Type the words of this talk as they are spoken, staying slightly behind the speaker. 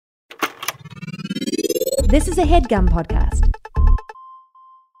This is a HeadGum podcast.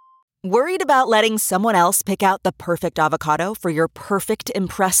 Worried about letting someone else pick out the perfect avocado for your perfect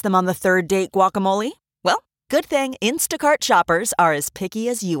impress-them-on-the-third-date guacamole? Well, good thing Instacart shoppers are as picky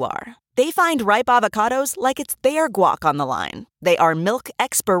as you are. They find ripe avocados like it's their guac on the line. They are milk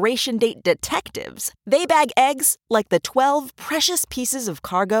expiration date detectives. They bag eggs like the 12 precious pieces of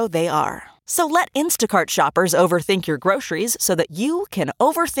cargo they are. So let Instacart shoppers overthink your groceries so that you can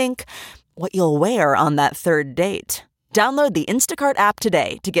overthink what you'll wear on that third date. Download the Instacart app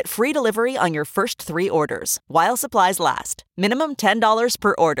today to get free delivery on your first 3 orders, while supplies last. Minimum $10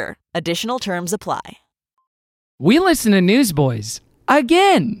 per order. Additional terms apply. We listen to Newsboys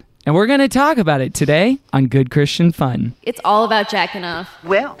again, and we're going to talk about it today on Good Christian Fun. It's all about jacking off.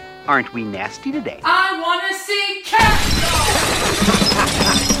 Well, aren't we nasty today? I want to see cats!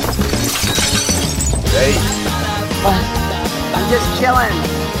 Hey. I'm just chilling.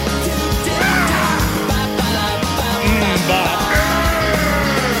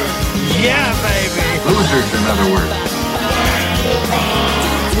 Yeah, baby! Losers, in other words.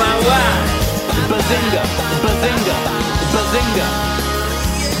 My wife! Bazinga! Bazinga!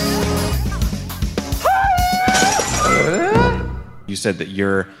 You said that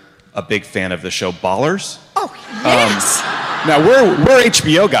you're a big fan of the show Ballers. Oh, yes! Now, we're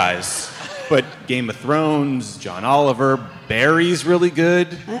HBO guys, but Game of Thrones, John Oliver, Barry's really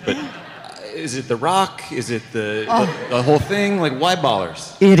good, but is it The Rock? Is it the whole thing? Like, why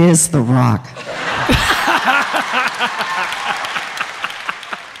Ballers? It is The Rock.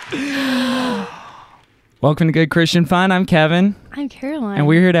 Welcome to Good Christian Fun. I'm Kevin. I'm Caroline. And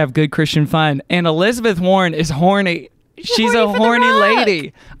we're here to have good Christian fun. And Elizabeth Warren is horny. She's a horny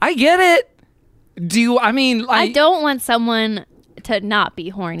lady. I get it. I don't want someone to not be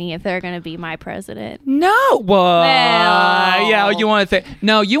horny if they're going to be my president. No. Well, yeah, you want to think.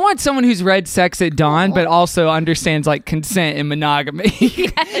 No, you want someone who's read Sex at Dawn, but also understands like consent and monogamy.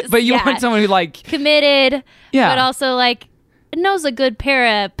 Yes, but you want someone who like committed, yeah, but also like knows a good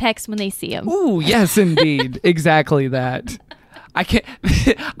pair of pecs when they see him. Ooh, yes, indeed. Exactly that. I can't.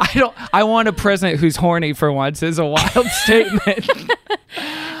 I want a president who's horny for once is a wild statement.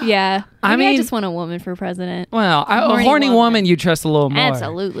 Yeah. I mean, I just want a woman for president. Well, a horny woman you trust a little more.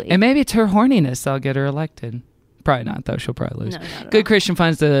 Absolutely. And maybe it's her horniness that'll get her elected. Probably not, though. She'll probably lose. No, Good Christian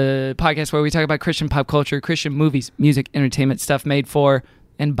Fun's the podcast where we talk about Christian pop culture, Christian movies, music, entertainment, stuff made for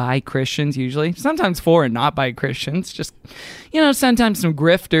and by Christians usually. Sometimes for and not by Christians. Just, sometimes some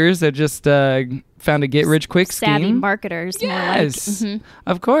grifters that just found a get-rich-quick scheme. Savvy marketers. Yes, more like.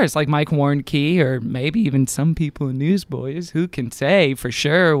 Of course. Like Mike Warnke or maybe even some people in Newsboys. Who can say for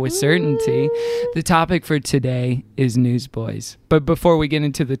sure with certainty? The topic for today is Newsboys. But before we get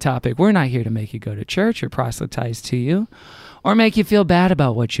into the topic, we're not here to make you go to church or proselytize to you or make you feel bad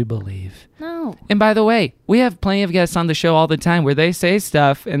about what you believe. No. And by the way, we have plenty of guests on the show all the time where they say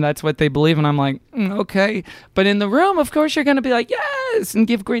stuff and that's what they believe. And I'm like, okay. But in the room, of course, you're going to be like, yes, and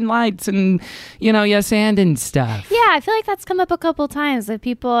give green lights and, yes, and stuff. Yeah, I feel like that's come up a couple times that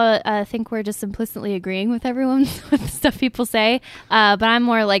people think we're just implicitly agreeing with everyone with the stuff people say. But I'm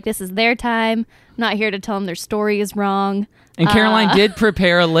more like, this is their time. I'm not here to tell them their story is wrong. And Caroline did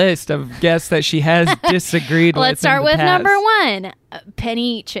prepare a list of guests that she has disagreed with. Let's start with number 1,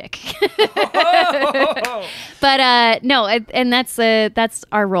 Penny Chick. But no, and that's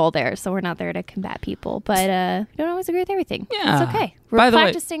our role there. So we're not there to combat people, but we don't always agree with everything. Yeah, it's okay. We're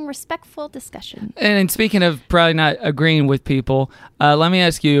practicing respectful discussion. And speaking of probably not agreeing with people, let me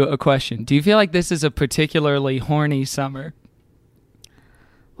ask you a question. Do you feel like this is a particularly horny summer?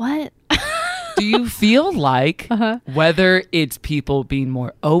 What? Do you feel like whether it's people being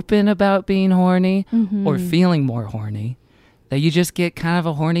more open about being horny or feeling more horny, that you just get kind of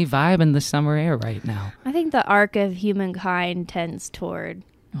a horny vibe in the summer air right now? I think the arc of humankind tends towards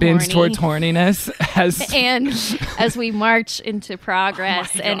horniness and as we march into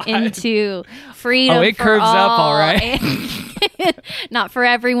progress and into freedom. It curves up all right. Not for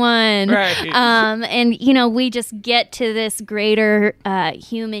everyone. Right. And we just get to this greater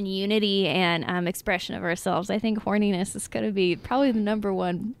human unity and expression of ourselves. I think horniness is going to be probably the number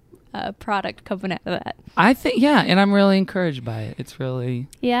one product coming out of that. I think, yeah, and I'm really encouraged by it. It's really,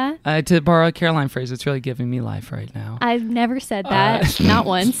 yeah. To borrow a Caroline phrase, it's really giving me life right now. I've never said that, not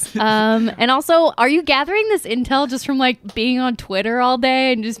once. And also, are you gathering this intel just from like being on Twitter all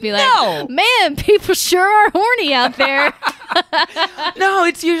day and just be like, no, man, people sure are horny out there? No,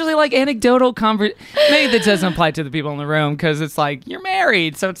 it's usually like anecdotal maybe that doesn't apply to the people in the room because it's like you're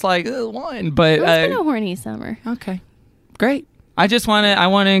married, so it's like one. But it's been a horny summer. Okay, great. I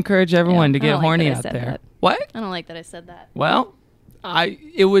want to encourage everyone to get horny out there. That. What? I don't like that I said that. Well,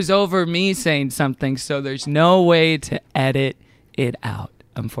 It was over me saying something, so there's no way to edit it out,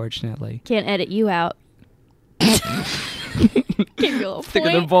 unfortunately. Can't edit you out. Give you a little Stick in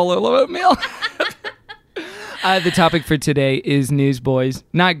a point. bowl of oatmeal. The topic for today is Newsboys,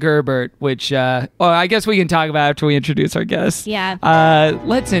 not Gerbert, which, I guess we can talk about after we introduce our guest. Yeah.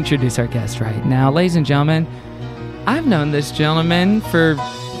 Let's introduce our guest right now. Ladies and gentlemen, I've known this gentleman for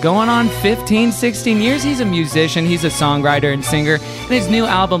going on 15, 16 years. He's a musician, he's a songwriter and singer, and his new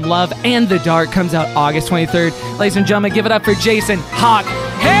album, Love and the Dark, comes out August 23rd. Ladies and gentlemen, give it up for Jason Hawk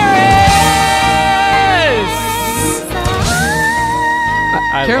Harris!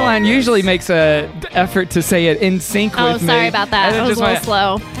 Caroline usually makes a effort to say it in sync Oh, with me. sorry about that. And I it was a just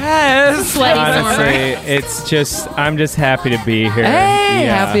little went, slow. Yes. Sweaty Honestly, I'm just happy to be here. Hey,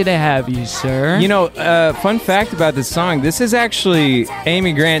 Yeah. happy to have you, sir. You know, fun fact about this song, this is actually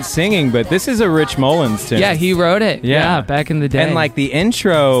Amy Grant singing, but this is a Rich Mullins tune. yeah, he wrote it. Yeah. Back in the day. And like the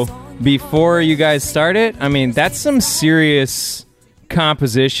intro before you guys start it, I mean, that's some serious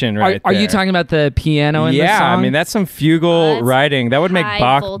composition right are there. you talking about the piano in the Yeah, song? I mean, that's some fugal That's writing. That would make high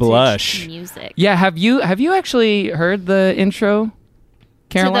Bach voltage blush. Music. Yeah, have you actually heard the intro,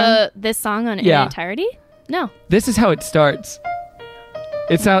 Caroline? To this song in entirety? No. This is how it starts.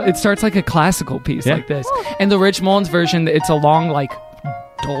 It starts like a classical piece Yeah. like this. And the Rich Mullins version, it's a long like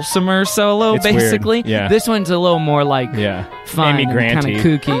dulcimer solo It's weird. basically. Yeah. This one's a little more like Yeah. fun Amy and kind Grant-y. of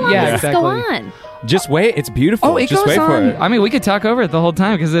kooky. How long Yeah, does exactly. this go on? Just wait. It's beautiful. Oh, it Just goes wait on. for it. I mean, we could talk over it the whole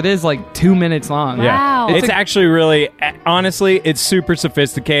time because it is like 2 minutes long. Wow. Yeah. It's actually really, honestly, it's super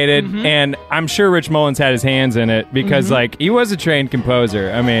sophisticated. Mm-hmm. And I'm sure Rich Mullins had his hands in it because, like, he was a trained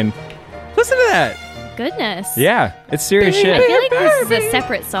composer. I mean, listen to that. Goodness. Yeah. It's serious I shit. feel like this is a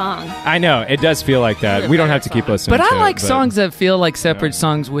separate song. I know. It does feel like that. We don't have to keep listening But to I it, like songs that feel like separate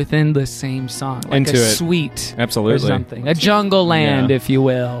songs within the same song, like Into a it. suite, Absolutely. or something, a jungle land, Yeah. if you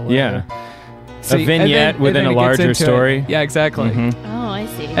will. or- Yeah. See, and vignette then- within and then a it gets larger into it. story. Yeah, exactly. Mhm. Oh, I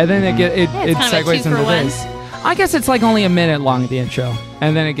see. And then it it's kind of a segues two into for one. this. I guess it's like only a minute long, the intro,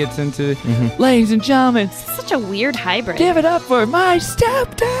 and then it gets into, Mm-hmm. ladies and gentlemen, Such a weird hybrid. give it up for my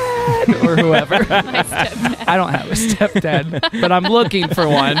stepdad or whoever. My stepdad. I don't have a stepdad, but I'm looking for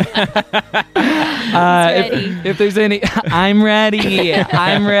one. ready. If there's any, I'm ready.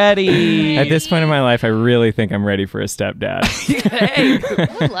 I'm ready. At this point in my life, I really think I'm ready for a stepdad. Hey,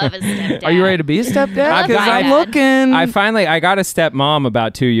 I love his stepdad. are you ready to be a stepdad? love Because my I'm dad. looking. I got a stepmom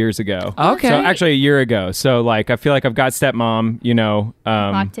about 2 years ago. Okay. So actually a year ago. So like, I feel like I've got stepmom, you know.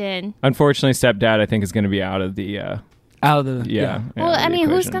 Locked in. Unfortunately, stepdad, I think, is going to be out of the, Out of the yeah. Well, out of I the mean,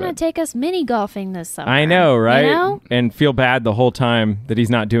 who's equation, going to but- take us mini golfing this summer? I know, right? You know? And feel bad the whole time that he's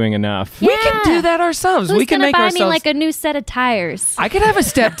not doing enough. We can do that ourselves. Who's we can gonna make buy ourselves. me like a new set of tires? I could have a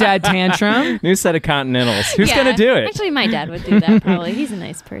stepdad tantrum. New set of Continentals. Who's Yeah. going to do it? Actually, my dad would do that probably. He's a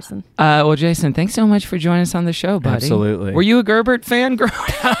nice person. Well, Jason, thanks so much for joining us on the show, buddy. Absolutely. Were you a Gerbert fan growing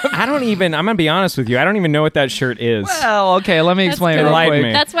up? I'm going to be honest with you. I don't even know what that shirt is. Well, okay, let me That's explain it good. real Enlighten quick.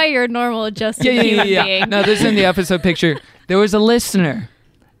 me. That's why you're a normal, adjusted Yeah. human being. No, this is in the episode picture. There was a listener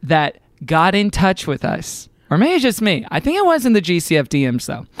that got in touch with us. Or maybe it's just me. I think it was in the GCF DMs,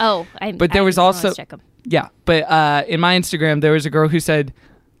 though. Oh, But there was also... check 'em. Yeah, but in my Instagram, there was a girl who said,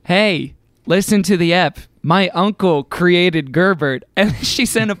 hey, listen to the ep. My uncle created Gerbert. And she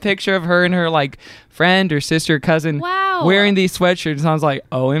sent a picture of her and her, like, friend or sister or cousin Wow. wearing these sweatshirts. And I was like,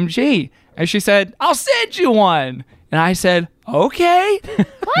 OMG. And she said, I'll send you one. And I said, okay.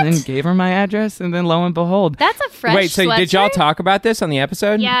 And then gave her my address. And then lo and behold. That's a fresh Wait, so did y'all sweatshirt? talk about this on the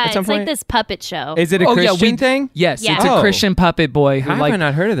episode? Yeah, at some it's point? like this puppet show. Is it a Oh, yeah, Christian we- thing? Yes, Yeah. it's a Oh. Christian puppet boy who How have I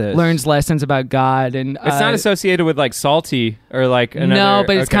not heard of this? learns lessons about God. And It's not associated with like salty or like another. no,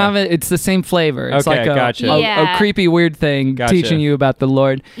 but it's okay. kind of it's the same flavor. It's Okay, like a, gotcha. Yeah. a creepy weird thing Gotcha. teaching you about the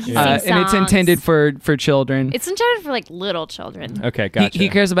Lord, He sings and it's songs. intended for children. It's intended for like little children. Okay, gotcha. He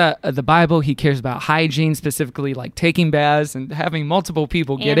cares about the Bible. He cares about hygiene, specifically like taking baths and having multiple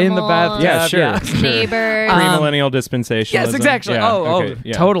people get in the Animals. bathtub. Yeah, sure. Neighbors. Premillennial dispensationalism. Yes, exactly. Yeah, Oh, okay,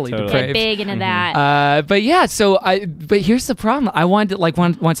 yeah, totally Get depraved. big into that. But yeah, but here's the problem. I wanted to, like,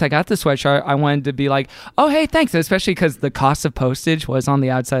 once I got the sweatshirt, I wanted to be like, oh, hey, thanks. Especially because the cost of postage was on the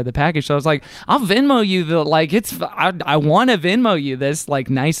outside of the package. So I was like, I'll Venmo you I want to Venmo you this like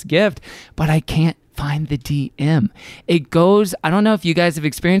nice gift, but I can't find the DM. It goes, I don't know if you guys have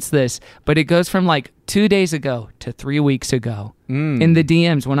experienced this, but it goes from like 2 days ago to 3 weeks ago in the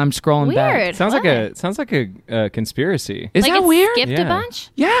DMs when I'm scrolling back. Weird. Sounds What? like a conspiracy. Is like that it weird? skipped Yeah. a bunch?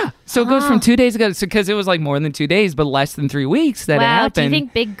 Yeah. So it goes from 2 days ago because it was like more than 2 days, but less than 3 weeks that it Wow. happened. Do you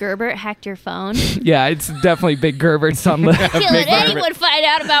think Big Gerbert hacked your phone? Yeah, it's definitely Big Gerbert's on the. Can't let anyone find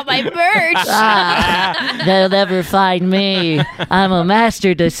out about my merch. They'll never find me. I'm a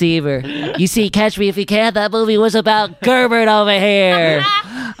master deceiver. You see, Catch Me If You Can, that movie was about Gerbert over here.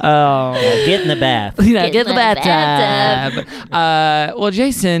 Oh. Get in the bath. Get Get in the in the bathtub. Well,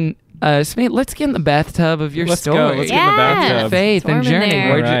 Jason, Smee, let's get in the bathtub of your Let's story. go. Let's get in the Yeah. bathtub. Faith and Storm in journey. there.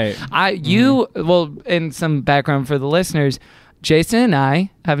 Where'd Right. you, well, in some background for the listeners, Jason and I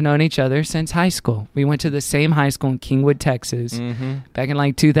have known each other since high school. We went to the same high school in Kingwood, Texas, back in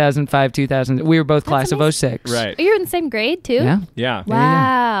like 2005, 2000. We were both class of 06. Right. You're in the same grade too. Yeah. Yeah.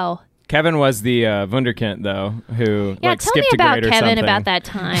 Wow. Kevin was the Wunderkind though, who Yeah, like tell me skipped a about grade or Kevin something. about that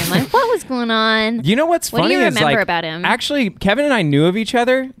time. Like, what was going on? You know what's What do funny you is remember like about him? actually Kevin and I knew of each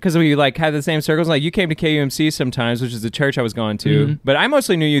other because we like had the same circles. Like you came to KUMC sometimes, which is the church I was going to. But I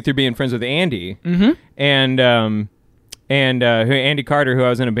mostly knew you through being friends with Andy and who Andy Carter, who I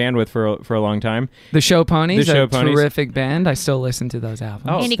was in a band with for a long time. The Show Ponies, The Show a Ponies. terrific band. I still listen to those albums.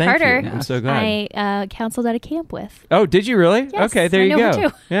 Oh, Andy thank Carter. you. I'm so glad. I counseled at a camp with. Oh, did you really? Yes, okay, there I you know go. her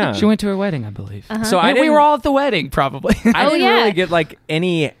too. Yeah. She went to her wedding, I believe. So I And we didn't- were all at the wedding, probably. I Oh, didn't yeah. really get like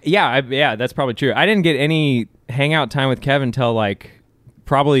any. Yeah, that's probably true. I didn't get any hangout time with Kevin till like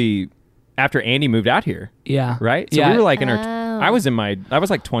probably after Andy moved out here. Yeah. Right. So Yeah. we were like in our. Oh. I was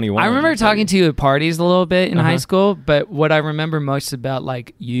like 21. I remember talking to you at parties a little bit in Uh-huh. high school, but what I remember most about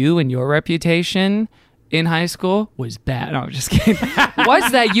like you and your reputation in high school was bad. No, I'm just kidding.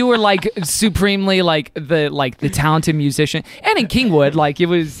 Was that you were like supremely like the talented musician, and in Kingwood, like it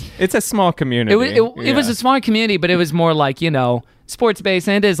was It's a small community. it was a small community, but it was more like sports based,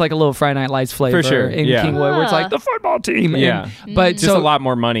 and it is like a little Friday Night Lights flavor For sure, in yeah. Kingwood, where it's like the football team. Yeah. but just so a lot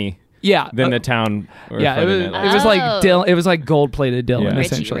more money yeah than the town. Yeah, it was like it was like gold plated Dylan, Yeah. Richie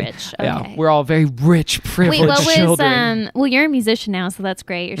essentially. rich, Yeah, okay. we're all very rich, privileged Wait, what was children. well, you're a musician now, so that's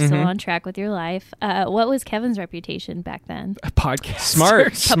great. You're Mm-hmm. still on track with your life. What was Kevin's reputation back then? Podcast.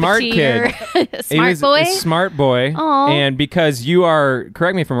 smart kid. Puppeteer? He Smart was boy? a smart boy. Aw. And because you are,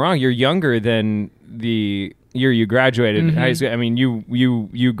 correct me if I'm wrong, you're younger than the year you graduated high school. I mean,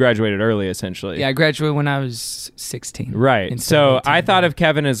 you graduated early, essentially. Yeah, I graduated when I was 16. Right. instead So of 18. I thought of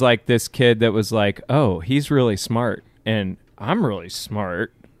Kevin as like this kid that was like, oh, he's really smart, and I'm really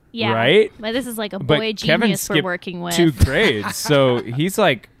smart. Yeah. Right? But this is like a But boy Kevin genius we're skipped working with. 2 grades, so he's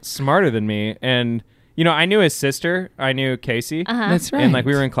like smarter than me. And I knew his sister. I knew Casey. That's right. And like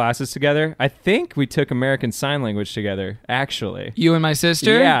we were in classes together. I think we took American Sign Language together, actually. You and my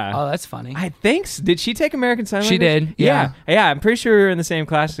sister? Yeah. Oh, that's funny. I think did she take American Sign She Language? did, yeah. Yeah, I'm pretty sure we were in the same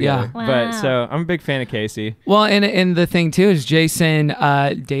class together. Yeah. But Wow. so I'm a big fan of Casey. Well, and the thing too is Jason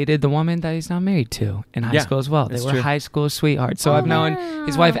dated the woman that he's not married to in high Yeah, school as well. They that's were true. high school sweethearts. So I've known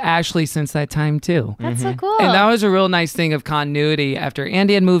his wife Ashley since that time too. That's so cool. And that was a real nice thing of continuity after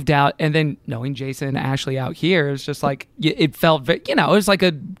Andy had moved out, and then knowing Jason and Ashley out here, it was just like it felt, it was like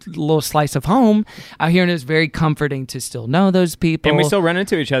a little slice of home out here, and it was very comforting to still know those people. And we still run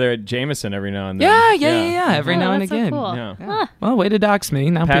into each other at Jameson every now and then. yeah, every Oh, now and that's so again. cool. Yeah. Yeah. Well, way to dox me.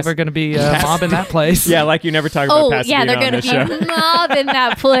 Now Pass- people are going to be mobbing that place. Yeah, like you never talk about Oh, Pasadena yeah, they're on going to this be show. mobbing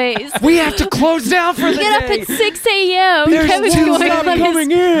that place. We have to close down for the Get up day. at 6 a.m. There's Kevin's two going zombies on his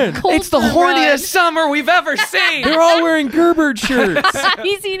coming in. cold It's the run. horniest summer we've ever seen. They're all wearing Gerbert shirts.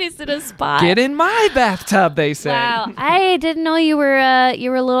 He's in a spot. Get in my bathtub, they say. Wow, I didn't know you were a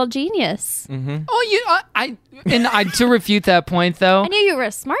little genius. Oh, to refute that point, though, I knew you were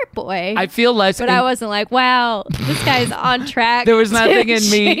a smart boy. I feel less. but I wasn't like, wow, this guy's on track. There was to nothing in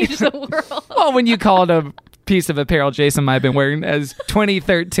me. change the world. Well, when you called a piece of apparel Jason might have been wearing as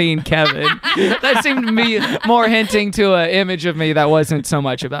 2013 Kevin, that seemed to me more hinting to an image of me that wasn't so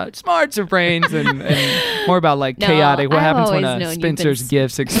much about smarts or brains and more about like No, chaotic. What I've happens when always a known you've Spencer's been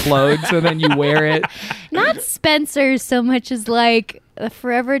Gifts explodes and then you wear it? Not Spencer so much as like the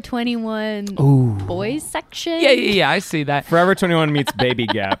Forever 21 boys section. Yeah, I see that. Forever 21 meets Baby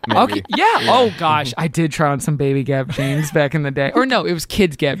Gap. Maybe. Okay, yeah. Oh gosh, I did try on some Baby Gap jeans back in the day. Or no, it was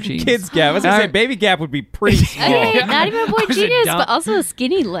Kids Gap jeans. Kids Gap. I was gonna say Baby Gap would be pretty small. Okay, not even a boy Was it genius, dumb? but also a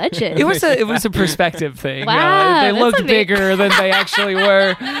skinny legend. It was a perspective thing. Wow, they that's looked a big- bigger than they actually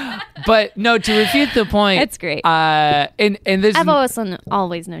were. But no, to refute the point, It's great. And this I've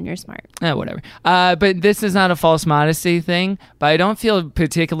always known you're smart. whatever. But this is not a false modesty thing. But I don't feel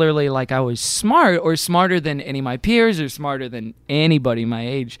particularly like I was smart or smarter than any of my peers or smarter than anybody my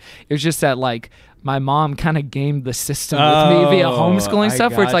age. It was just that like my mom kind of gamed the system with me via homeschooling I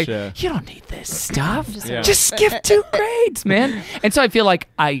stuff where it's like, gotcha. you don't need this stuff. Yeah. Just skip 2 grades, man. And so I feel like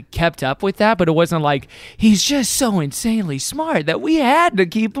I kept up with that, but it wasn't like, he's just so insanely smart that we had to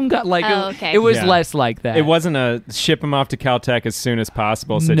keep him okay. It was Yeah. less like that. It wasn't a ship him off to Caltech as soon as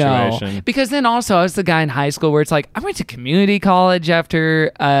possible situation. No, because then also I was the guy in high school where it's like, I went to community college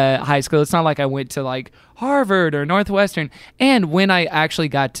after high school. It's not like I went to like Harvard or Northwestern. And when I actually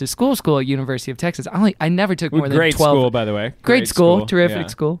got to school at University of Texas, I never took more than Great 12. school, by the way. Great school, terrific Yeah.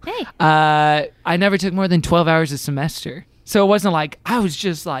 school. Hey. I never took more than 12 hours a semester. So it wasn't like I was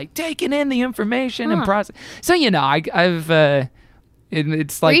just like taking in the information and process. So,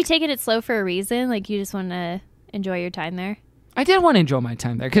 it's Were like you taking it slow for a reason? Like you just want to enjoy your time there? I did want to enjoy my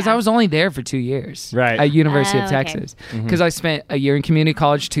time there because I was only there for 2 years Right. at University Oh, of okay. Texas. Because I spent a year in community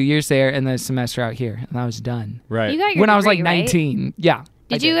college, 2 years there, and then a semester out here, and I was done. Right. You got your When I was like degree, right? 19. Yeah.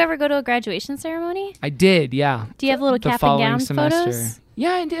 Did you ever go to a graduation ceremony? I did, yeah. Do you have little The cap and following gown semester. photos?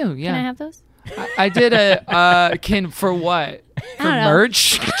 Yeah, I do. Yeah. Can I have those? I did a for what? For don't know.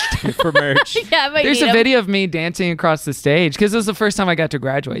 merch? for merch. Yeah, I might There's need a 'em. video of me dancing across the stage because it was the first time I got to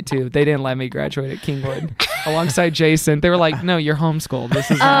graduate too. They didn't let me graduate at Kingwood alongside Jason. They were like, "No, you're homeschooled. This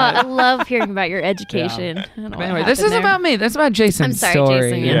is I not." love hearing about your education. I don't know But what anyway, this happened isn't there. about me. That's about Jason's I'm sorry, story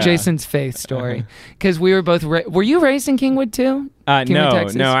Jason, and yeah. Jason's faith story. Because we were both. Were you raised in Kingwood too? Kingwood,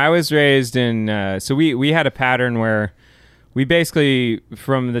 Texas? No. I was raised in. So we had a pattern where we basically,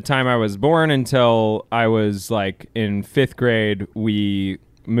 from the time I was born until I was like in 5th grade, we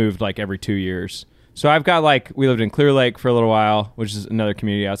moved like every 2 years. So I've got like, we lived in Clear Lake for a little while, which is another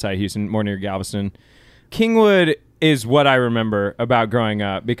community outside Houston, more near Galveston. Kingwood is what I remember about growing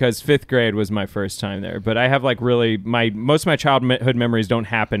up because 5th grade was my first time there. But I have like really most of my childhood memories don't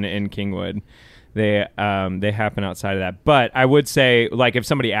happen in Kingwood. They happen outside of that. But I would say, like, if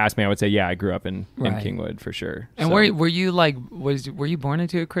somebody asked me, I would say, yeah, I grew up in Kingwood for sure. And So- were you like were you born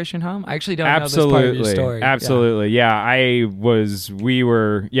into a Christian home? I actually don't absolutely, know this part of your story. Absolutely, yeah.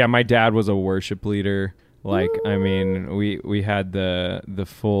 My dad was a worship leader. Like, I mean, we had the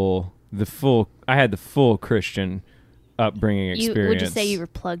full. I had the full Christian upbringing experience. Would you say you were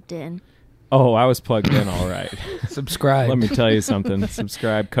plugged in? Oh, I was plugged in, all right. Subscribe. Let me tell you something.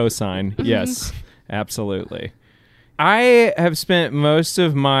 Subscribe, cosign. Yes, absolutely. I have spent most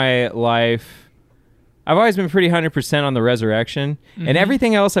of my life. I've always been pretty 100% on the resurrection, and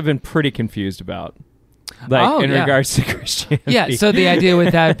everything else I've been pretty confused about. Like in regards to Christianity. Yeah, so the idea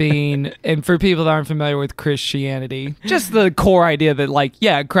with that being, and for people that aren't familiar with Christianity, just the core idea that, like,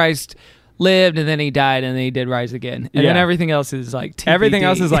 yeah, Christ lived and then he died and then he did rise again. And then everything else is like TBD. Everything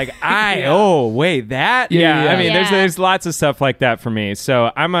else is like, wait, that? Yeah. I mean, Yeah. there's lots of stuff like that for me.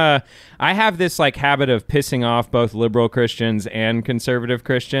 So I have this like habit of pissing off both liberal Christians and conservative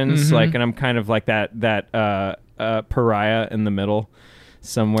Christians. Like, and I'm kind of like that pariah in the middle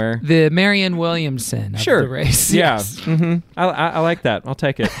somewhere. The Marianne Williamson of the race. Yeah. Yes. I like that. I'll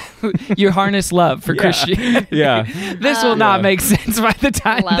take it. You harness love for Christianity. Yeah. This will not make sense by the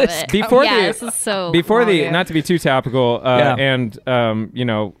time Love this it. Before this is so before the long. not to be too topical and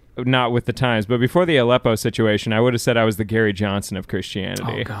not with the times, but before the Aleppo situation, I would have said I was the Gary Johnson of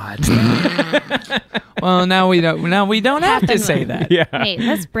Christianity. Oh God. Well, now we don't have to say that. Yeah. Hey,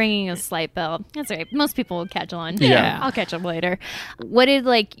 that's bringing a slight bell. That's all right. Most people will catch on. Yeah. I'll catch them later. What did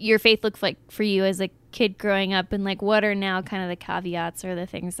like your faith look like for you as a kid growing up, and like what are now kind of the caveats or the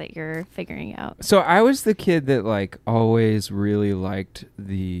things that you're figuring out? So I was the kid that like always really liked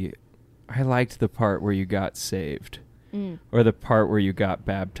I liked the part where you got saved or the part where you got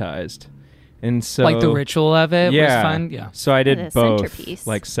baptized. And so Like the ritual of it was fun. Yeah. So I did The both centerpiece.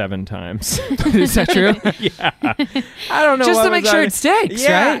 like 7 times. Is that true? I don't know. Just what to make was sure I- it sticks,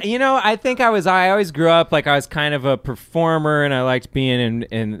 yeah, right? You know, I think I always grew up like I was kind of a performer, and I liked being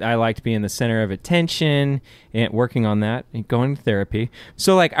I liked being the center of attention and working on that and going to therapy.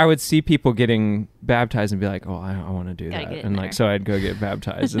 So like I would see people getting baptized and be like, oh, I want to do Gotta that, get in and there. like so I'd go get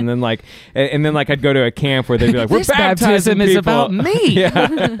baptized, and then like I'd go to a camp where they'd be like, we're This baptizing baptism is people. about me.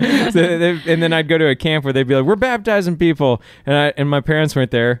 Yeah. And then I'd go to a camp where they'd be like, we're baptizing people, and my parents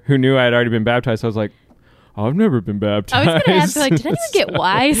weren't there who knew I had already been baptized. So I was like, oh, I've never been baptized. I was going to ask, like, did anyone get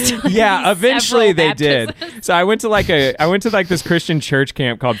wise? To, like, Yeah, these eventually several they did. baptisms? So I went to like this Christian church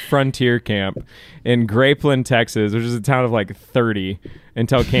camp called Frontier Camp in Grapeland, Texas, which is a town of like 30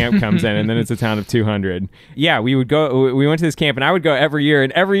 until camp comes in, and then it's a town of 200. Yeah, we went to this camp, and I would go every year,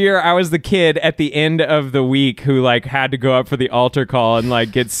 and every year I was the kid at the end of the week who like had to go up for the altar call and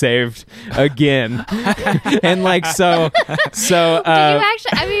like get saved again. And like so Did you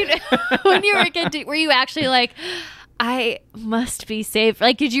actually, I mean, when you were a kid, were you actually like, I must be saved.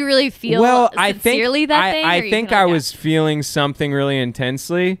 Like, did you really feel I sincerely that thing? I think I was feeling something really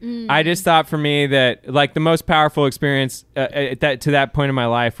intensely. I just thought for me that like the most powerful experience to that point in my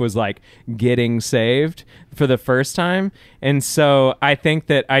life was like getting saved for the first time. And so I think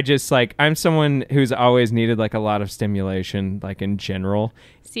that I just like, I'm someone who's always needed like a lot of stimulation, like in general.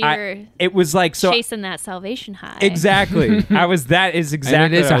 So you're it was like chasing that salvation high. Exactly. That is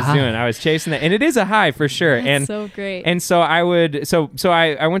exactly what I was doing. I was chasing that, and it is a high for sure. That's so great. And so I would,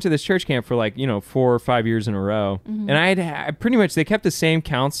 I went to this church camp for like 4 or 5 years in a row, and I pretty much they kept the same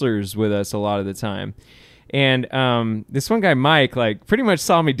counselors with us a lot of the time. And this one guy, Mike, like pretty much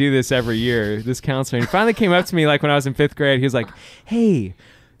saw me do this every year. This counselor, and he finally came up to me like when I was in 5th grade. He was like, "Hey,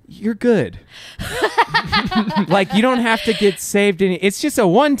 you're good. Like you don't have to get saved. It's just a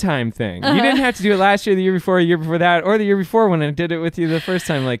one-time thing. You didn't have to do it last year, the year before that, or the year before when I did it with you the first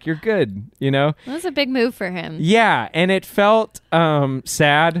time. Like you're good. That was a big move for him. Yeah, and it felt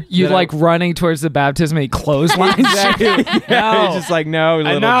sad. You like running towards the baptism and he clotheslines. Exactly. Yeah, he's just like, no,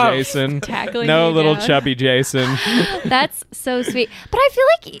 little Jason. Tackling no, you little down. chubby Jason. That's so sweet. But I feel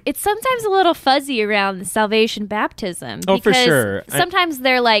like it's sometimes a little fuzzy around the salvation baptism. Oh, for because sure. Sometimes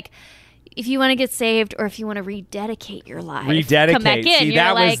they're like, if you want to get saved or if you want to rededicate your life, rededicate. come back in. See,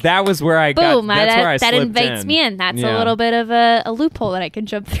 You're that was where I boom, got. That's where I that slipped invites in. me in. That's a little bit of a loophole that I can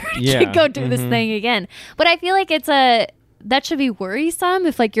jump through to go do this thing again. But I feel like that should be worrisome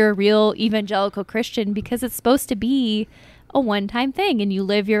if like you're a real evangelical Christian, because it's supposed to be a one-time thing and you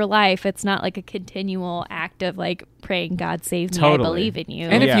live your life. It's not like a continual act of like praying, God save me, I believe in you.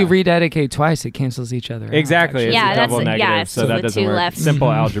 And if you rededicate twice, it cancels each other out. Exactly. It's Yeah, a double that's- negative, yeah, so so that the doesn't two work. left.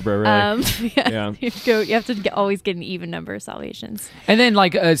 Simple algebra, really. Yeah. You have to always get an even number of salvations. And then,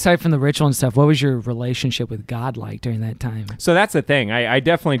 like, aside from the ritual and stuff, what was your relationship with God like during that time? So that's the thing. I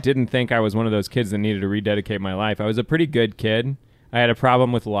definitely didn't think I was one of those kids that needed to rededicate my life. I was a pretty good kid. I had a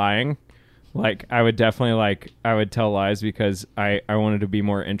problem with lying. Like, I would definitely, I would tell lies because I wanted to be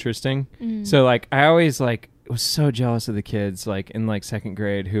more interesting. So, I always, was so jealous of the kids, in, 2nd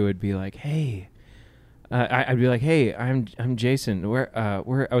grade who would be like, hey, I'd be like, hey, I'm Jason. Where I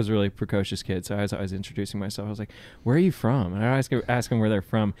was a really precocious kid, so I was always introducing myself. I was like, where are you from? And I always ask them where they're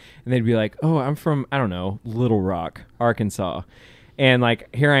from. And they'd be like, oh, I'm from, I don't know, Little Rock, Arkansas. And,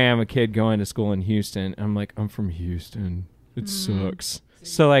 here I am, a kid going to school in Houston. And I'm like, I'm from Houston. It sucks.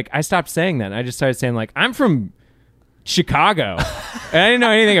 So, I stopped saying that. And I just started saying, I'm from Chicago. And I didn't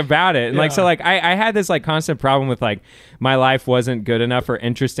know anything about it. And, I had this, constant problem with, my life wasn't good enough or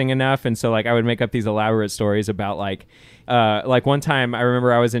interesting enough. And so, I would make up these elaborate stories about, one time I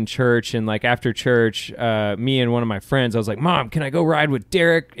remember I was in church and, after church, me and one of my friends, I was like, Mom, can I go ride with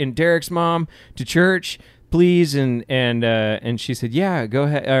Derek and Derek's mom to church? Please, and she said, yeah, go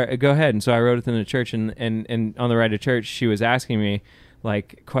ahead. And so I rode with them to church, and on the ride to church, she was asking me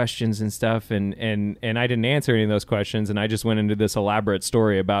questions and stuff, and I didn't answer any of those questions, and I just went into this elaborate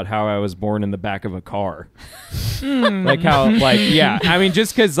story about how I was born in the back of a car. So I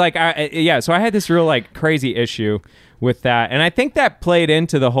had this real it was with that, and I think that played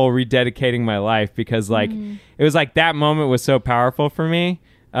into the whole rededicating my life, because it was that moment was so powerful for me.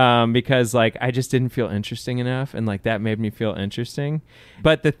 Because I just didn't feel interesting enough, and that made me feel interesting.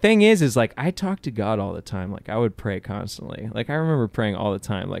 But the thing is I talked to God all the time. I would pray constantly. I remember praying all the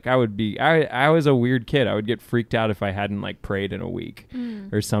time. I was a weird kid. I would get freaked out if I hadn't prayed in a week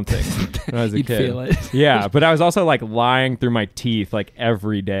or something when I was a You'd kid. feel it. Yeah, but I was also lying through my teeth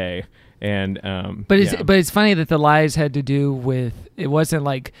every day. And but it's funny that the lies had to do with, it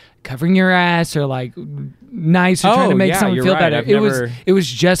wasn't covering your ass or nice or trying to make someone feel better. It was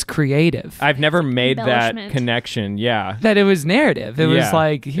just creative. I've never made that connection. Yeah, that it was narrative. It was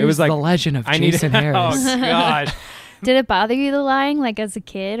here's the legend of Jason Harris. Oh God. Did it bother you, the lying, as a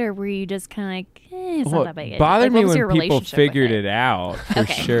kid, or were you just kind of it's not that big? It bothered me what was when your people relationship figured with it out, for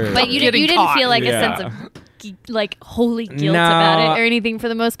sure. But you didn't feel a sense of holy guilt about it or anything for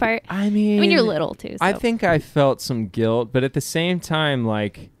the most part. I mean, you're little too. So. I think I felt some guilt, but at the same time,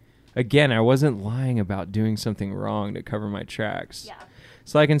 again, I wasn't lying about doing something wrong to cover my tracks. Yeah.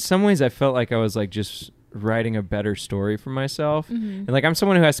 So in some ways, I felt like I was just writing a better story for myself, and I'm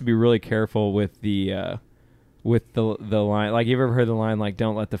someone who has to be really careful with the line. You've ever heard the line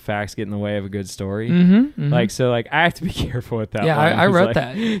don't let the facts get in the way of a good story? I have to be careful with that. Yeah, line. I wrote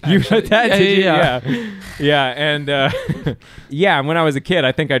that. You wrote that? Did you? Yeah. And and when I was a kid,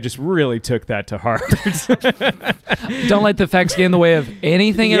 I think I just really took that to heart. Don't let the facts get in the way of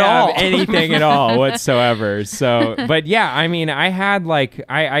anything at all. Anything at all whatsoever. So, but yeah, I mean, I had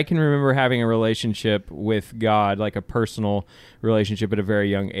I can remember having a relationship with God, a personal relationship at a very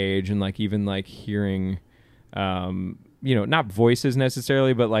young age, and even hearing not voices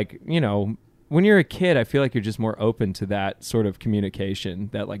necessarily, but like, when you're a kid, I feel like you're just more open to that sort of communication,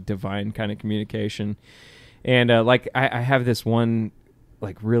 that like divine kind of communication. And like I have this one,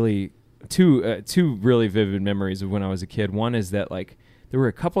 like really two really vivid memories of when I was a kid. One is that like there were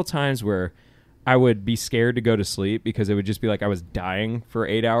a couple times where I would be scared to go to sleep because it would just be like I was dying for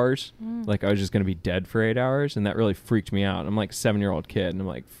 8 hours. Like I was just going to be dead for 8 hours. And that really freaked me out. I'm like a 7-year-old kid. And I'm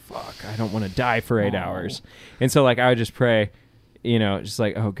like, fuck, I don't want to die for 8 hours. And so like I would just pray, just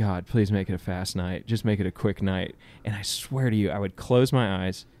like, oh God, please make it a fast night. Just make it a quick night. And I swear to you, I would close my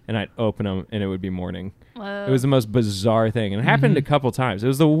eyes and I'd open them and it would be morning. Whoa. It was the most bizarre thing. And it happened a couple times. It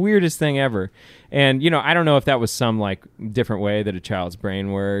was the weirdest thing ever. And, I don't know if that was some like different way that a child's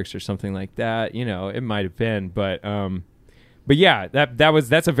brain works or something like that. It might have been. But yeah,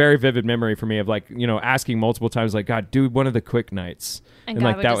 that's a very vivid memory for me of like, asking multiple times, like, God, do one of the quick nights. And God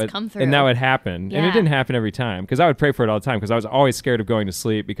like would just come through. And that would happen. Yeah. And it didn't happen every time because I would pray for it all the time because I was always scared of going to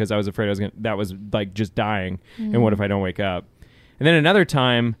sleep because I was afraid that was like just dying. And what if I don't wake up? And then another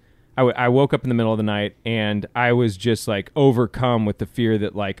time I woke up in the middle of the night and I was just like overcome with the fear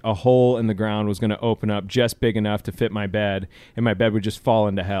that like a hole in the ground was going to open up just big enough to fit my bed and my bed would just fall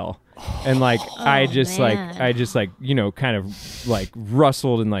into hell. And like I just kind of like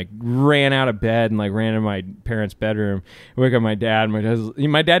rustled and like ran out of bed and like ran in my parents' bedroom. I wake up my dad.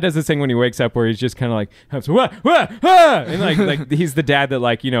 My dad does this thing when he wakes up where he's just kind of like wah, wah, wah! And like he's the dad that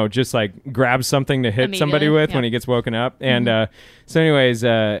like just like grabs something to hit somebody with when he gets woken up. And so anyways,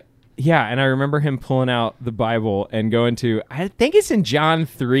 yeah, and I remember him pulling out the Bible and going to, I think it's in John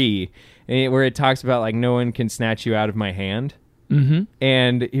 3, where it talks about like no one can snatch you out of my hand. Mm-hmm.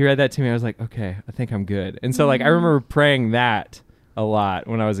 And he read that to me. I was like, okay, I think I'm good. And so like I remember praying that a lot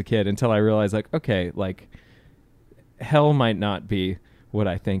when I was a kid until I realized like, okay, like hell might not be what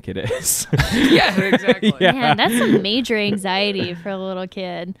I think it is. Yeah, exactly. Yeah. Man, that's some major anxiety for a little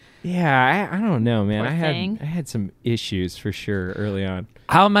kid. Yeah, I don't know, man. Poor thing. I had some issues for sure early on.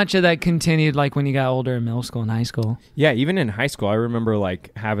 How much of that continued like when you got older in middle school and high school? Yeah, even in high school, I remember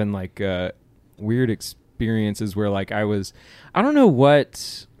like having like weird experiences where like I don't know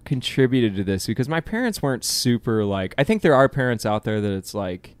what contributed to this because my parents weren't super like, I think there are parents out there that it's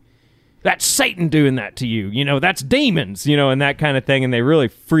like, that's Satan doing that to you, that's demons, and that kind of thing. And they really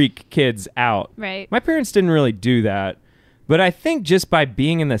freak kids out. Right. My parents didn't really do that. But I think just by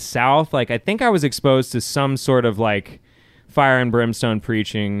being in the South, like I think I was exposed to some sort of like fire and brimstone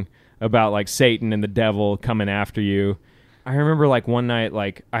preaching about like Satan and the devil coming after you. I remember like one night,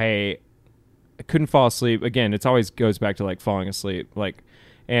 like I couldn't fall asleep. Again, it always goes back to like falling asleep. Like,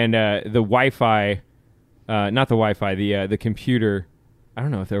 and the Wi-Fi, not the Wi-Fi, the computer. I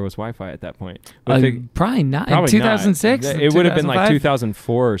don't know if there was Wi-Fi at that point. Probably not. Probably in 2006? not. It would have been like 2005?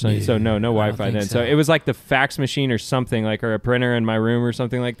 2004 or something. Yeah, so no I Wi-Fi don't then. think So so. it was like the fax machine or something, like, or a printer in my room or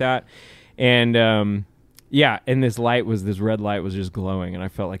something like that. And yeah, and this red light was just glowing, and I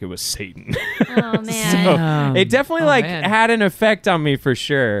felt like it was Satan. Oh, man. So it definitely had an effect on me for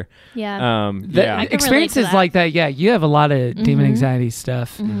sure. Yeah. I can relate to Experiences that. like that, yeah, you have a lot of demon anxiety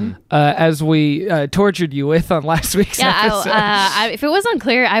stuff. As we tortured you with on last week's episode. If it was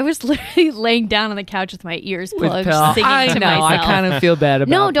unclear, I was literally laying down on the couch with my ears plugged, singing I to know, myself. I kind of feel bad about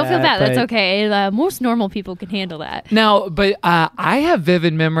that. No, don't feel bad. That's but- okay. Most normal people can handle that. No, but I have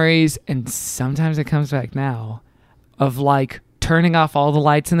vivid memories, and sometimes it comes back now, of like turning off all the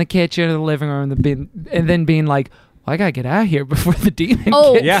lights in the kitchen or the living room and then being like, well, I gotta get out of here before the demon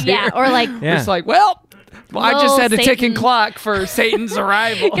gets Yeah. here. Or like, Yeah. It's like, well, I just Well, had a ticking Satan- clock for Satan's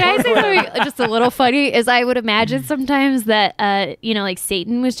arrival. can I say something just a little funny? Is I would imagine sometimes that, like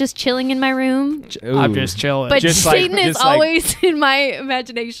Satan was just chilling in my room. I'm Ooh. just chilling. But Just like- Satan is just like- always in my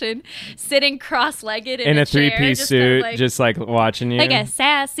imagination, sitting cross-legged In a chair, three-piece just suit, kind of just like watching you. like a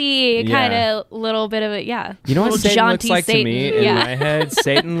sassy Yeah. kind of little bit of it. Yeah. You know what Little Satan looks jaunty like to me Satan. in Yeah. my head?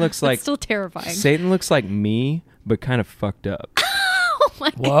 Satan looks like It's still terrifying. Satan looks like me, but kind of fucked up. Oh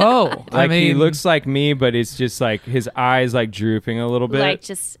my God. Whoa. I Like mean, he looks like me, but it's just like his eyes like drooping a little bit, Like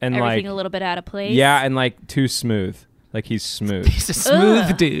just and everything like a little bit out of place. yeah, and like too smooth. Like he's smooth. he's a smooth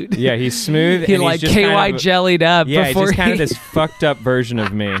Ugh. dude. Yeah, he's smooth. He and like he's just KY kind of, jellied up yeah, before just kind of he- this fucked up version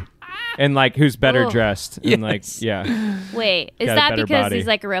of me, and like who's better Ugh. dressed, and like yeah, Wait, is Got a that better because body. he's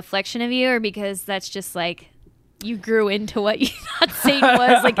like a reflection of you, or because that's just like you grew into what you thought Satan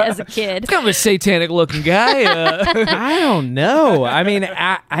was like as a kid? kind of a satanic looking guy. I don't know. I mean,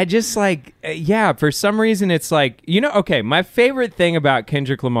 I just like yeah. For some reason, it's like okay. My favorite thing about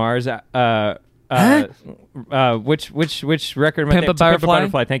Kendrick Lamar's which record? Pimp a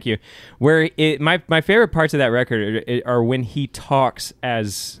Butterfly? Thank you. Where my favorite parts of that record are when he talks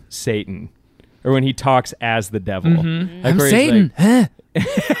as Satan. or when he talks as the devil. Mm-hmm. Like I'm where he's Satan,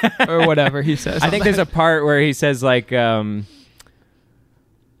 like- or whatever he says. I think there's a part where he says like,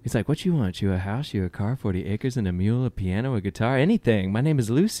 he's like, what you want? You a house, you a car, 40 acres, and a mule, a piano, a guitar, anything. My name is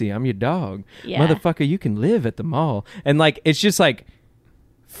Lucy. I'm your dog. Yeah. Motherfucker, you can live at the mall. And like, it's just like,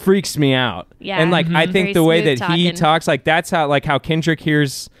 freaks me out. Yeah. And like, I think Very the way that smooth he talking. talks, like that's how Kendrick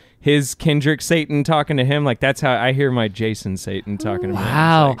hears his Kendrick Satan talking to him. Like that's how I hear my Jason Satan talking to me.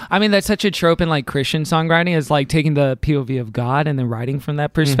 Wow. It's like- I mean, that's such a trope in like Christian songwriting, is like taking the POV of God and then writing from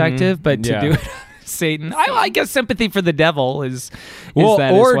that perspective. But to Yeah. do it, Satan, I guess sympathy for the devil is well,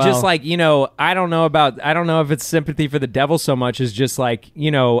 that or as well. just like, I don't know if it's sympathy for the devil so much as just like,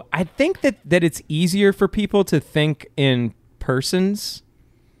 I think that it's easier for people to think in persons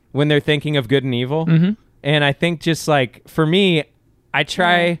when they're thinking of good and evil. Mm-hmm. And I think just like, for me, I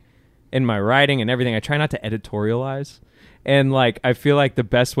try in my writing and everything, I try not to editorialize. And like, I feel like the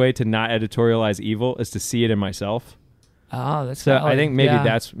best way to not editorialize evil is to see it in myself. Oh, that's So valid. I think maybe Yeah.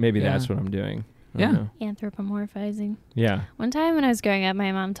 that's Yeah. what I'm doing. I don't Yeah. know. Anthropomorphizing. Yeah. One time when I was growing up,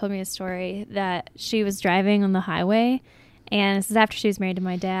 my mom told me a story that she was driving on the highway, and this is after she was married to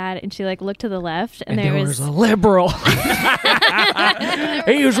my dad, and she like looked to the left, and, And there was a liberal.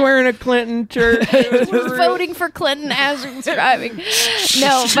 He was wearing a Clinton shirt. was voting for Clinton as he was driving.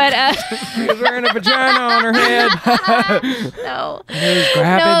 No, but She was wearing a vagina on her head. no.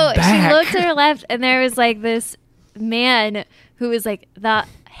 grabbing No, back. she looked to her left, and there was like this man who was like the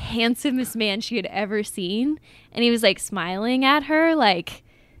handsomest man she had ever seen, and he was like smiling at her, like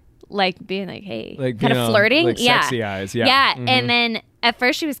being like, "Hey," Like, kind of flirting, like yeah, sexy eyes, yeah. yeah. Mhm. And then at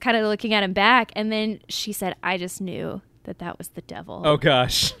first she was kind of looking at him back, and then she said, "I just knew that was the devil. Oh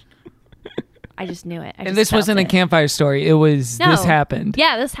gosh. I just knew it." And this wasn't a campfire story. It was this happened.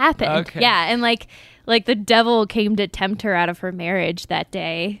 Yeah, this happened. Okay. Yeah, and like the devil came to tempt her out of her marriage that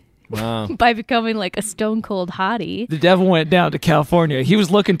day. Wow. By becoming like a stone cold hottie. The devil went down to California. He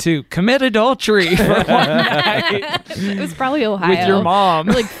was looking to commit adultery for one night It was probably Ohio. with your mom.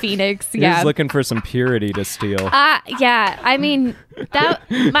 Or like Phoenix. He Yeah. was looking for some purity to steal. Yeah. I mean,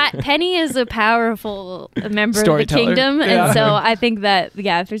 Penny is a powerful member of the Storyteller. kingdom, Yeah. and so I think that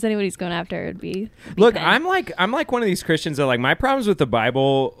if there's anybody who's going after her, it'd be Look, Penny. I'm like one of these Christians that like my problems with the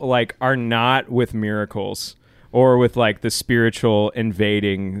Bible like are not with miracles or with like the spiritual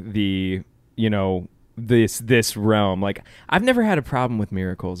invading the this realm. Like I've never had a problem with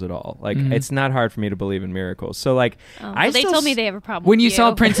miracles at all. Like it's not hard for me to believe in miracles. So like they told me they have a problem. When with you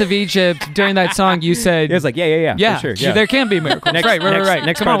saw Prince of Egypt during that song, you said, it was like yeah, for sure. Yeah. there can be miracles. Next, right.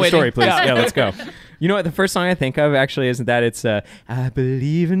 Next Come part on, of the story, Whitney. please. Yeah, let's go. You know what? The first song I think of actually isn't that. It's I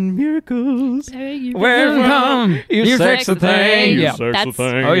believe in miracles. Where from you fix the thing. Yeah. That's,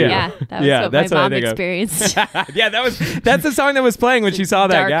 Oh, yeah. Yeah, that was Yeah, what that's my what I mom think of. experienced. Yeah, that's the song that was playing when she saw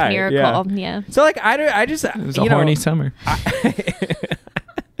that Dark guy. miracle. Yeah. Yeah. So like I just It was a horny summer.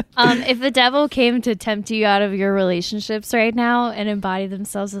 If the devil came to tempt you out of your relationships right now and embody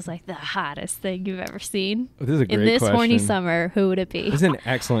themselves as like the hottest thing you've ever seen This is a great in this horny question. summer, who would it be? This is an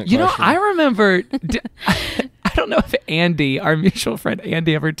excellent You know, question. I remember. I don't know if Andy, our mutual friend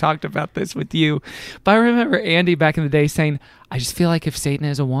Andy, ever talked about this with you, but I remember Andy back in the day saying, "I just feel like if Satan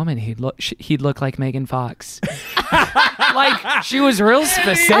is a woman, he'd look like Megan Fox." Like she was real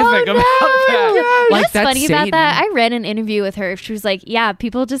specific about that. Like What's that's funny Satan. about that? I read an interview with her. She was like, "Yeah,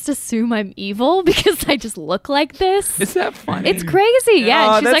 people just assume I'm evil because I just look like this." Is that funny? It's crazy.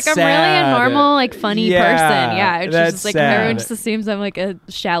 Yeah, Oh, she's like, that's "I'm really a sad. normal, like, funny Yeah, person." Yeah, and she's that's just like, sad. everyone just assumes I'm like a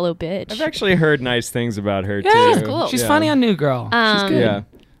shallow bitch. I've actually heard nice things about her Yeah, too. she's cool. She's Yeah. funny on New Girl. She's good. Yeah.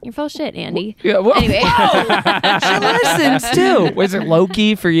 You're full of shit, Andy. Yeah, well, Anyway, she listens too. Was it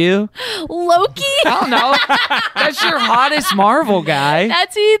Loki for you? Loki. I don't know. That's your hottest Marvel guy.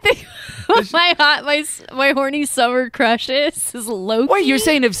 That's who you think my horny summer crush is Loki. Wait, you're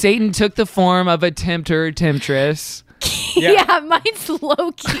saying if Satan took the form of a tempter or temptress? Yeah, mine's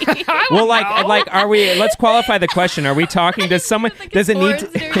Loki. Well, like, are we? Let's qualify the question. Are we talking? Does someone? Does it need?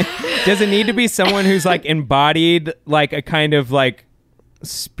 Does it need to be someone who's like embodied, like a kind of like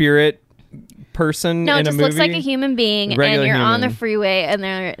spirit person No, in it a just movie? looks like a human being, Regular and you're on the human. freeway, and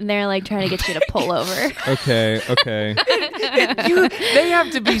they're like trying to get you to pull over. Okay. They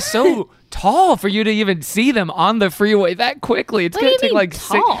have to be so tall for you to even see them on the freeway that quickly. It's What gonna do you take mean like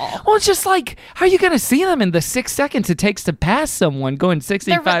tall? Well, it's just like how are you gonna see them in the 6 seconds it takes to pass someone going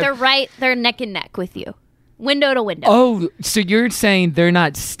 65? They're neck and neck with you, window to window. Oh, so you're saying they're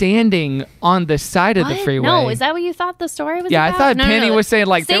not standing on the side of the What? freeway? No, is that what you thought the story was Yeah, I about? thought No, Penny was saying,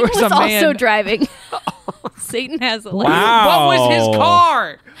 like, there Satan was a man- also driving. Satan has a Wow. What was his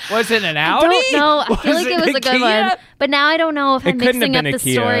car? Was it an I Audi? don't know. I feel like it was a good Kia? one. But now I don't know if I'm It couldn't have mixing up been the a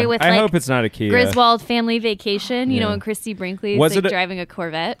Kia. story with I like hope it's not a Kia. Griswold Family Vacation, you know, Yeah. and Christy Brinkley's Was like it a- driving a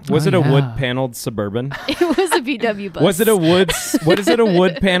Corvette. Was it a yeah. wood-paneled Suburban? It was a VW bus. Was it a what is it? A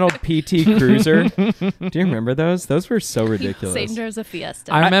wood-paneled PT Cruiser? Do you remember those? Those were so ridiculous. Same as a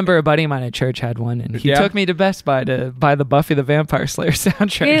Fiesta. I remember a buddy of mine at church had one, and he Yeah. took me to Best Buy to buy the Buffy the Vampire Slayer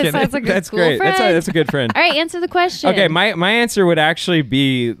soundtrack. Yes, in that's it. a good That's school great. friend. That's a good friend. All right, answer the question. Okay, my answer would actually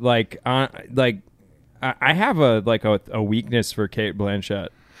be like I have a weakness for Kate Blanchett.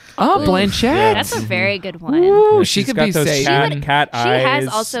 Oh, Blanchett. That's a very good one. Ooh, She's she could got be those Satan. cat She eyes. has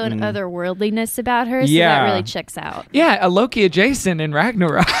also an and- otherworldliness about her, so Yeah. that really checks out. Yeah, a Loki adjacent in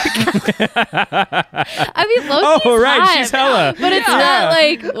Ragnarok. I mean, Loki's Oh, right, hot, she's hella. but it's Yeah. not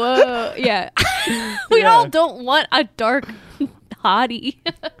like whoa, yeah. We all don't want a dark hottie.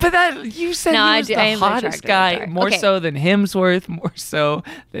 But that you said No, he I was do- the I am hottest attracted to guy, dark. more Okay. so than Hemsworth, more so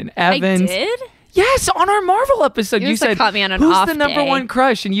than Evans. I did. Yes, on our Marvel episode, You you must have said, caught me on an "Who's off the number day." one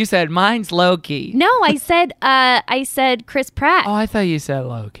crush?" And you said, "Mine's Loki." No, I said Chris Pratt. Oh, I thought you said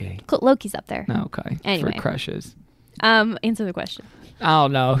Loki. Loki's up there. Okay, Anyway. for crushes. Answer the question. I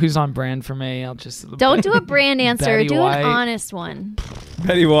don't know who's on brand for me. I'll just Don't do a brand answer. Betty Do White. an honest one.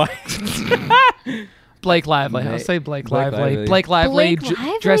 Betty White. Blake Lively. I'll Mate. say Blake Blake Lively. Lively. Blake Lively, Blake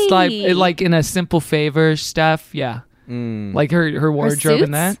Lively. dressed like in a Simple Favor stuff. Yeah, like her wardrobe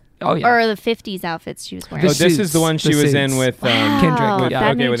in that. suits? Oh yeah, Or the 50s outfits she was wearing. Oh, this suits. is the one she The was in suits. with Kendrick. Wow, Yeah. that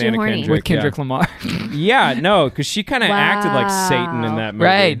okay, made with you Anna horny. Kendrick. with Kendrick yeah. Lamar. Yeah, no, because she kind of acted like Satan in that movie.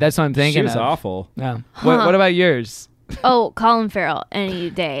 Right, that's what I'm thinking She was of. awful. Yeah. What about yours? Oh, Colin Farrell, any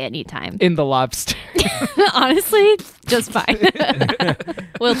day, any time. In The Lobster. Honestly, just fine.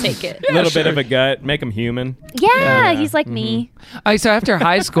 We'll take it. A little bit of a gut, make him human. Yeah, he's like me. All right, so after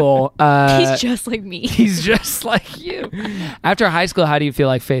high school, He's just like me. he's just like you. After high school, how do you feel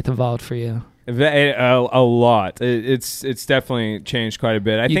like faith evolved for you? A lot. It's definitely changed quite a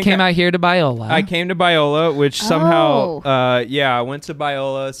bit. I You think came out here to Biola. I came to Biola, which somehow, Oh. I went to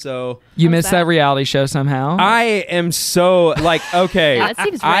Biola, so you How's missed that? that reality show somehow. I am so like okay. Yeah, that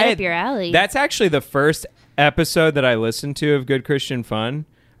seems right up your alley. That's actually the first episode that I listened to of Good Christian Fun.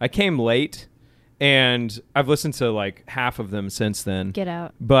 I came late, and I've listened to like half of them since then. Get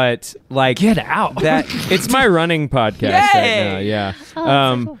out. But like, Get out. That it's my running podcast right now. Yeah. Oh,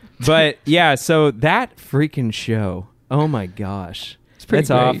 that's so cool. But yeah, so that freaking show. Oh my gosh, pretty that's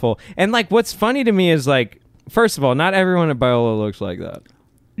great. awful. And like, what's funny to me is like, first of all, not everyone at Biola looks like that.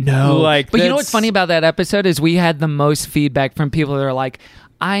 No. Like, but you know that's- what's funny about that episode is we had the most feedback from people that are like,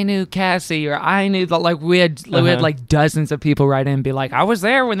 I knew Cassie, or I knew that. Like we had like dozens of people write in and be like, I was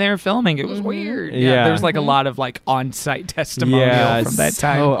there when they were filming. It was weird. Yeah. There's like a lot of like on-site testimonial Yeah, from that so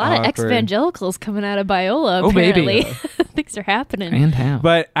time. A lot of awkward. evangelicals coming out of Biola, Oh, baby. apparently. Things are happening. And how?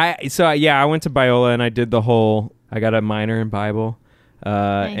 But I went to Biola and I did the whole. I got a minor in Bible,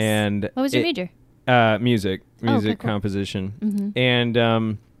 and What was your major? Music okay, cool. composition,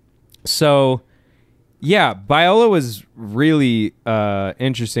 and so yeah, Biola was really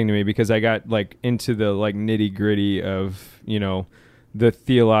interesting to me because I got like into the like nitty gritty of the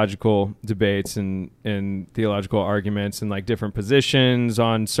theological debates and theological arguments and like different positions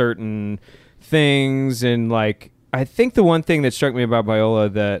on certain things. And like, I think the one thing that struck me about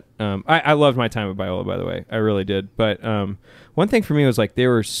Biola that I loved my time at Biola, by the way, I really did. But one thing for me was like they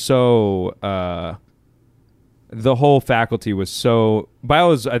were so the whole faculty was so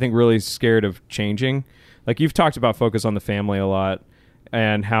Biola's I think really scared of changing. Like you've talked about focus on the family a lot.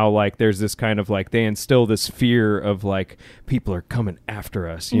 And how like there's this kind of like they instill this fear of like people are coming after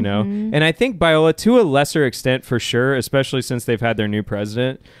us, you know. And I think Biola, to a lesser extent, for sure, especially since they've had their new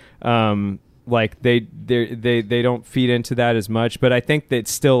president, like they don't feed into that as much. But I think that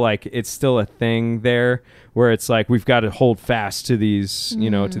it's still a thing there where it's like we've got to hold fast to these,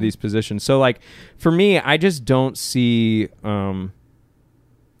 to these positions. So like for me, I just don't see, I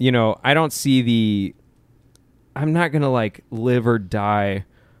don't see the. I'm not going to like live or die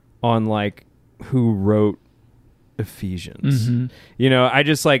on like who wrote Ephesians. I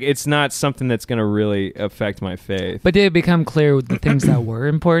just like it's not something that's going to really affect my faith. But did it become clear the things that were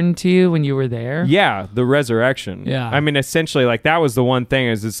important to you when you were there? Yeah, the resurrection. Yeah. I mean, essentially, like that was the one thing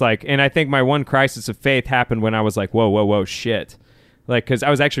is it's like, and I think my one crisis of faith happened when I was like, whoa, shit. Like, because I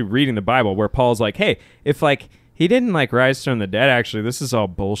was actually reading the Bible where Paul's like, hey, if like he didn't like rise from the dead, actually, this is all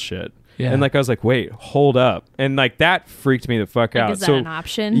bullshit. Yeah. And like I was like, wait, hold up. And like that freaked me the fuck out. Is that an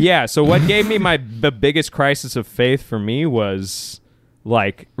option? Yeah. So what gave me the biggest crisis of faith for me was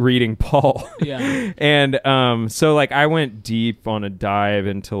like reading Paul. Yeah. And so like I went deep on a dive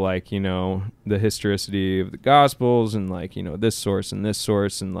into like, you know, the historicity of the Gospels and like, you know, this source and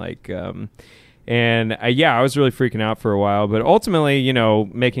like I was really freaking out for a while, but ultimately, you know,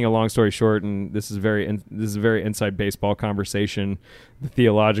 making a long story short, and this is a very inside baseball conversation, the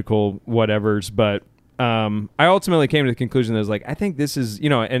theological whatevers, but I ultimately came to the conclusion that I was like, I think this is, you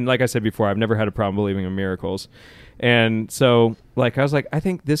know, and like I said before, I've never had a problem believing in miracles. And so like, I was like, I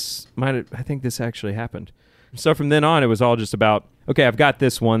think this actually happened. So from then on, it was all just about, okay, I've got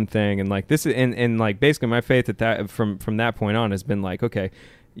this one thing. And like this, and like basically my faith from that point on has been like, okay,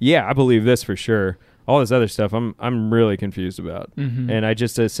 yeah, I believe this for sure. All this other stuff, I'm really confused about. Mm-hmm. And I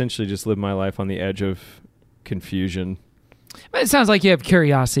just essentially just live my life on the edge of confusion. But it sounds like you have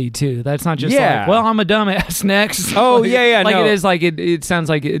curiosity too. That's not just Yeah. like, well, I'm a dumbass next. Oh, like, yeah, Like no. it is like it sounds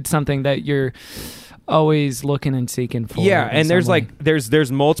like it's something that you're always looking and seeking for. Yeah, in and there's some way. like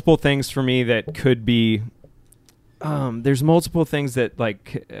there's multiple things for me that could be there's multiple things that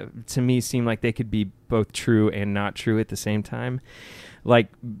like to me seem like they could be both true and not true at the same time. Like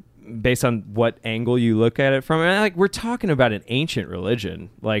based on what angle you look at it from. And like we're talking about an ancient religion,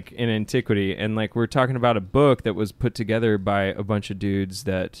 like in antiquity, and like we're talking about a book that was put together by a bunch of dudes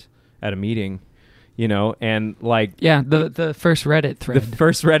that at a meeting, you know, and like the first Reddit thread. the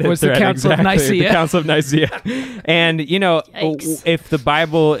first Reddit was thread, the Council of exactly, Nicaea. the Council of Nicaea. And you know, Yikes. if the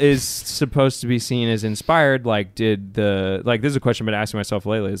Bible is supposed to be seen as inspired, like this is a question I've been asking myself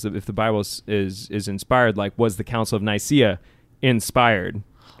lately: is if the Bible is inspired, like was the Council of Nicaea inspired?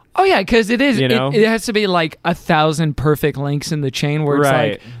 Oh yeah, because it is. You know? It has to be like 1,000 perfect links in the chain where it's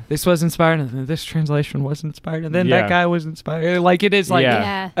Right. like this was inspired, and then this translation was inspired, and then Yeah. that guy was inspired. Like it is like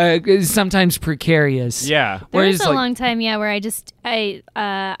Yeah. it's sometimes precarious. Yeah. There was Whereas, a like- long time, where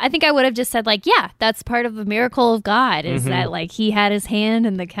I think I would have just said like, yeah, that's part of the miracle of God is Mm-hmm. that like he had his hand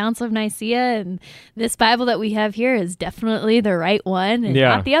in the Council of Nicaea, and this Bible that we have here is definitely the right one, and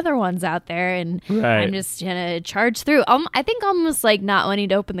Yeah. not the other ones out there. And Right. I'm just gonna charge through. I think almost like not wanting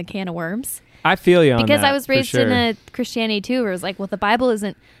to open the can of worms I feel you on because that, I was for raised sure. in a Christianity too, where it was like, well, the Bible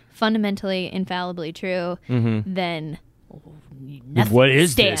isn't fundamentally infallibly true, then. Nothing What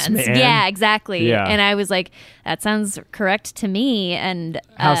is this, stands. man? Yeah, exactly. Yeah. And I was like, that sounds correct to me. And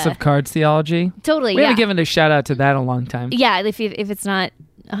House of Cards theology. totally, We yeah. haven't given a shout out to that in a long time. Yeah, if it's not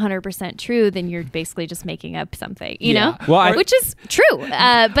 100% true, then you're basically just making up something, you know? Well, which is true.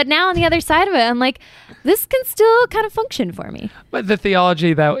 But now on the other side of it, I'm like, this can still kind of function for me. But the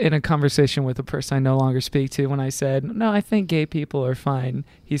theology that in a conversation with a person I no longer speak to, when I said, no, I think gay people are fine,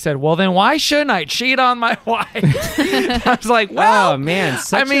 he said, well, then why shouldn't I cheat on my wife? I was like, well, oh man,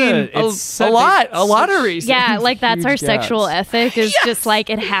 I mean, a lot of reasons. Yeah, like that's our huge sexual gaps. ethic is just like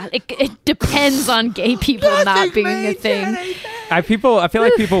it depends on gay people not being a thing. I feel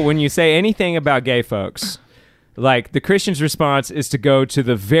like people, when you say anything about gay folks, like the Christian's response is to go to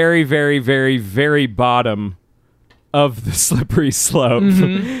the very, very, very, very bottom of the slippery slope.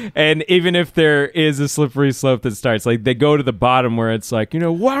 And even if there is a slippery slope that starts, like they go to the bottom where it's like, you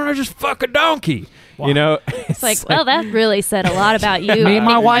know, why don't I just fuck a donkey? You know, It's like, well, that really said a lot about you. Me and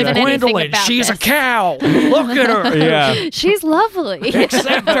my more wife than anything Gwendolyn, about she's a this. cow. Look at her. yeah, She's lovely.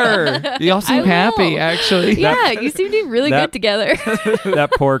 accept her. Y'all seem I happy, will. actually. Yeah, you seem to be really that- good together.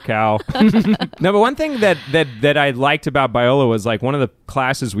 That poor cow. No, but one thing that I liked about Biola was like one of the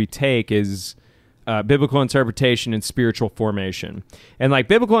classes we take is biblical interpretation and spiritual formation. And like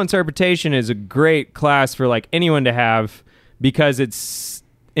biblical interpretation is a great class for like anyone to have because it's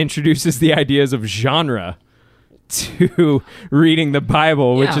introduces the ideas of genre to reading the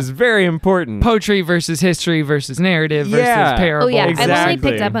Bible, which Yeah. is very important. Poetry versus history versus narrative Yeah. versus parable. Oh yeah, I've only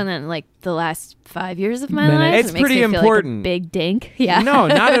Exactly. picked up on that in like the last 5 years of my Minute. life. It's It makes pretty me feel important. Like a big dink. Yeah. No,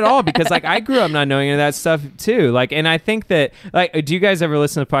 not at all. Because like I grew up not knowing any of that stuff too. Like, and I think that like, do you guys ever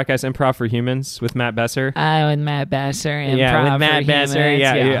listen to the podcast Improv for Humans with Matt Besser? With Matt Besser and Yeah, with Matt Besser.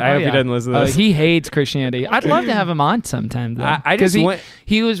 Yeah, I hope he doesn't listen to this. He hates Christianity. I'd love to have him on sometime, though. I just 'Cause went-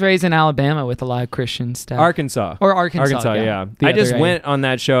 he was raised in Alabama with a lot of Christian stuff. Arkansas. Or Arkansas, yeah. yeah. The I just other went on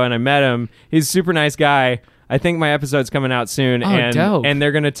that show and I met him. He's a super nice guy. I think my episode's coming out soon, Oh, and dope. and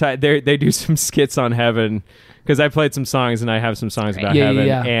they're gonna they do some skits on heaven because I played some songs and I have some songs about Yeah, heaven,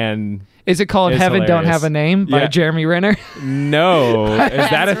 yeah. and Is it called It's Heaven Don't hilarious. Have a Name by Yeah. Jeremy Renner? No, is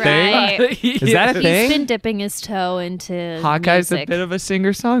that a That's thing? right. Is that a He's thing? been dipping his toe into Hawkeye's music. a bit of a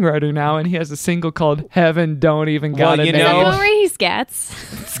singer-songwriter now, and he has a single called Heaven Don't Even Well, Got a you Name. Is that know- the one where he scats?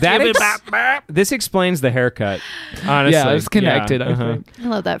 This explains the haircut. Honestly, Yeah, it's connected, Yeah, I think. I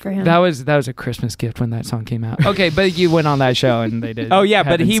love that for him. That was a Christmas gift when that song came out. Okay, but you went on that show and they did. Oh yeah,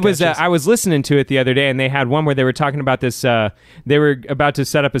 but Heaven he was. sketches. I was listening to it the other day, and they had one where they were talking about this. They were about to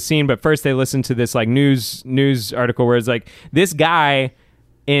set up a scene, but first they listened to this like news article where it's like this guy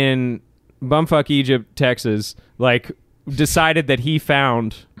in bumfuck Egypt, Texas, like decided that he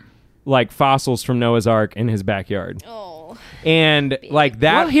found like fossils from Noah's Ark in his backyard. Oh. And like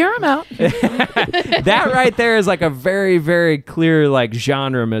that, Well, hear him out. that right there is like a very, very clear like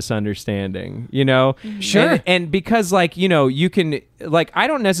genre misunderstanding, you know? Sure. And because like, you know, you can like, I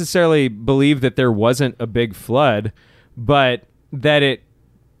don't necessarily believe that there wasn't a big flood, but that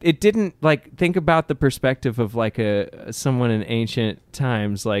it didn't like think about the perspective of like someone in ancient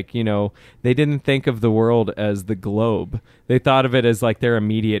times, like, you know, they didn't think of the world as the globe. They thought of it as like their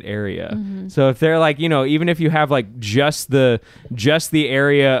immediate area. So if they're like, you know, even if you have like just the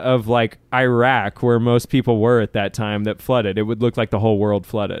area of like Iraq where most people were at that time that flooded, it would look like the whole world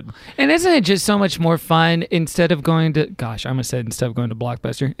flooded. And isn't it just so much more fun instead of going to, gosh, I almost said instead of going to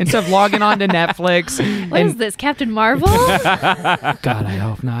Blockbuster, instead of logging on to Netflix. What is this, Captain Marvel? God, I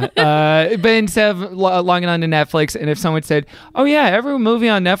hope not. But instead of logging on to Netflix, and if someone said, "Oh yeah, every movie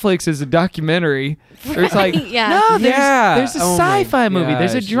on Netflix is a documentary," or it's like, Yeah. no, Yeah. there's a Oh my sci-fi movie,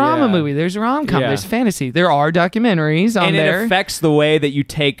 there's a gosh, drama yeah. movie, there's a rom-com, Yeah. there's fantasy. There are documentaries on And there. it affects the way that you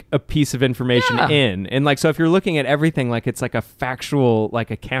take a piece of information Yeah. in. And like, so if you're looking at everything like it's like a factual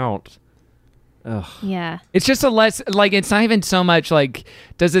like account. Yeah. It's just a less like it's not even so much like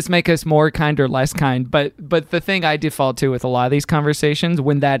does this make us more kind or less kind, but the thing I default to with a lot of these conversations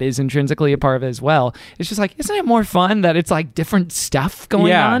when that is intrinsically a part of it as well, it's just like isn't it more fun that it's like different stuff going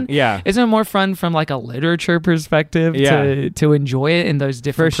Yeah, on? yeah. Isn't it more fun from like a literature perspective Yeah. to enjoy it in those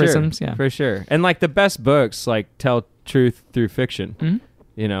different prisms? Sure. Yeah. For sure. And like the best books like tell truth through fiction. Mm-hmm.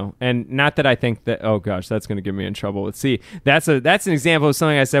 You know, and not that I think that. Oh gosh, that's going to get me in trouble. Let's see. That's an example of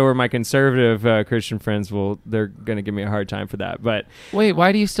something I said where my conservative Christian friends they're going to give me a hard time for that. But Wait,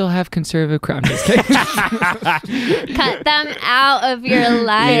 why do you still have conservative I'm just kidding. Cut them out of your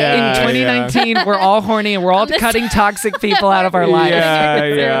life. Yeah. In 2019, we're all horny and we're all On this- cutting toxic people out of our lives. Yeah, Your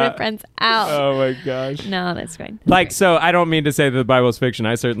conservative yeah. friends out. oh my gosh. No, that's fine. Like, so I don't mean to say that the Bible is fiction.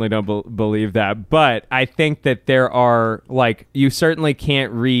 I certainly don't believe that. But I think that there are, like, you certainly can't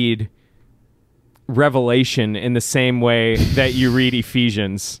read Revelation in the same way that you read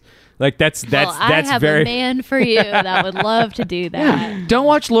Ephesians. Like, that's I have very. a man for you that would love to do that. Don't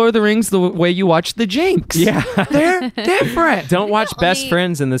watch Lord of the Rings the way you watch the Jinx. Yeah. They're different. Don't watch The Best only-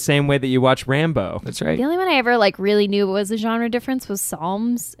 Friends in the same way that you watch Rambo. That's right. The only one I ever like really knew was a genre difference was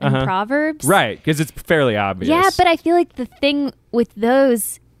Psalms and Proverbs. Right, because it's fairly obvious. Yeah, but I feel like the thing with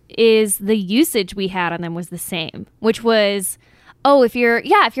those is the usage we had on them was the same, which was, if you're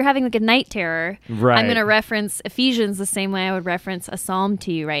having like a night terror, Right. I'm going to reference Ephesians the same way I would reference a psalm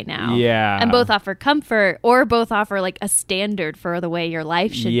to you right now. Yeah. And both offer comfort or both offer like a standard for the way your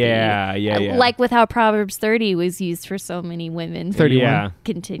life should be. Yeah. Like with how Proverbs 30 was used for so many women 31. Yeah.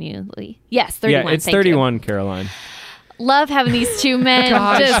 continually. Yes, 31. Yeah, it's thank you. 31, Caroline. Love having these two men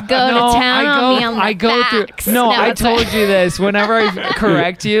Gosh, just go no, to town on me on the I go facts. through. No, I it's fine. told you this. Whenever I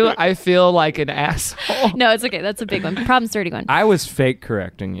correct you, I feel like an asshole. No, it's okay. That's a big one. Problem's 31. I was fake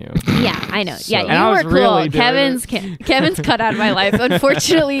correcting you. Yeah, I know. Yeah, And I you was were cool. really doing Kevin's cut out of my life.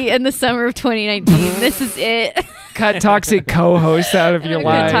 Unfortunately, in the summer of 2019, this is it. Cut toxic co-host out of your I'm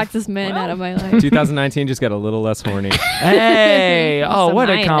gonna life. talk this man out of my life. 2019 just got a little less horny. Hey, oh, So what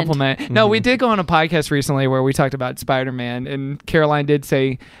my a end. compliment. No, we did go on a podcast recently where we talked about Spider-Man, and Caroline did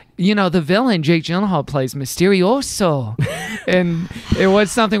say, you know, the villain Jake Gyllenhaal plays Mysterioso. And it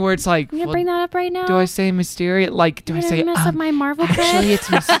was something where it's like, You gonna well, bring that up right now? do I say Mysterio? Like, do I You're say, gonna mess up my Marvel actually, cred? it's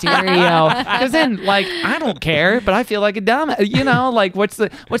Mysterio? Because then, like, I don't care, but I feel like a dumb. You know, like, what's the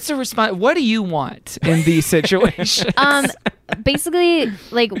response? What do you want in these situations? Basically,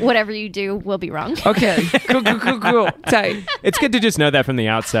 like whatever you do will be wrong. Okay, cool. Tight. It's good to just know that from the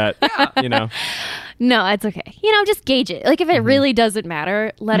outset. You know. No, it's okay. You know, just gauge it. Like if Mm-hmm. it really doesn't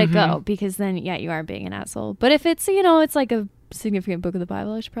matter, let it go because then you are being an asshole. But if it's it's like a significant book of the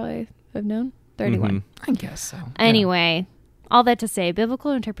Bible, I should probably have known. 31. I guess so. Anyway, all that to say,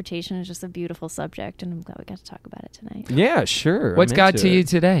 biblical interpretation is just a beautiful subject, and I'm glad we got to talk about it tonight. Yeah, sure. What's I'm got into to you it.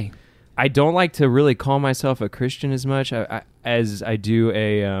 today? I don't like to really call myself a Christian as much as I do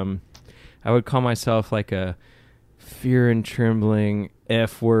I would call myself like a fear and trembling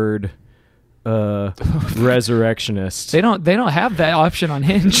F word resurrectionist. They don't have that option on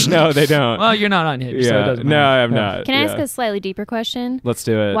Hinge. No, they don't. Well, you're not on Hinge, so it doesn't matter. No, I'm not. Can I ask a slightly deeper question? Let's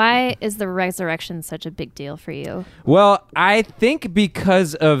do it. Why is the resurrection such a big deal for you? Well, I think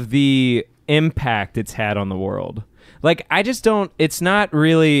because of the impact it's had on the world. Like, I just don't, it's not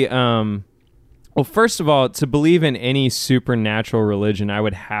really, well, first of all, to believe in any supernatural religion, I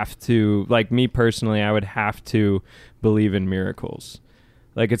would have to, like me personally, I would have to believe in miracles.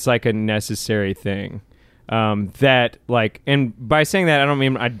 Like, it's like a necessary thing. That, like, and by saying that, I don't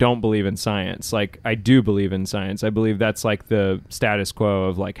mean I don't believe in science. Like, I do believe in science. I believe that's like the status quo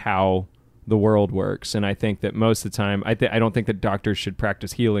of like how the world works. And I think that most of the time, I don't think that doctors should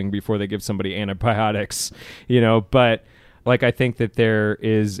practice healing before they give somebody antibiotics, you know, but like, I think that there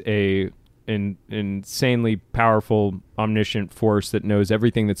is an insanely powerful, omniscient force that knows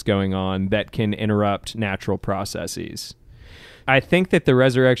everything that's going on that can interrupt natural processes. I think that the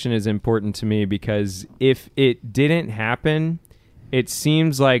resurrection is important to me because if it didn't happen, it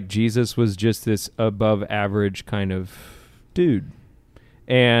seems like Jesus was just this above average kind of dude.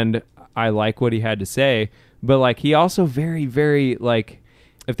 And I like what he had to say, but like he also very, very, like,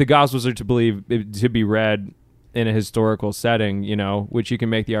 if the Gospels are to be read in a historical setting, you know, which you can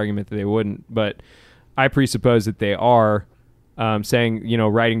make the argument that they wouldn't, but I presuppose that they are, saying, you know,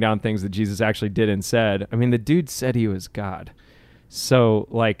 writing down things that Jesus actually did and said. I mean, the dude said he was God. So,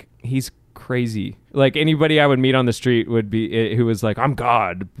 like, he's crazy. Like, anybody I would meet on the street would be, who was like, I'm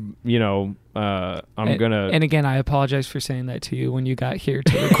God, you know, And again, I apologize for saying that to you when you got here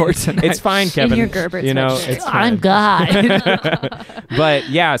to record tonight. It's fine, Kevin. In your Gerber you know, sweatshirt. it's fine. I'm God. But,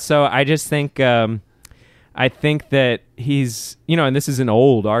 yeah, so I just think... I think that he's, you know, and this is an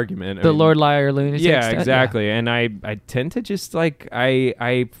old argument. I the mean, Lord Liar lunatic. Yeah, stuff. exactly. And I tend to just like,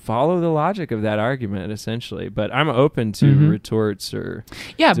 I follow the logic of that argument essentially, but I'm open to retorts or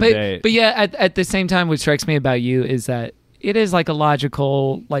debate. but yeah, at the same time, what strikes me about you is that it is like a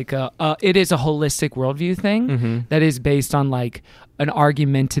logical, like it is a holistic worldview thing that is based on like an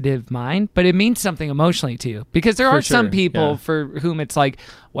argumentative mind, but it means something emotionally to you because there are some people for whom it's like,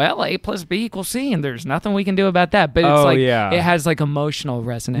 well, A plus B equals C, and there's nothing we can do about that. But it's it has like emotional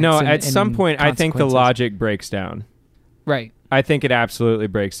resonance. No, at some point, I think the logic breaks down. Right. I think it absolutely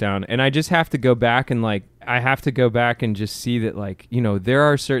breaks down, and I just have to go back and like, I have to go back and just see that, like, you know, there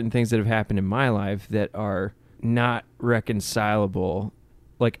are certain things that have happened in my life that are not reconcilable,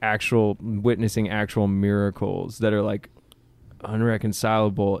 like witnessing actual miracles that are like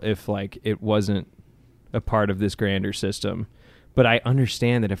unreconcilable if like it wasn't a part of this grander system. But I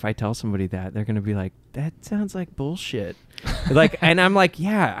understand that if I tell somebody that, they're going to be like, that sounds like bullshit. Like, and I'm like,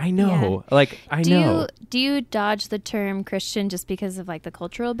 yeah, I know. Yeah. Like, I know. Do you dodge the term Christian just because of like the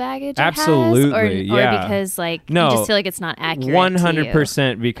cultural baggage Absolutely, it has? Or because like you just feel like it's not accurate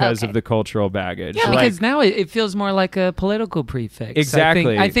 100% because of the cultural baggage. Yeah, because now it feels more like a political prefix.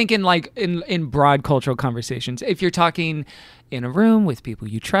 Exactly. I think in like in broad cultural conversations, if you're talking in a room with people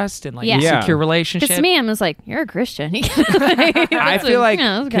you trust and like a secure relationship. Because to me, I'm just like, you're a Christian. I feel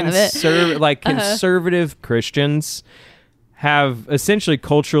like conservative Christians have essentially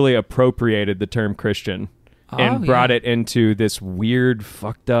culturally appropriated the term Christian and brought it into this weird,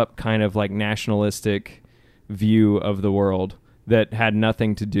 fucked up kind of like nationalistic view of the world that had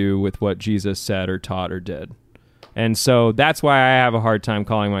nothing to do with what Jesus said or taught or did. And so that's why I have a hard time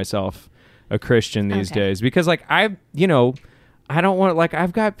calling myself a Christian these days, because like I don't want, like,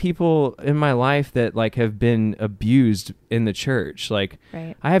 I've got people in my life that like have been abused in the church. Like,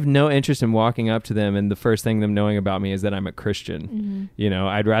 I have no interest in walking up to them and the first thing them knowing about me is that I'm a Christian. You know,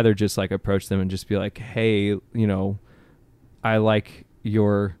 I'd rather just like approach them and just be like, hey, you know, I like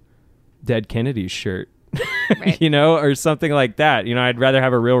your Dead Kennedys shirt, you know, or something like that. You know, I'd rather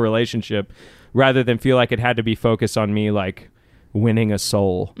have a real relationship rather than feel like it had to be focused on me, like winning a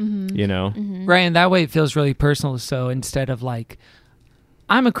soul, you know? Right, and that way it feels really personal. So instead of like,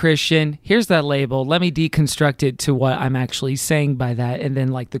 I'm a Christian, here's that label, let me deconstruct it to what I'm actually saying by that, and then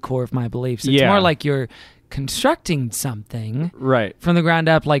like the core of my beliefs. It's more like you're constructing something from the ground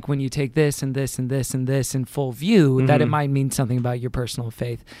up, like when you take this and this and this and this in full view, that it might mean something about your personal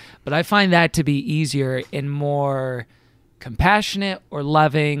faith. But I find that to be easier and more compassionate or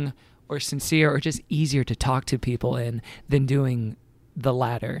loving or sincere or just easier to talk to people in than doing the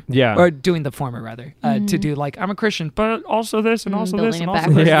latter. Yeah. Or doing the former, rather. To do like, I'm a Christian, but also this and also this and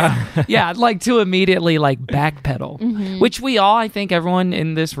also this. Yeah. Yeah, like to immediately like backpedal, which we all, I think everyone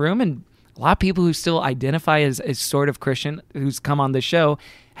in this room and a lot of people who still identify as sort of Christian who's come on the show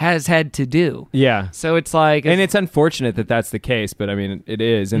has had to do. Yeah. So it's like... And it's unfortunate that that's the case, but I mean, it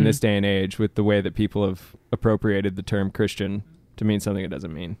is in this day and age with the way that people have appropriated the term Christian. to mean something it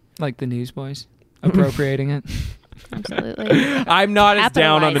doesn't mean. Like the Newsboys appropriating it. Absolutely. I'm not as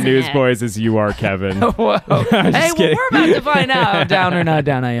down on the Capitalizing it. Newsboys as you are, Kevin. Whoa. I'm Hey, just well, kidding. we're about to find out how down or not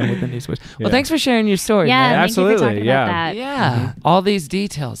down I am with the Newsboys. Well, Yeah. thanks for sharing your story. Yeah, man. thank you for Absolutely, talking yeah. about that. Yeah. All these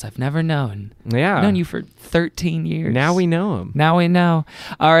details I've never known. Yeah. I've known you for 13 years. Now we know him. Now we know.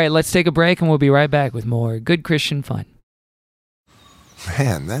 All right, let's take a break and we'll be right back with more good Christian fun.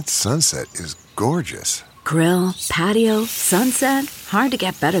 Man, that sunset is gorgeous. Grill, patio, sunset. Hard to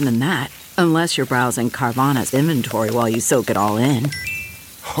get better than that. Unless you're browsing Carvana's inventory while you soak it all in.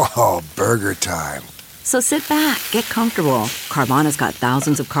 Oh, burger time. So sit back, get comfortable. Carvana's got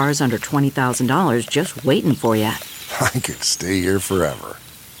thousands of cars under $20,000 just waiting for you. I could stay here forever.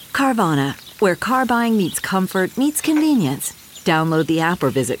 Carvana, where car buying meets comfort meets convenience. Download the app or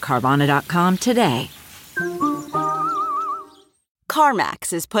visit Carvana.com today.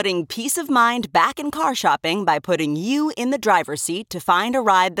 CarMax is putting peace of mind back in car shopping by putting you in the driver's seat to find a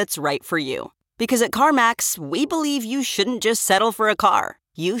ride that's right for you. Because at CarMax, we believe you shouldn't just settle for a car.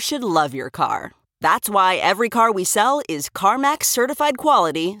 You should love your car. That's why every car we sell is CarMax certified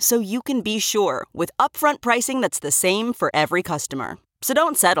quality, so you can be sure with upfront pricing that's the same for every customer. So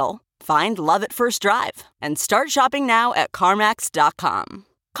don't settle. Find love at first drive and start shopping now at CarMax.com.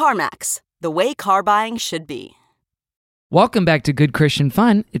 CarMax, the way car buying should be. Welcome back to Good Christian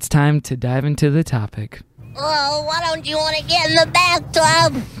Fun. It's time to dive into the topic. Oh, why don't you want to get in the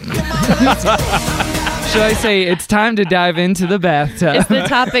bathtub? Should I say it's time to dive into the bathtub? Is the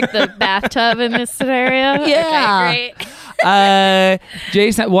topic the bathtub in this scenario? Yeah. Okay, great.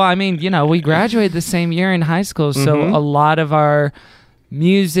 Jason, well, I mean, we graduated the same year in high school, so a lot of our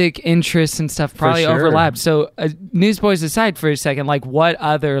music interests and stuff probably sure. overlapped. So Newsboys aside for a second, like what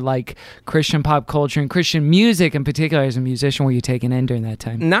other like Christian pop culture and Christian music in particular as a musician were you taking in during that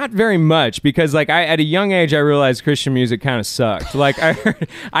time? Not very much, because like at a young age I realized Christian music kind of sucked. Like I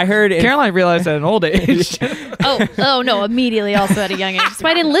heard Caroline realized at an old age. Oh no, immediately also at a young age. That's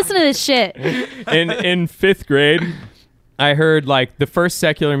why I didn't listen to this shit. in fifth grade I heard like the first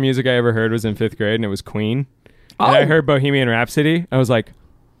secular music I ever heard was in fifth grade, and it was Queen. And I heard Bohemian Rhapsody. I was like,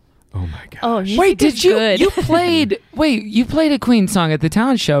 oh my gosh. Oh, music Wait, is did you good. you played a Queen song at the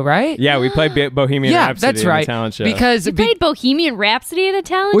talent show, right? Yeah, we played Bohemian Yeah, Rhapsody that's in right. the talent show. Because You played Bohemian Rhapsody at a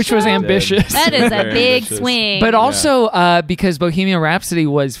talent which show? was ambitious. That is a Very big ambitious. swing. But also because Bohemian Rhapsody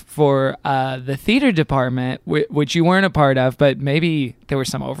was for the theater department, which you weren't a part of, but maybe there was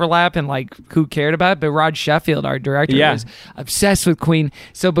some overlap and like who cared about it. But Rod Sheffield, our director, was obsessed with Queen.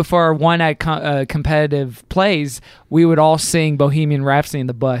 So before our one act competitive plays, we would all sing Bohemian Rhapsody in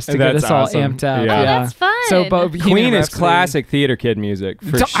the bus to get That's us all awesome. amped up. Yeah. Oh, that's fun. So Bohemian Queen is Rhapsody- classic theater kid music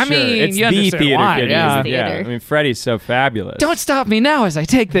for So- sure. I mean, it's you the understand theater why, kid yeah. music. Yeah, Theater. I mean Freddie's so fabulous. Don't stop me now as I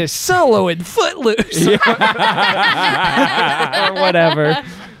take this solo in Footloose. or whatever.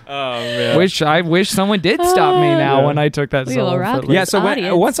 Oh man. I wish someone did stop me now when I took that We solo. will in rock Footloose. Yeah, so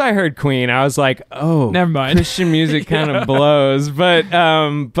audience. once I heard Queen, I was like, "Oh, Never mind. Christian music kind of blows." But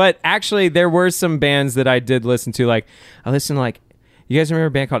actually, there were some bands that I did listen to. Like, I listened to you guys remember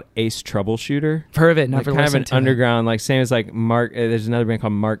a band called Ace Troubleshooter? Heard of it, Like never kind of an listened to it. underground, like same as like Mark. There's another band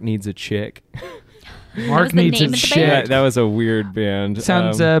called Mark Needs a Chick. Mark the needs name a of the shit. band? That was a weird band.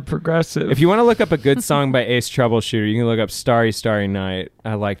 Sounds progressive. If you want to look up a good song by Ace Troubleshooter, you can look up Starry Starry Night.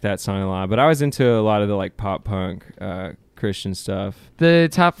 I like that song a lot. But I was into a lot of the like pop punk Christian stuff. The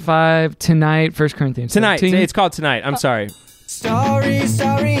top 5 tonight, 1 Corinthians Tonight. 17. It's called Tonight. I'm sorry. Starry,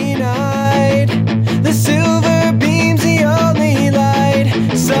 starry night. The silver beams, the only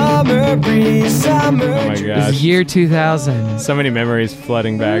light. Summer breeze, summer. Oh my It's gosh. year 2000. So many memories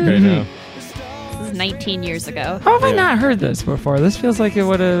flooding back right now. This is 19 years ago. How have I not heard this before? This feels like it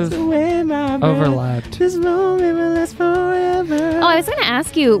would have overlapped. Oh, I was going to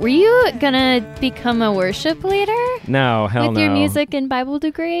ask you, were you going to become a worship leader No, hell with no. your music and Bible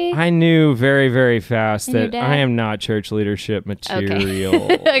degree? I knew very, very fast And your that dad? I am not church leadership material.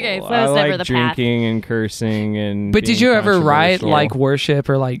 Okay, so that I was never like the path. drinking and cursing and. But did being you ever write controversial. like worship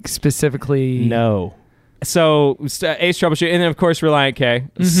or like specifically? No. So Ace Troubleshooter, and then of course Reliant K.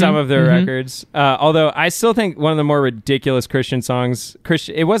 Some of their records. Although I still think one of the more ridiculous Christian songs.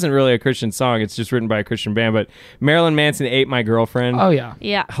 It wasn't really a Christian song. It's just written by a Christian band. But Marilyn Manson ate my girlfriend. Oh yeah.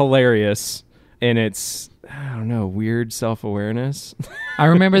 Yeah. Hilarious, and it's I don't know, weird self-awareness. I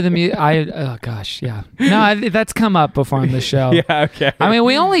remember the oh gosh, yeah. No, that's come up before on the show. Yeah, okay. I mean,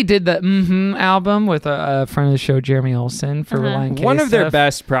 we only did the album with a friend of the show, Jeremy Olson, for Reliant K One of their stuff.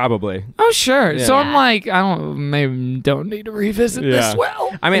 best, probably. Oh, sure. Yeah. So I'm like, maybe don't need to revisit this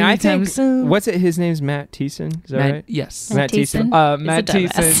well. I mean, I anytime think, soon. what's it? His name's Matt Thiessen? Is that right? Yes. Matt Thiessen. Matt It's a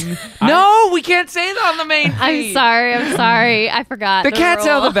dumbass. Thiessen. No, we can't say that on the main feed. I'm sorry. I forgot. The cat's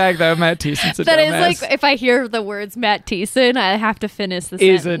out rule. of the bag, though. Matt Thiessen's a That dumbass. is like, if I hear the words Matt Thiessen, I have to finish the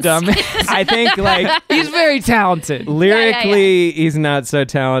Is sentence. a dumbass. I think, like, He's very talented. lyrically, he's not so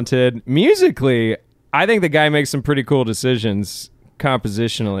talented. Musically, I think the guy makes some pretty cool decisions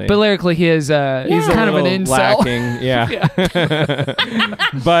compositionally. But lyrically, he is he's a kind of an little incel. lacking. Yeah.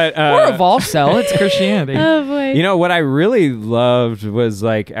 But Or a Volf cell. It's Christianity. Oh boy. you know what I really loved was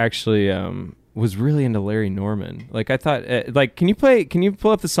like actually was really into Larry Norman. Like I thought, like can you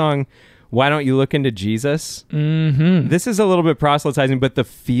pull up the song "Why Don't You Look Into Jesus"? Mm-hmm. This is a little bit proselytizing, but the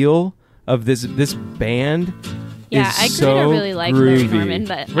feel of this band. Yeah, is I so grew to really like Larry groovy. Norman,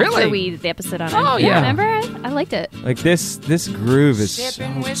 but Really? after the episode on Oh, him. yeah. Remember? I liked it. Like this groove is so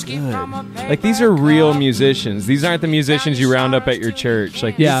good. Like these are real musicians. These aren't the musicians you round up at your church.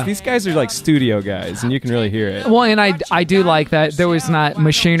 Like Yeah. these guys are like studio guys, and you can really hear it. Well, and I do like that there was not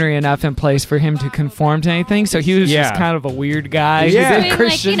machinery enough in place for him to conform to anything, so he was just Yeah. kind of a weird guy. Yeah. He did Doing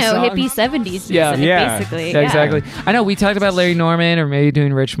Christian like, songs. hippie 70s music, Yeah. basically. Yeah, exactly. I know we talked about Larry Norman or maybe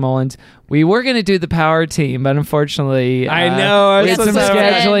doing Rich Mullins. We were going to do the Power Team, but unfortunately, I know, I we was had some so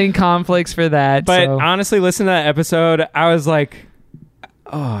sad. scheduling conflicts for that. But so. honestly, listen to that episode. I was like,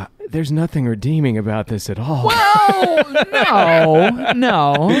 oh, there's nothing redeeming about this at all.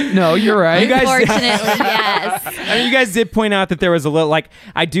 No, you're right. You guys- Unfortunately, yes. I mean, you guys did point out that there was a little like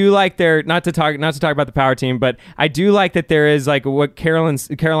I do like their not to talk about the Power Team, but I do like that there is like what Caroline's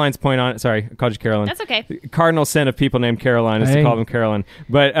point on. Sorry, I called you Caroline. That's okay. Cardinal sin of people named Caroline is Hey. to call them Caroline.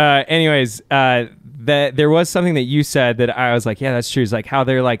 But anyways, that there was something that you said that I was like, yeah, that's true. It's like how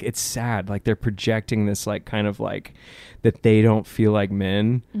they're like it's sad, like they're projecting this like kind of like that they don't feel like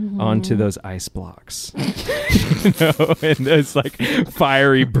men onto those ice blocks. You know, and those like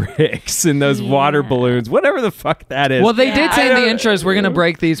fiery bricks and those water balloons, whatever the fuck that is. Well, they did say in the I don't- intros, we're going to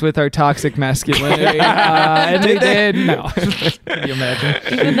break these with our toxic masculinity. And they did. No. Can you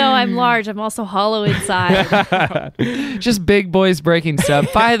imagine? Even though I'm large, I'm also hollow inside. Just big boys breaking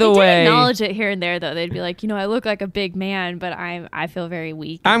stuff. By the They did way, acknowledge it here and there, though. They'd be like, I look like a big man, but I feel very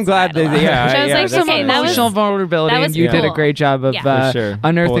weak. I'm glad inside a that lot. yeah, Which I was yeah, like, that's okay, nice. that was emotional vulnerability, that was and you did a cool. great job of Yeah. For sure.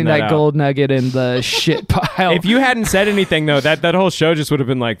 unearthing Pulling that that out. gold nugget in the shit pile. If you hadn't said anything though, that whole show just would have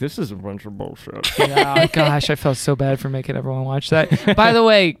been like, this is a bunch of bullshit. Oh, gosh, I felt so bad for making everyone watch that. By the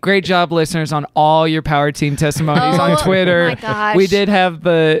way, great job, listeners, on all your Power Team testimonies on Twitter. my gosh. We did have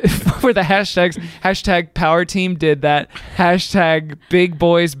for the hashtags, hashtag Power Team did that, hashtag Big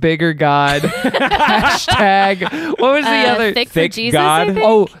Boys Bigger God, hashtag, what was the other? Thick for Thick Jesus, God? I think?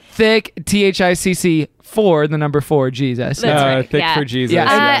 Oh, thick, THICC, for the number 4, Jesus. That's right. Thick yeah. for Jesus.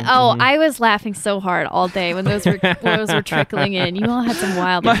 Yeah. I was laughing so hard all day when those were trickling in. You all had some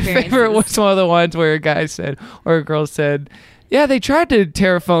wild My experiences. favorite was one of the ones where a guy said, or a girl said, yeah, they tried to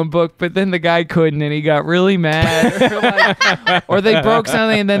tear a phone book, but then the guy couldn't, and he got really mad. Or they broke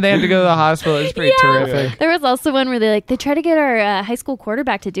something, and then they had to go to the hospital. It was pretty terrific. There was also one where they tried to get our high school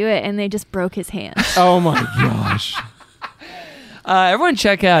quarterback to do it, and they just broke his hand. Oh my gosh. Everyone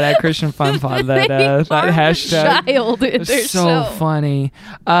check out at Christian Fun Pod that hashtag. Child in It's their so show. funny.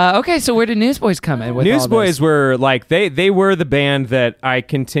 Okay, so where did Newsboys come in with all Newsboys this? were like they were the band that I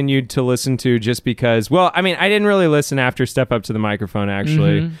continued to listen to just because. Well, I mean, I didn't really listen after Step Up to the Microphone.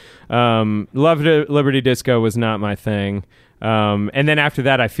 Actually, Liberty Disco was not my thing. And then after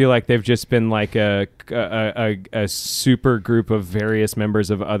that, I feel like they've just been like a super group of various members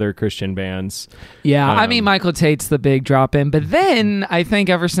of other Christian bands. Yeah, I mean, Michael Tate's the big drop in. But then I think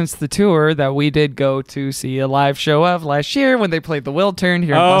ever since the tour that we did go to see a live show of last year when they played the Will Turn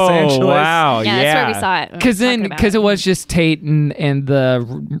here in Los Angeles. Wow. Yeah, that's where we saw it. Because it was just Tate and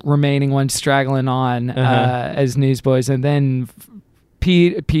the remaining ones straggling on as Newsboys. And then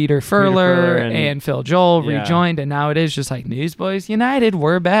Peter Furler and Phil Joel rejoined, and now it is just like Newsboys United,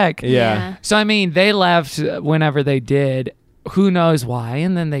 we're back. Yeah. So I mean, they left whenever they did. Who knows why?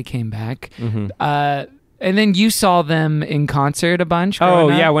 And then they came back. And then you saw them in concert a bunch. Oh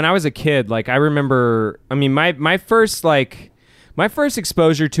growing yeah, up? when I was a kid, like I remember. I mean, my first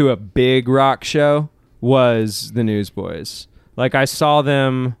exposure to a big rock show was the Newsboys. Like I saw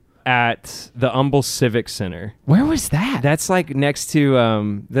them at the Humble Civic Center. Where was that? That's like next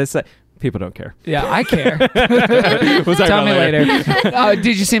to that's like People don't care. Yeah, I care. We'll talk Tell about me it later.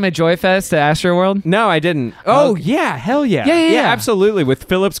 Did you see him at Joy Fest at Astroworld? No, I didn't. Oh, yeah. Hell yeah. Yeah. Absolutely. With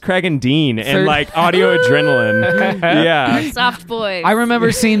Phillips, Craig, and Dean and like Audio Adrenaline. Yeah. Soft boys. I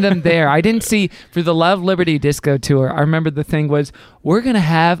remember seeing them there. I didn't see for the Love Liberty Disco Tour. I remember the thing was we're gonna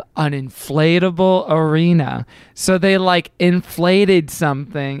have an inflatable arena, so they like inflated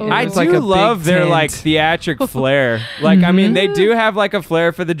something. I was do like a love big their tent. like theatric flair. Like, I mean, they do have like a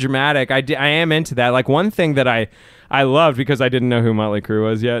flair for the dramatic. I am into that. Like, one thing that I loved, because I didn't know who Motley Crue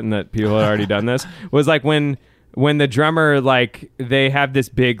was yet, and that people had already done this, was like when the drummer, like, they have this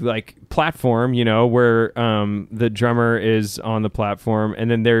big like platform, you know, where the drummer is on the platform,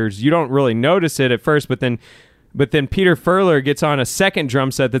 and then you don't really notice it at first, but then Peter Furler gets on a second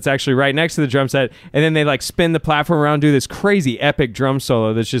drum set that's actually right next to the drum set, and then they like spin the platform around, do this crazy epic drum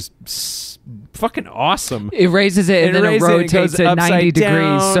solo that's just fucking awesome. It raises it and then it rotates at 90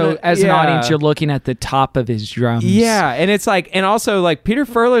 degrees. So as an audience, you're looking at the top of his drums. Yeah, and it's like, and also like Peter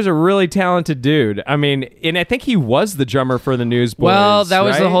Furler's a really talented dude. I mean, and I think he was the drummer for the Newsboys. Well, that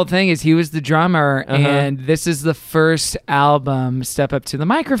was the right? whole thing, is he was the drummer, and this is the first album, Step Up to the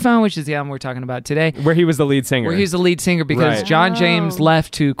Microphone, which is the album we're talking about today. Where he was the lead singer. Where he was the lead singer because Right. John James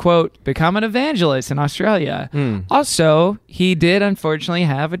left to, quote, become an evangelist in Australia. Also, he did unfortunately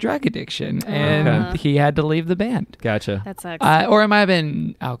have a drug addiction, and he had to leave the band. Gotcha. That sucks. Or it might have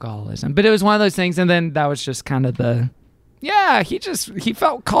been alcoholism, but it was one of those things, and then that was just kind of he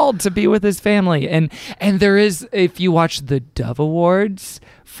felt called to be with his family. And there is, if you watch the Dove Awards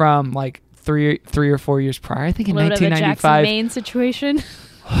from like three or 4 years prior, I think in a little bit of a Jackson 1995. Maine situation.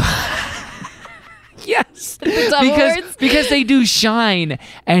 Yes, Awards. because they do Shine,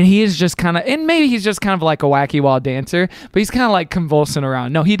 and he is just kind of, and maybe he's just kind of like a wacky wild dancer, but he's kind of like convulsing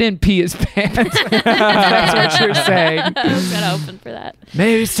around. No, he didn't pee his pants. That's what you're saying. I was gonna open for that.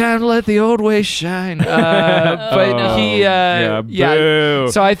 Maybe it's time to let the old ways shine. But he,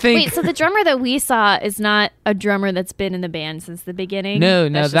 boo. So I think. Wait, so the drummer that we saw is not a drummer that's been in the band since the beginning? No,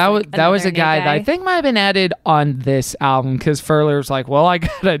 That's that just, was like, a guy another that I new think might have been added on this album because Furler was like, well, I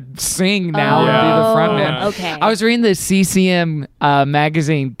gotta sing now and be the front man. Okay. I was reading the CCM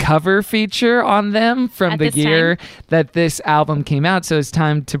magazine cover feature on them from At the this year that this album came out, so it's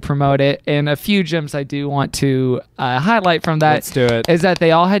time to promote it. And a few gems I do want to highlight from that Let's do it. is that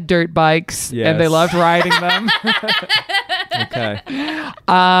they all had dirt bikes and they Yes. loved riding them. Okay.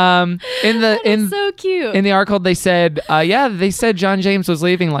 so cute. In the article, they said, they said John James was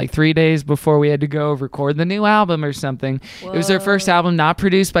leaving like 3 days before we had to go record the new album or something. It was their first album not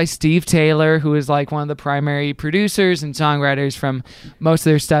produced by Steve Taylor, who is like one of the primary producers and songwriters from most of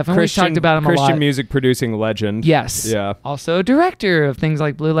their stuff. And we talked about him a lot. Christian music producing legend. Yes. Yeah. Also director of things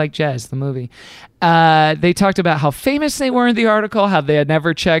like Blue Like Jazz, the movie. They talked about how famous they were in the article, how they had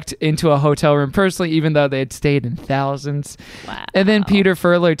never checked into a hotel room personally, even though they had stayed in thousands. Wow. And then Peter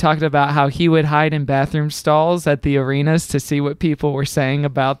Furler talked about how he would hide in bathroom stalls at the arenas to see what people were saying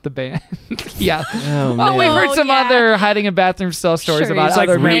about the band. Yeah. Oh, Well, man. we've heard some other hiding in bathroom stall stories Sure, about he's like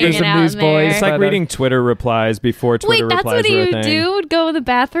other members reading- of Hanging out in Newsboys. there. It's like but, reading Twitter replies before Twitter Wait, that's replies what were a you thing. do? Would go to the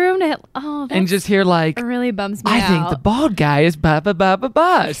bathroom to that and just hear like, really bums me I out. think the bald guy is ba ba ba ba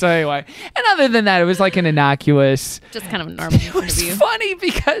ba. So anyway, and other than that, it was like an innocuous. just kind of a normal It was interview. funny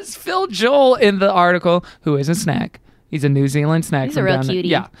because Phil Joel in the article, who is a snack. He's a New Zealand snack. He's from a real down there. cutie.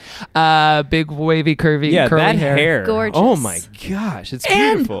 Yeah. Big, wavy, curvy, Yeah, curly that hair. hair. Gorgeous. Oh my gosh, it's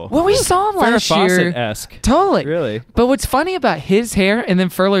And beautiful. when we saw him Farrah last year, Fawcett-esque. totally. Really? But what's funny about his hair and then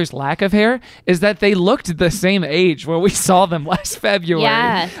Furler's lack of hair is that they looked the same age when we saw them last February.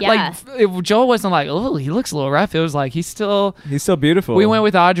 Yeah. Like Joel wasn't like, oh, he looks a little rough. It was like he's still. He's still beautiful. We went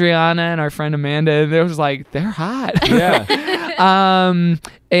with Adriana and our friend Amanda, and it was like they're hot. Yeah.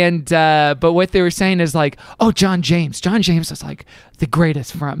 But what they were saying is like, oh, John James is like the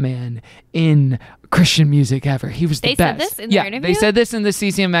greatest frontman in Christian music ever. He was the They said best. this in their interview? They said this in the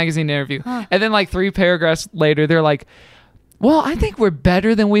CCM magazine interview. And then like 3 paragraphs later, they're like, well, I think we're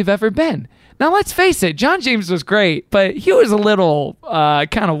better than we've ever been. Now, let's face it, John James was great, but he was a little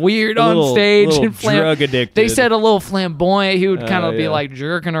kind of weird on stage. Little and drug addicted. They said a little flamboyant. He would kind of be yeah. like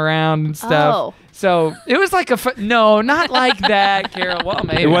jerking around and stuff. Oh. So it was like no, not like that, Carol. Well,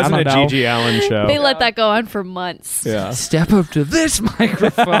 maybe It wasn't I a don't know. Gigi Allen show. They let that go on for months. Yeah. Step up to this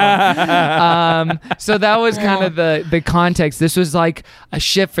microphone. So that was kind of the context. This was like a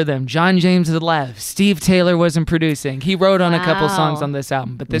shift for them. John James had left. Steve Taylor wasn't producing. He wrote on a couple Wow. songs on this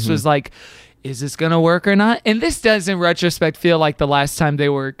album, but this was like, is this going to work or not? And this does, in retrospect, feel like the last time they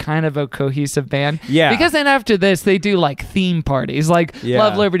were kind of a cohesive band. Yeah. Because then after this, they do like theme parties. Like Yeah.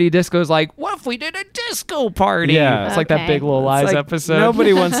 Love Liberty Disco is like, what if we did a disco party. Yeah. It's like that Okay. Big Little It's Lies like, episode.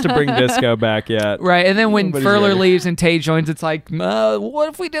 Nobody wants to bring disco back yet. Right, and then when Nobody's Furler ready. leaves and Tay joins, it's like, what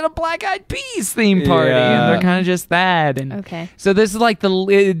if we did a Black Eyed Peas theme party? Yeah. And they're kind of just that. And Okay. so this is like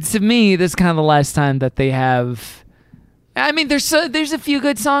to me, this is kind of the last time that they have. I mean, there's a few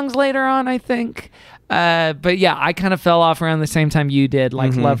good songs later on, I think. But yeah, I kind of fell off around the same time you did,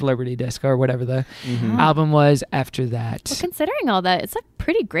 like Love Liberty Disco or whatever the album was after that. Well, considering all that, it's a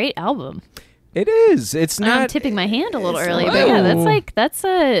pretty great album. It is. It's I'm not. tipping my hand a little it's early, not- but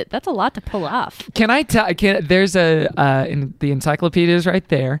yeah, that's a lot to pull off. Can I tell? There's in the encyclopedia is right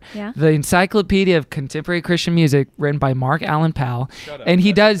there. Yeah. The Encyclopedia of Contemporary Christian Music, written by Mark Allen Powell, and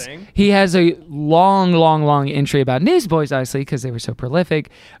he That's does. a thing? He has a long entry about Newsboys, obviously, because they were so prolific.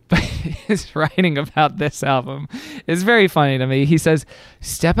 But his writing about this album is very funny to me. He says,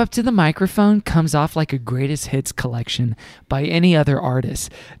 "Step Up to the Microphone comes off like a greatest hits collection by any other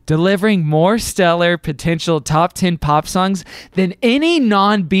artist, delivering more stellar potential top 10 pop songs than any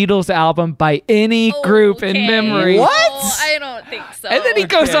non-Beatles album by any group in memory." Oh, I don't think so. And then he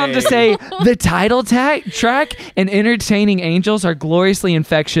goes on to say, the title track and Entertaining Angels are gloriously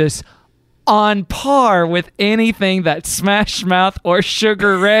infectious, on par with anything that Smash Mouth or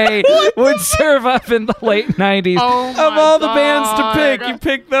Sugar Ray would serve up in the late 90s. Of all the bands to pick, you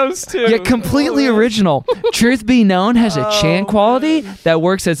picked those two. Yeah, completely original. Truth Be Known has a chant quality that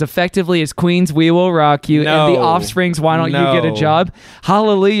works as effectively as Queen's We Will Rock You and The No. Offspring's Why Don't You Get a No. Job.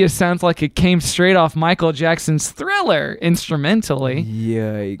 Hallelujah sounds like it came straight off Michael Jackson's Thriller instrumentally.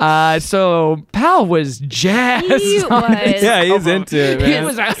 Yikes. So Powell was jazzed. He on this was. Yeah, he's album. into it, He man.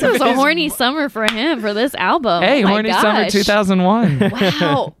 was This was a horny summer for him for this album. Hey, oh my Horny Summer gosh. 2001.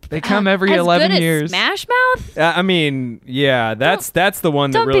 Wow. They come every As 11 good as years. Smash Mouth? I mean, yeah, that's the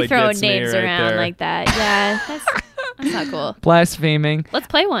one that Don't really be throwing gets me names right around there. like that. Yeah, that's not cool. Blaspheming. Let's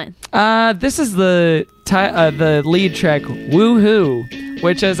play one. This is the lead track, Woohoo,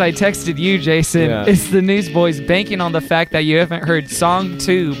 which, as I texted you, Jason, Yeah. is the Newsboys banking on the fact that you haven't heard Song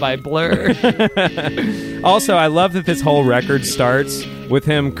 2 by Blur. Also, I love that this whole record starts with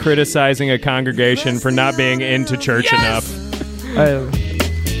him criticizing a congregation for not being into church enough.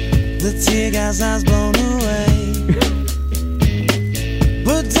 The tear gas has blown away.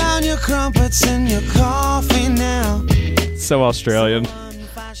 Put down your crumpets and your coffee now. So Australian.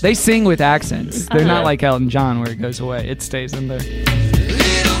 They sing with accents. They're not like Elton John where it goes away. It stays in there.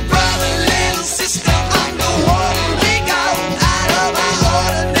 Little brother, little sister, underwater we go. Out of our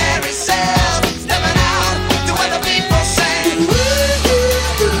ordinary selves, stepping out to where the people say, and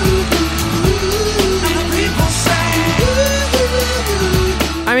the people say,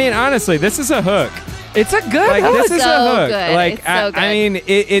 I mean, honestly, this is a hook. It's a good Like, hook. this is so a hook. good. Like, It's so I good. mean,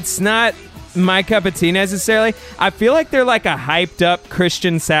 it's not my cup of tea necessarily. I feel like they're like a hyped up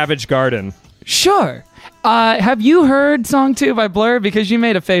Christian Savage Garden. Sure. Have you heard Song 2 by Blur? Because you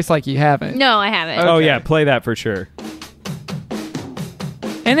made a face like you haven't. No, I haven't. Oh Okay. yeah, play that for sure.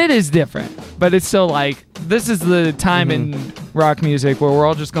 And it is different, but it's still like, this is the time in rock music where we're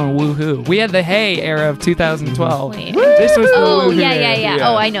all just going woohoo. We had the Hey era of 2012. Wait. This was the Oh, woohoo yeah. era.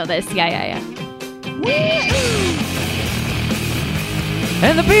 Oh, I know this. Yeah.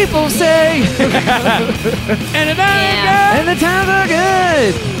 And the people say, and the times are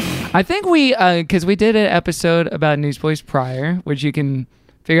good. I think we, because we did an episode about Newsboys prior, which you can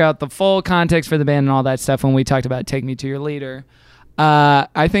figure out the full context for the band and all that stuff when we talked about Take Me to Your Leader.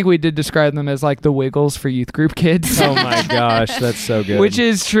 I think we did describe them as like the Wiggles for youth group kids. Oh my gosh, that's so good. Which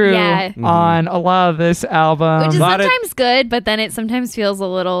is true Yeah. on a lot of this album. Which is lot of- sometimes good, but then it sometimes feels a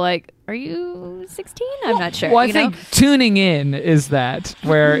little like, are you 16? I'm not sure. Well, I you think know? Tuning In is that,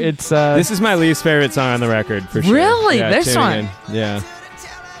 where it's... this is my least favorite song on the record for sure. Really? Yeah, This Tuning one? In. Yeah.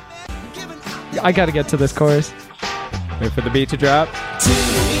 I gotta get to this chorus. Wait for the beat to drop.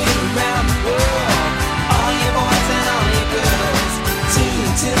 around the world, all your boys and all your girls, tune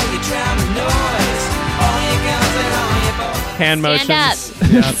until you drown the noise, all your girls and all your boys. Hand Stand motions.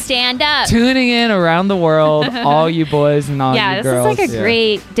 up. Stand up. Tuning in around the world, all you boys and all Yeah, you this girls. is like a Yeah.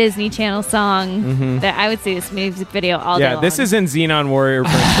 great Disney Channel song that I would see this music video all day Yeah, long. this is in Xenon Warrior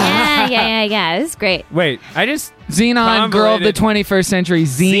Prince. Yeah. This is great. Wait, I just... Xenon, girl of the Convoluted. 21st century,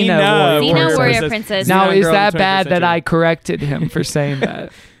 Xena, Xena warrior. Warrior Princess. Now, Xenon is girl of that the 21st bad that century. I corrected him for saying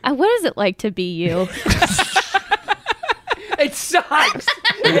that? What is it like to be you? It sucks.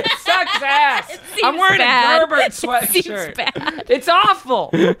 It sucks ass. I'm wearing bad. a Gerber It seems sweatshirt. bad. It's awful.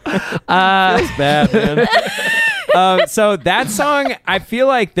 bad, man. So that song, I feel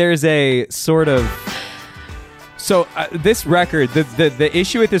like there's a sort of So this record, the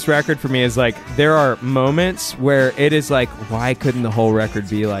issue with this record for me is like there are moments where it is like, why couldn't the whole record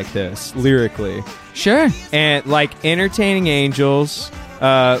be like this lyrically? Sure. And like Entertaining Angels,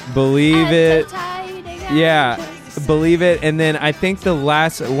 Believe It, yeah, Believe It, and then I think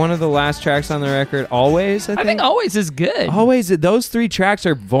one of the last tracks on the record, Always. I think Always is good. Always, those 3 tracks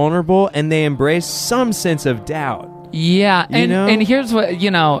are vulnerable and they embrace some sense of doubt. Yeah, and here's what,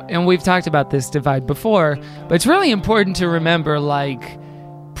 and we've talked about this divide before, but it's really important to remember, like,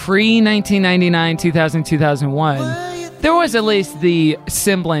 pre-1999, 2000, 2001, there was at least the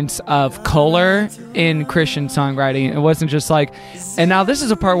semblance of color in Christian songwriting. It wasn't just like, and now this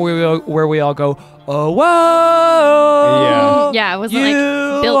is a part where we all go, oh, whoa. Yeah, it wasn't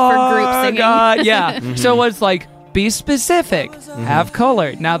like built for group singing. God. Yeah, so it was like, be specific. Have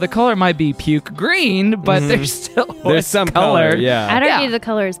color. Now the color might be puke green, but there's some color. Yeah. I'd argue the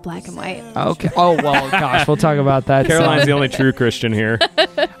color is black and white. Okay. Oh well, gosh, we'll talk about that. Caroline's the only true Christian here.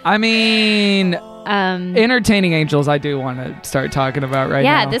 I mean, Entertaining Angels. I do want to start talking about now.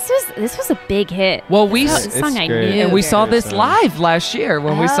 Yeah, this was a big hit. Well, this song I knew, and we saw this live last year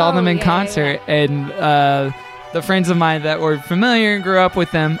when we saw them in concert, and the friends of mine that were familiar and grew up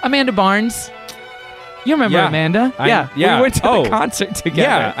with them, Amanda Barnes. You remember Amanda? We went to the concert together.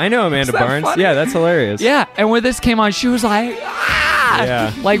 Yeah, I know Amanda Barnes. Funny? Yeah, that's hilarious. Yeah, and when this came on, she was like, ah!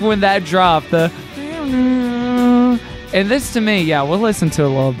 Yeah. Like when that dropped, and this to me, we'll listen to a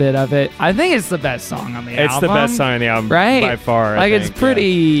little bit of it. I think it's the best song on the album. It's the best song on the album, right? By far. Like, it's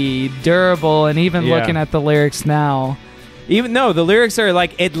pretty durable, and even looking at the lyrics now. Even though the lyrics are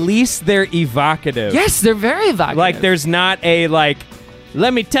like, at least they're evocative. Yes, they're very evocative. Like, there's not a like,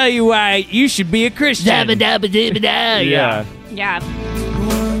 let me tell you why you should be a Christian. Dabba dabba dibba da. Yeah. Yeah.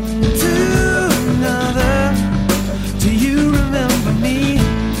 Do you remember me?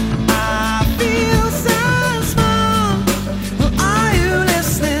 I feel so small. Well, are you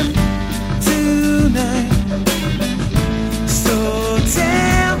listening tonight? So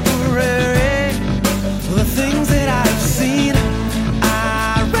temporary. The things that I've seen.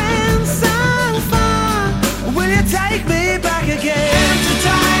 I ran so far. Will you take me back again?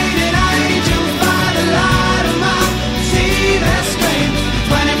 Entertaining angels by the light of my TV screen.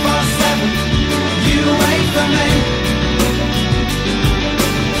 24/7, you wait for me.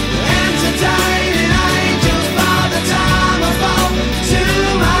 Entertaining angels by the time I fall to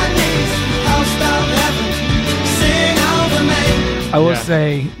my knees. Host of heaven, sing over me. I will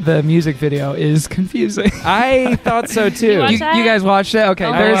say the music video is confusing. I thought so too. watch You that? guys watched it? Okay,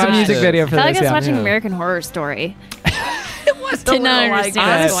 Oh, there's I a music watched it. video I for felt like this. I was watching Yeah. American Horror Story. was Did not understand what's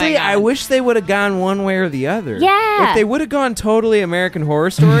Honestly, going on. I wish they would have gone one way or the other. Yeah. If they would have gone totally American Horror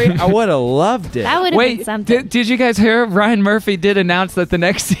Story, I would have loved it. That would have been Wait, something. did you guys hear? Ryan Murphy did announce that the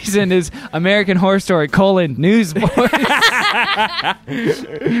next season is American Horror Story : Newsboys.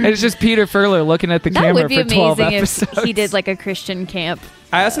 And it's just Peter Furler looking at the that camera would be for 12 amazing episodes. if he did like a Christian camp.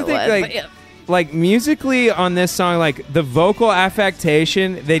 I also think like musically on this song, like the vocal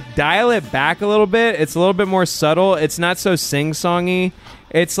affectation, they dial it back a little bit. It's a little bit more subtle. It's not so sing-songy.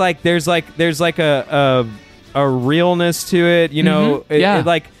 It's like there's a realness to it, you know. Yeah.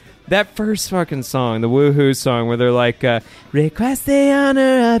 Like that first fucking song, the Woohoo song, where they're like, request the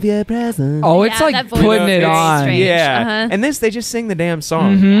honor of your presence. Oh, it's Yeah, like that voice putting is it very on. strange. Yeah. Uh-huh. And they just sing the damn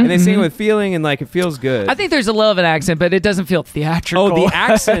song. And they sing it with feeling, and like it feels good. I think there's a little of an accent, but it doesn't feel theatrical. Oh, the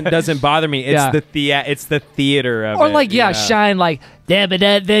accent doesn't bother me. It's Yeah. it's the theater of Or it. like, shine like, dabba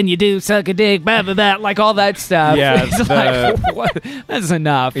da, then you do suck a dick, blah, blah, blah, like all that stuff. Yeah, It's like, what? That's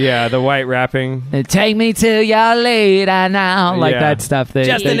enough. Yeah, the white rapping. Take me to your later now. Like Yeah. that stuff.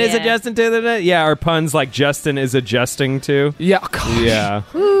 Justin is Yeah. adjusting to the or puns like Justin is adjusting to. Yeah. Gosh. Yeah.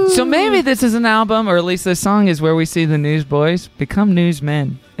 So maybe this is an album, or at least this song is where we see the Newsboys become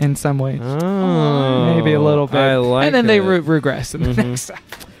newsmen in some ways. Oh, Maybe a little bit. I like and then they it. regress in the next time.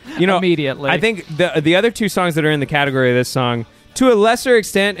 You know, immediately. I think the other two songs that are in the category of this song, to a lesser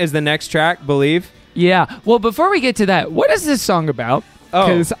extent, is the next track, Believe. Yeah. Well, before we get to that, what is this song about? Oh.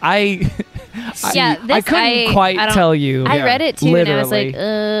 Because I couldn't quite I don't- tell you. I read it too, and I was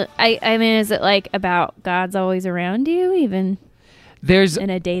Literally. like, I mean, is it like about God's always around you, even There's in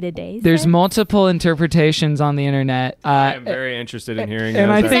a day-to-day? there's sense? multiple interpretations on the internet. I am very interested in hearing and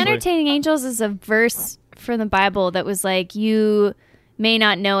those, I Because think- actually. Entertaining Angels is a verse from the Bible that was like, you may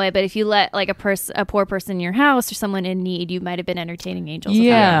not know it, but if you let like a poor person in your house or someone in need, you might have been entertaining angels. without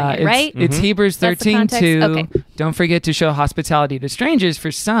Yeah, knowing it, right? It's Hebrews That's the 13:2. context? Okay. Don't forget to show hospitality to strangers,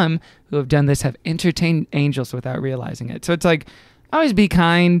 for some who have done this have entertained angels without realizing it. So it's like, always be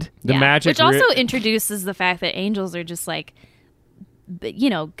kind. The magic which also introduces the fact that angels are just like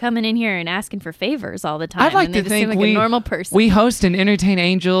coming in here and asking for favors all the time. I'd like and to they just seem think like a normal person. we host and entertain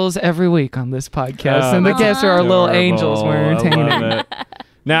angels every week on this podcast, and the guests are our little Adorable. angels we're I entertaining. love it.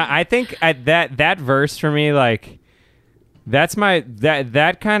 Now, I think that verse for me, like, that's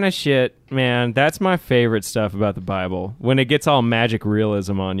that kind of shit, man. That's my favorite stuff about the Bible. When it gets all magic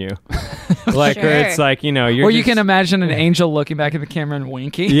realism on you, like Sure. where it's like you're. Or you just- can imagine an angel looking back at the camera and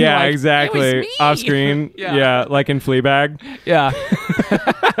winking. Yeah, like, exactly. "It was me." Off screen. Yeah. Yeah, like in Fleabag. Yeah.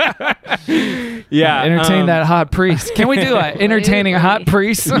 Yeah, Entertain that hot priest. Can we do an entertaining hot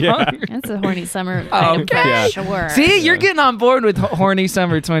priest song? Yeah. That's a horny summer. Okay. Yeah. Sure. See, you're getting on board with Horny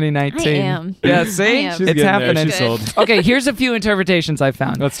Summer 2019. I am. Yeah, I see? am. She's It's getting there. happening. She's sold. Okay, here's a few interpretations I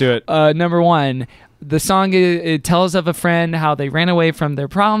found. Let's do it. Number one, the song it tells of a friend how they ran away from their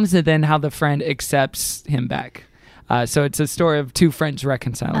problems and then how the friend accepts him back. So it's a story of two friends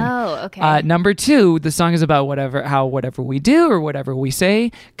reconciling. Oh, okay. Number two, the song is about whatever we do or whatever we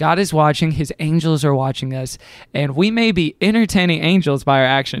say, God is watching, his angels are watching us, and we may be entertaining angels by our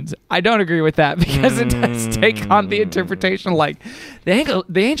actions. I don't agree with that because it does take on the interpretation like the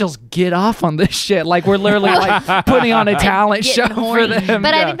angels get off on this shit. Like we're literally like putting on a talent show Getting horny. for them.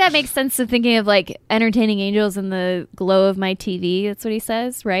 But I Yeah. think that makes sense to thinking of like entertaining angels in the glow of my TV. That's what he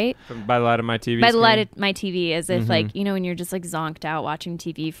says, right? By the light of my TV. By the light screen. of my TV, as if like, when you're just like zonked out watching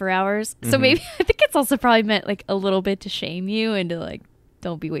TV for hours. Mm-hmm. So maybe I think it's also probably meant like a little bit to shame you and to like,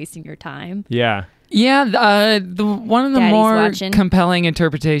 don't be wasting your time. Yeah. Yeah, one of the Daddy's more watching. compelling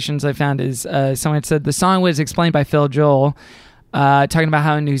interpretations I found is someone said the song was explained by Phil Joel, talking about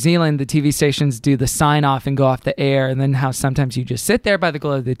how in New Zealand the TV stations do the sign off and go off the air, and then how sometimes you just sit there by the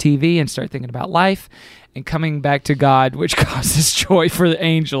glow of the TV and start thinking about life and coming back to God, which causes joy for the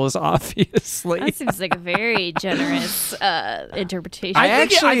angels, obviously. That seems like a very generous interpretation. I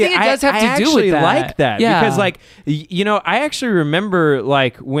think it does have to do with that. like that Yeah. because like I actually remember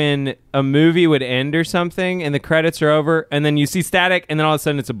like when a movie would end or something and the credits are over and then you see static and then all of a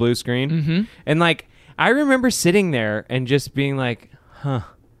sudden it's a blue screen and like I remember sitting there and just being like, huh,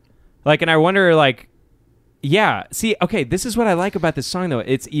 like, and I wonder like. Yeah. See, okay, this is what I like about this song, though.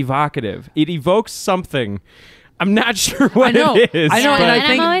 It's evocative. It evokes something. I'm not sure what it is. I know, but- and I and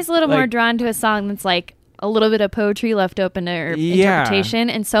think, I'm always a little more like- drawn to a song that's like a little bit of poetry left open to Yeah.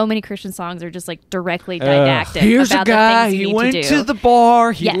 interpretation, and so many Christian songs are just like directly didactic here's about a guy, the things you he need went to do. to the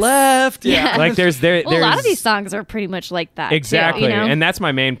bar, he Yes. left. Yeah. Like there's Well, a lot of these songs are pretty much like that. exactly, too, you know? and that's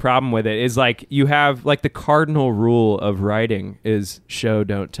my main problem with it. Is like you have like the cardinal rule of writing is show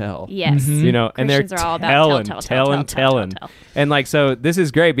don't tell. Yes. You know, and they're Christians are all about telling, tell. and like so this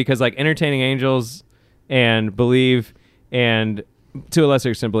is great because like entertaining angels and believe and to a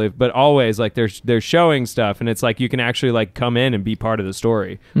lesser extent believe, but always like they're showing stuff and it's like you can actually like come in and be part of the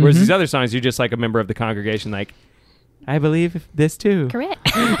story. Whereas these other songs, you're just like a member of the congregation, like I believe this too. Correct.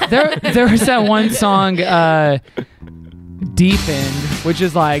 there was that one song, Deep End, which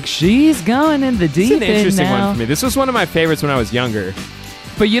is like, she's going in the It's deep an end interesting now. one for me. This was one of my favorites when I was younger.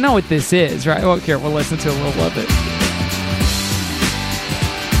 But you know what this is, right? Well, here, we'll listen to a little of it.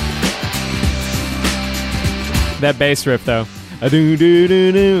 That bass riff though. A do do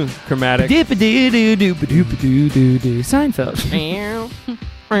do do chromatic. Dip-a-doo-doo-doo-doo-doo-doo-doo. Seinfeld.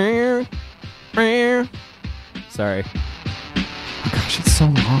 Sorry. Oh gosh, it's so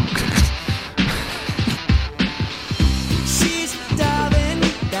long. She's diving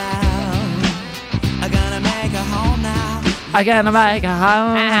down. I'm gonna make a home now. I gotta make a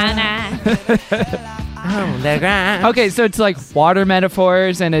home. Okay, so it's like water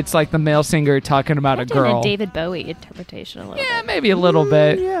metaphors, and it's like the male singer talking about a Doing girl. a David Bowie interpretation a little Yeah, bit. maybe a little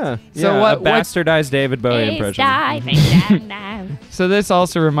bit. Yeah. So yeah, what- a bastardized David Bowie He's impression. diving down now. So this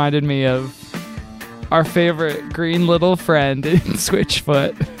also reminded me of our favorite green little friend in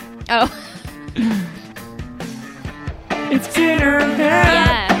Switchfoot. Oh. It's in her head.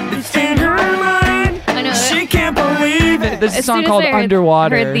 Yeah. It's in her mind. I know. She can't believe it. There's a As song soon as called I heard,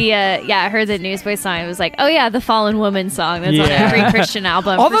 Underwater. Heard the I heard the Newsboys song. It was like, oh yeah, the Fallen Woman song that's on Yeah. every Christian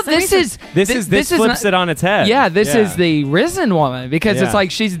album. Although For some this reason- is This flips it on its head. Yeah, this is the risen woman because it's Yeah.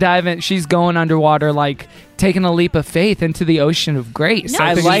 like she's going underwater, like taking a leap of faith into the ocean of grace. no,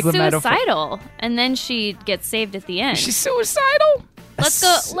 I think she's is the metaphor. suicidal, and then she gets saved at the end. She's suicidal. Let's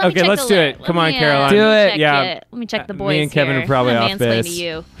go. Let me Okay, check let's the do lyric. it. Come Let on, me, Caroline. Do it. check Yeah. Let me check the Me boys and Kevin here. are probably I'm off mansplaining base. to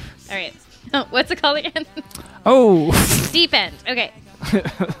you. All right. What's it called again? Oh, Deep End. Okay.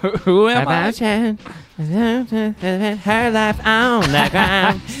 who am I? Her life on the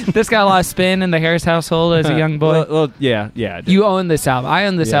ground. This got a lot of spin in the Harris household as a young boy. Well, yeah. I did. You own this album. I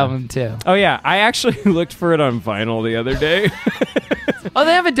own this Yeah. album too. Oh yeah, I actually looked for it on vinyl the other day. Oh,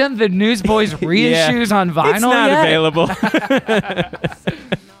 they haven't done the Newsboys reissues on vinyl It's not yet? available.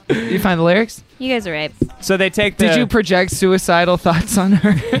 You find the lyrics? You guys are right. So they take the... Did you project suicidal thoughts on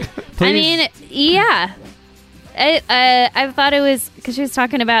her? I mean, yeah. I thought it was because she was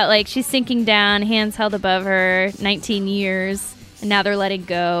talking about like she's sinking down, hands held above her, 19 years, and now they're letting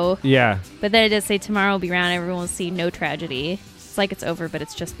go. Yeah. But then it does say tomorrow will be around, everyone will see no tragedy. It's like it's over, but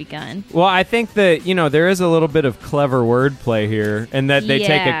it's just begun. Well, I think that, there is a little bit of clever wordplay here, and that they take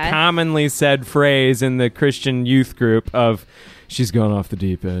a Yeah. commonly said phrase in the Christian youth group of, she's gone off the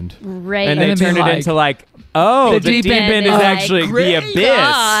deep end. Right. And they And turn then it like, into like, oh, the deep end is like, actually the great abyss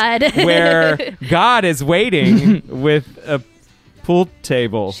God. where God is waiting with a pool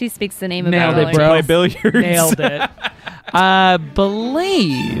table. She speaks the name of Nailed our it, Lord. bro. Play billiards. Nailed it. I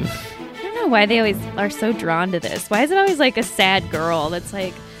believe. I don't know why they always are so drawn to this. Why is it always like a sad girl that's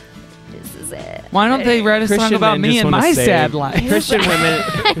like, this is it? Why don't they write a song Christian about men me just and wanna my save sad life? Christian women.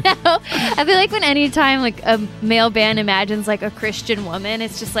 I feel like when any time like a male band imagines like a Christian woman,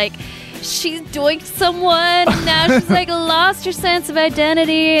 it's just like she's doinked someone and now she's like lost her sense of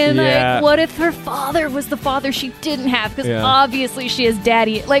identity and Yeah. like what if her father was the father she didn't have because Yeah. obviously she has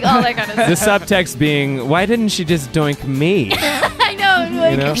daddy, like all that kind of The stuff. subtext being, why didn't she just doink me? I know,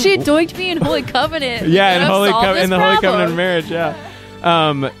 like know? if she had doinked me in Holy Covenant. Yeah, we in would have solved this in the Holy problem. Covenant of marriage.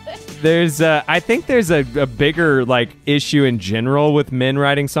 Yeah. There's, I think there's a bigger like issue in general with men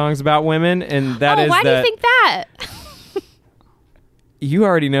writing songs about women, and that is why do you that think that? you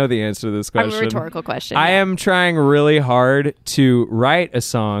already know the answer to this question. A rhetorical question. I yeah. am trying really hard to write a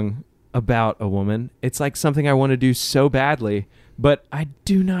song about a woman. It's like something I want to do so badly, but I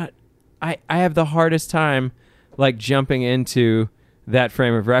do not. I have the hardest time like jumping into that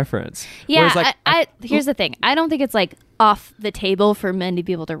frame of reference. Yeah, Whereas, like, here's the thing. I don't think it's like off the table for men to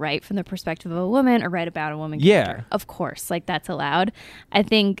be able to write from the perspective of a woman or write about a woman Yeah. character. Of course, like that's allowed. I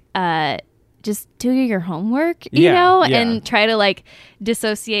think just do your homework, you Yeah, know, yeah. and try to like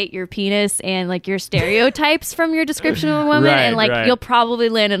dissociate your penis and like your stereotypes from your description of a woman, Right, and like right. you'll probably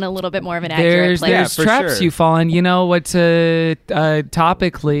land in a little bit more of an accurate place. There's for traps sure. you fall in. You know what's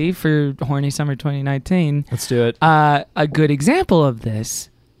topically for Horny Summer 2019? let's do it. A good example of this.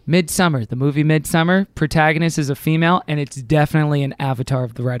 Midsummer, the movie Midsummer, protagonist is a female, and it's definitely an avatar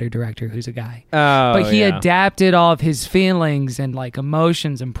of the writer-director who's a guy. Oh, But he yeah. adapted all of his feelings and like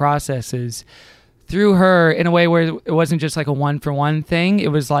emotions and processes through her in a way where it wasn't just like a one-for-one thing.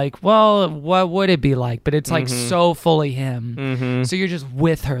 It was like, well, what would it be like? But it's like so fully him. So you're just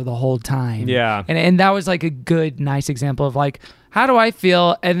with her the whole time. Yeah. And that was like a good, nice example of like, how do I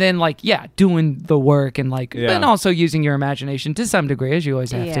feel? And then like, yeah, doing the work and like, Yeah. and also using your imagination to some degree, as you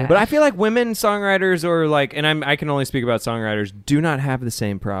always have Yeah. to. But I feel like women songwriters, or like, and I can only speak about songwriters, do not have the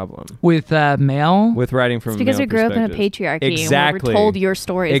same problem With male, with writing from. It's because male we grew up in a perspectives. patriarchy Exactly. and we were told your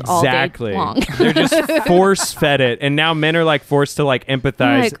stories Exactly. all day long. They're just force fed it, and now men are like forced to like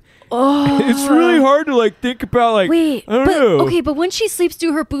empathize. Like, oh, It's really hard to like think about like. wait, I don't but know. okay, but when she sleeps,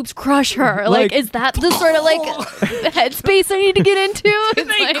 do her boobs crush her? Like, Like- is that the sort of like headspace I need to get into? It's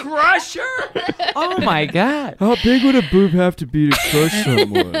like, crush her. Oh my god. How big would a boob have to be to crush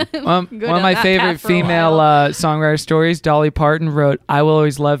someone? One of down my that favorite path for a female while. songwriter stories, Dolly Parton wrote "I Will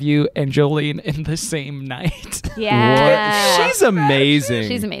Always Love You" and Jolene in the same night. yeah, She's amazing.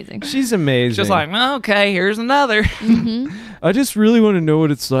 She's amazing. She's amazing. Just like, well, okay, here's another. I just really want to know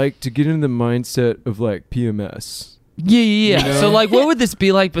what it's like to get into the mindset of like PMS. Yeah. You know? So like, what would this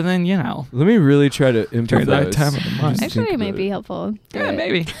be like? But then Let me really try to During empathize. that time of the month. Just Actually, think it might about be helpful. Do yeah, it.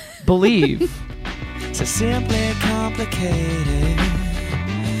 maybe believe. So simply complicated.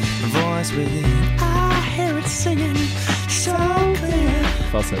 Voice within, I hear it singing so clear.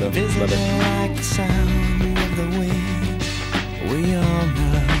 Falsetto. Visible Love it. like the sound of the wind. We all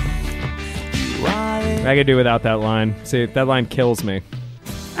know you are the I could do without that line. See, that line kills me.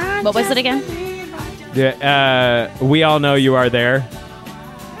 What was it again? Yeah, we all know you are there.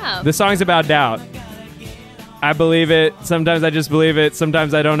 Oh. The song's about doubt. I believe it. Sometimes I just believe it.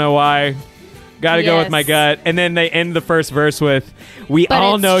 Sometimes I don't know why. Gotta go with my Yes. gut. And then they end the first verse with, we But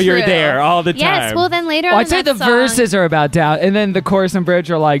all it's know you're true. there all the time. Yes, well then later Well, on I'd say in the that song, verses are about doubt, and then the chorus and bridge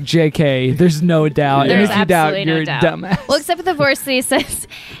are like, "JK, there's no doubt, There's and if you doubt, absolutely no you're a doubt. dumbass." Well, except for the verse that he says,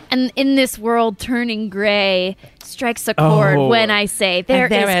 and in this world turning gray, strikes a chord Oh. when I say there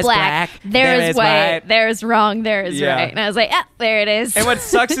is black, there is white, there is wrong, there is Yeah. right. And I was like, ah, there it is. And what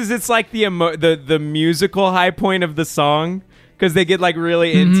sucks is it's like the musical high point of the song, because they get like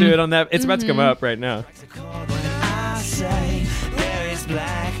really into it on that. It's about to come up right now. chord when I say there is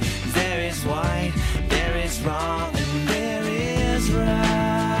black, there is white, there is wrong, and there is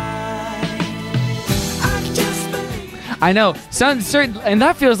right. I just believe. I know. And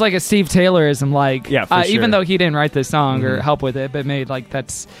that feels like a Steve Taylorism, like, Yeah, for sure. even though he didn't write this song or help with it, but made like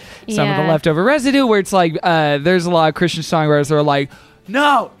that's some of the leftover residue where it's like there's a lot of Christian songwriters that are like,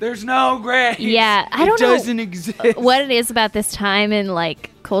 no, there's no grace. Yeah, I don't it know doesn't exist. what it is about this time and like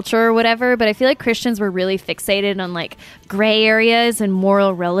culture or whatever, but I feel like Christians were really fixated on like gray areas and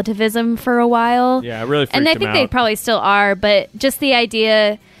moral relativism for a while. Yeah, it really freaked and I them think they out. probably still are, but just the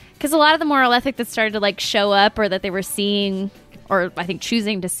idea, because a lot of the moral ethic that started to like show up or that they were seeing, or I think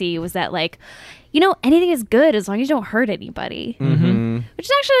choosing to see, was that like, anything is good as long as you don't hurt anybody. Mm-hmm. Which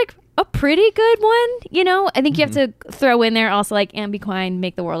is actually like a pretty good one. I think you have to throw in there also like, and be kind,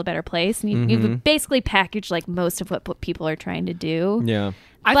 make the world a better place. And you basically package like most of what people are trying to do. Yeah.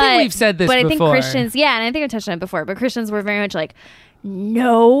 I think we've said this before. But I think Christians, and I think I touched on it before, but Christians were very much like,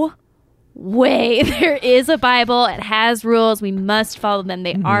 no way. There is a Bible. It has rules. We must follow them.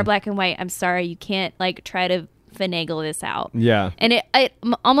 They are black and white. I'm sorry. You can't like try to finagle this out. Yeah. And it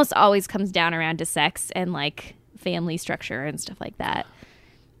almost always comes down around to sex and like family structure and stuff like that.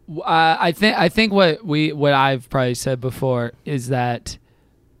 I think what I've probably said before is that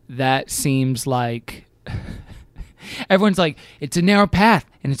seems like everyone's like, it's a narrow path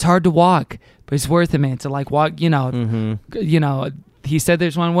and it's hard to walk, but it's worth it, man. To like walk, he said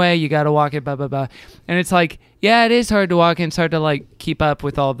there's one way, you got to walk it, blah blah blah, and it's like, yeah, it is hard to walk and it's hard to like keep up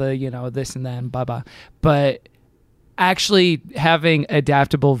with all the this and that and blah blah, but actually having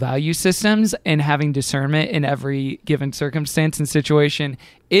adaptable value systems and having discernment in every given circumstance and situation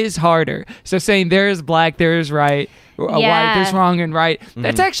is harder. So saying there is black, there is white, there's wrong and right,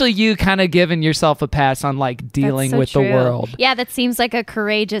 that's actually you kind of giving yourself a pass on like dealing with the world. Yeah, that seems like a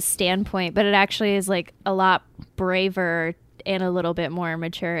courageous standpoint, but it actually is like a lot braver and a little bit more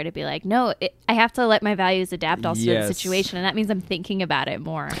mature to be like, no, I have to let my values adapt also to the situation, and that means I'm thinking about it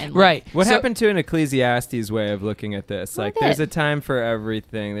more. And right. What happened to an Ecclesiastes way of looking at this? Like, there's a time for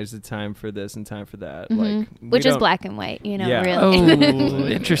everything. There's a time for this and time for that. Like, which is black and white, really. Oh,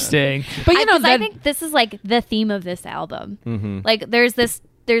 interesting. But I think this is like the theme of this album. Like, there's this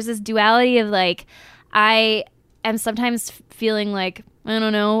duality of like, I am sometimes feeling like, I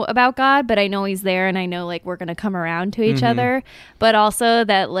don't know about God, but I know he's there, and I know like we're going to come around to each other, but also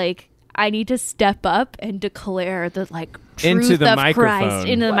that like I need to step up and declare the like truth into the of microphone. Christ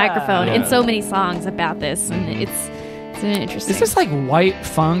into the microphone in so many songs about this, and it's interesting. Is this like white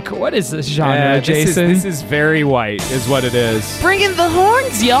funk? What is this genre, Jason? This is very white is what it is. Bring in the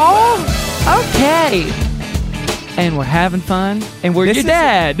horns, y'all. Okay. And we're having fun, and we're your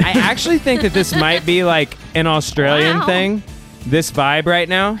dad. I actually think that this might be like an Australian thing. This vibe right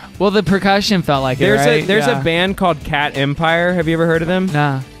now. Well, the percussion felt like there's it, right? There's a band called Cat Empire. Have you ever heard of them?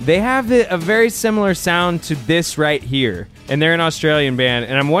 Nah. They have a very similar sound to this right here. And they're an Australian band.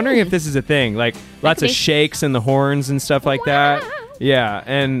 And I'm wondering if this is a thing. Like lots of shakes and the horns and stuff like that. Yeah.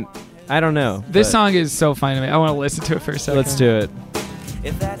 And I don't know. This song is so fun to me. I want to listen to it for a second. Let's do it.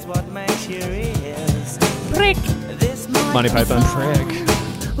 If that's what makes you is Prick. this Monty Python.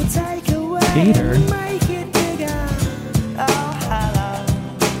 Prick. will take away Peter. make it bigger. Oh, hello.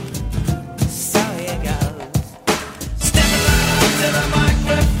 So here goes. Step along to the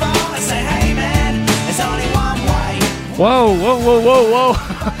microphone and say, hey man, there's only one way. Whoa, whoa, whoa, whoa, whoa.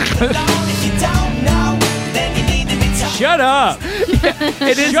 Alone if you don't know, then you need to be told. Shut up.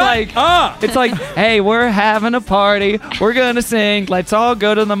 It is Shut like, up. it's like, hey, we're having a party. We're going to sing. Let's all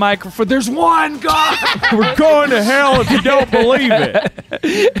go to the microphone. There's one God. We're going to hell if you don't believe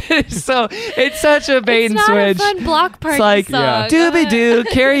it. So it's such a bait and It's not switch. a fun block party It's like, song. doobie doo,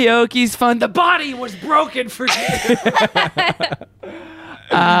 karaoke's fun. The body was broken for you.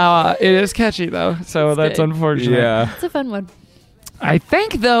 It is catchy though, so that's good. unfortunate. Yeah. It's a fun one. I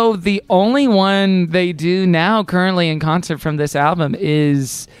think though the only one they do now currently in concert from this album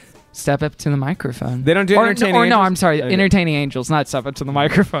is Step Up to the Microphone. They don't do Entertaining Or no, Angels? I'm sorry, Okay. Entertaining Angels, not Step Up to the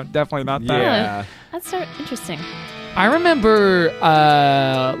Microphone. Definitely not that. Yeah. That's so interesting. I remember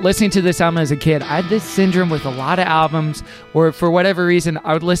listening to this album as a kid. I had this syndrome with a lot of albums where, for whatever reason,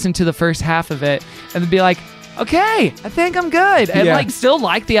 I would listen to the first half of it and then be like, okay, I think I'm good. And Yeah. like still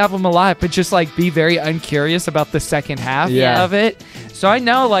like the album a lot, but just like be very uncurious about the second half Yeah. of it. So I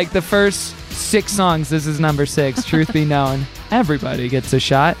know like the first 6 songs, this is number 6, Truth Be Known, everybody gets a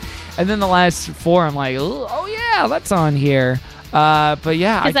shot. And then the last 4, I'm like, oh yeah, that's on here. But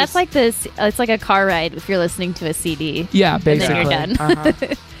yeah, Because that's like this, it's like a car ride if you're listening to a CD. yeah, And then basically. you're done.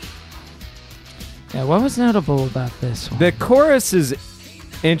 Uh-huh. Yeah, what was notable about this one? The chorus is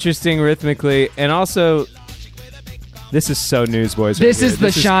interesting rhythmically, and also this is so Newsboys. This right is here. the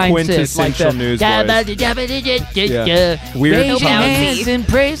this shine tip, quintessential like the- Newsboys. Yeah. Weird No punk. bouncy. Hands and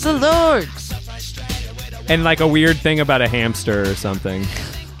praise the Lord. and like a weird thing about a hamster or something.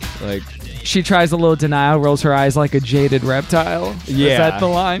 Like She tries a little denial, rolls her eyes like a jaded reptile. yeah, Is that the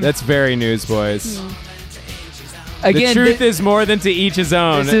line? That's very Newsboys. Again, the truth is more than to each his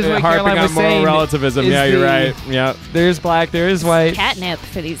own. This is what Harping Caroline on was moral saying relativism. is Yeah, you're the- right. Yeah. There's black, there is white. Catnip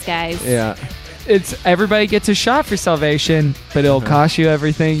for these guys. Yeah. It's everybody gets a shot for salvation, but it'll cost you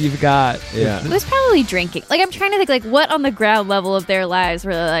everything you've got. Yeah. It was probably drinking. Like, I'm trying to think, like, what on the ground level of their lives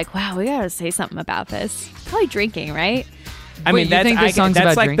were they like, wow, we gotta say something about this. Probably drinking, right? I Wait, mean, you think this song's that's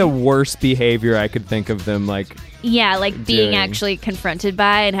about like the drinking? worst behavior I could think of them like. Yeah, like being Doing. actually confronted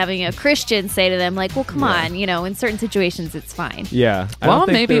by and having a Christian say to them, like, well, come on, you know, in certain situations, it's fine. Yeah. I Well, don't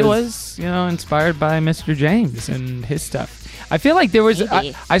think maybe it there was, inspired by Mr. James and his stuff. I feel like there was.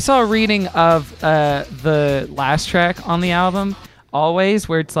 Maybe. I saw a reading of the last track on the album, Always,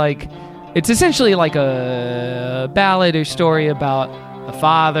 where it's essentially like a ballad or story about a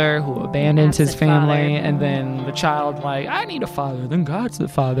father who abandons his Absent family, father. and then the child like, I need a father. Then God's the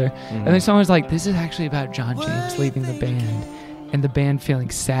father, and then someone's like, this is actually about John James leaving the band. And the band feeling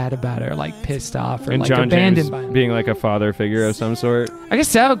sad about it, or like pissed off, or and like John abandoned James by him. being like a father figure of some sort. I guess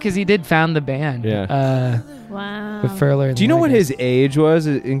so, because he did found the band. Yeah. Wow. With Furler. and Do you know the what other his age was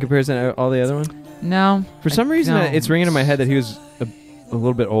in comparison to all the other one? guys. No. For some reason, no. it's ringing in my head that he was a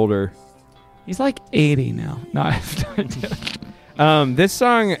little bit older. He's like 80 now. No, I have no idea. This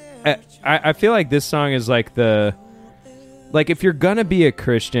song, I feel like this song is like if you're gonna be a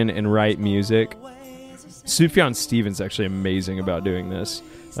Christian and write music, Sufjan Stevens actually amazing about doing this.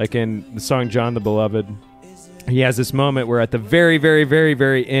 Like in the song John the Beloved, he has this moment where at the very, very, very,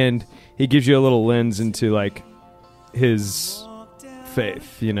 very end, he gives you a little lens into like his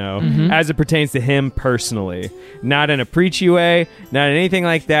faith, as it pertains to him personally, not in a preachy way, not in anything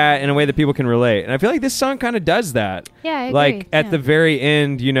like that, in a way that people can relate. And I feel like this song kind of does that. Yeah, I agree. Like at Yeah. the very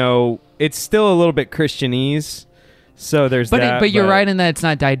end, it's still a little bit Christianese. So there's that. But you're right in that it's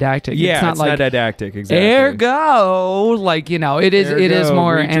not didactic. Yeah, it's not like, didactic. Exactly. ergo, like, it is Ergo,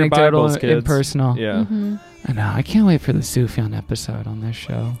 more read your anecdotal Bibles, and kids. personal. Yeah. I know. I can't wait for the Sufjan episode on this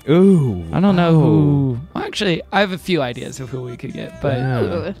show. Ooh. I don't know who. Well, actually, I have a few ideas of who we could get, but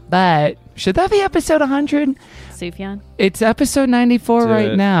Yeah. but should that be episode 100? Sufjan. It's episode 94 Do right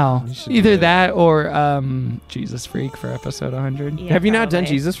it. now. You should do Either it. that or Jesus Freak for episode 100. Yeah, Have you not done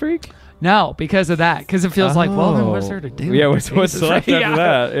probably. Jesus Freak? No, because of that. Because it feels like, well, then what's there to do? Yeah, with what's Jesus left Freak? after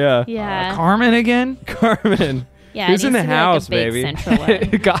that? Yeah. Yeah. Carmen again? Carmen. Yeah, Who's it in needs the to be house, like a big baby? central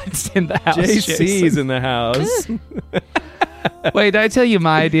one. God's in the house. JC's Jason. in the house. Wait, did I tell you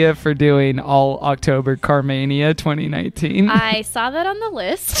my idea for doing all October Carmania 2019? I saw that on the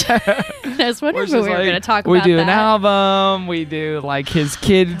list. I was wondering Which when is we were like, going to talk we about do that. an album, we do like his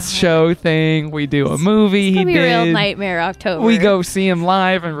kids show thing, we do a movie It's he gonna be a real did. nightmare October. We go see him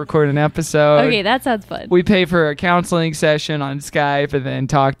live and record an episode. Okay, that sounds fun. We pay for a counseling session on Skype and then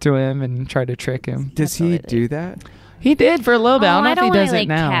talk to him and try to trick him. Does he Absolutely. do that? He did for a little bit. I don't know I if don't he want does to it like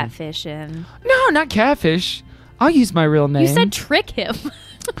now. catfish him. No, not catfish. I'll use my real name. You said trick him.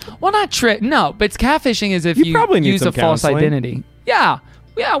 well, not trick. No, but it's catfishing is if You you, probably need use some a false counseling. identity. Yeah,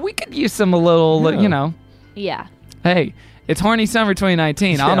 we could use some a little, Yeah. Yeah. Hey, it's horny summer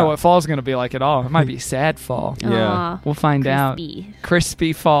 2019. I don't Yeah. know what fall's going to be like at all. It might be sad fall. Yeah. Aw, We'll find crispy. out.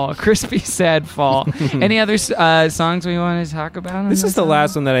 Crispy fall. Crispy sad fall. Any other songs we want to talk about? on This is the album?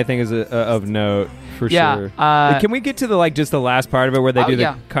 last one that I think is of note for Yeah, sure. can we get to the just the last part of it where they Oh, do the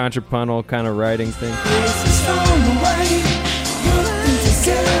yeah. contrapuntal kind of writing thing?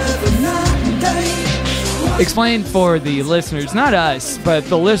 Explain for the listeners, not us, but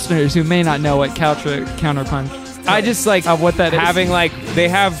the listeners who may not know what counterpunch. I just like what that is. having they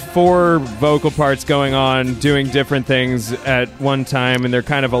have 4 vocal parts going on, doing different things at one time, and they're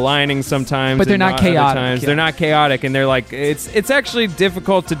kind of aligning sometimes, But they're and not other chaotic, times. yeah. They're not chaotic, and they're like it's actually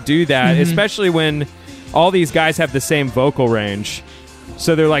difficult to do that, Mm-hmm. especially when all these guys have the same vocal range.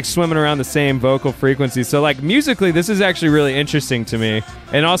 So they're like swimming around the same vocal frequency. So like musically, this is actually really interesting to me,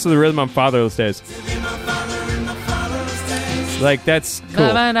 and also the rhythm on Fatherless Days. Like that's cool.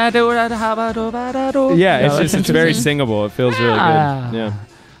 Yeah, it's very singable. It feels really good. Yeah.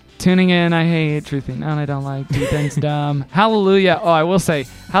 Tuning in, I hate. Truthing out, I don't like. Deep end's dumb. Hallelujah. Oh, I will say,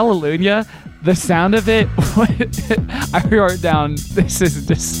 Hallelujah. The sound of it, I wrote down, this is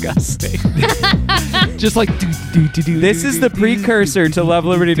disgusting. Just like, This is the precursor to Love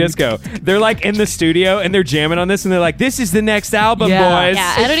Liberty Disco. They're like in the studio and they're jamming on this and they're like, this is the next album, Yeah. boys.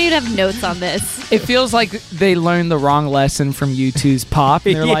 Yeah, I don't even have notes on this. It feels like they learned the wrong lesson from U2's Pop.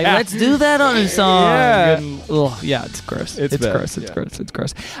 And they're like, Yeah. let's do that on a song. Yeah. And, yeah, it's gross. It's bad. gross. It's Yeah. gross. It's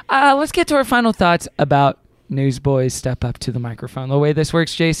gross. Let's get to our final thoughts about Newsboys step up to the microphone. The way this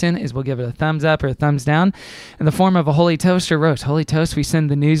works, Jason, is we'll give it a thumbs up or a thumbs down in the form of a holy toast or roast. Holy toast, we send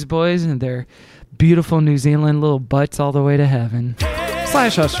the Newsboys and their beautiful New Zealand little butts all the way to heaven. /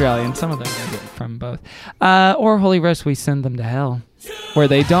 Australian. Some of them are from both. Or holy roast, we send them to hell, where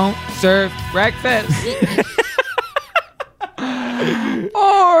they don't serve breakfast.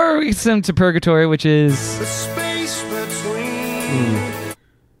 Or we send them to purgatory, which is The space between.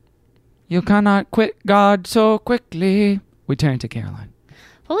 you cannot quit God so quickly. We turn to Caroline.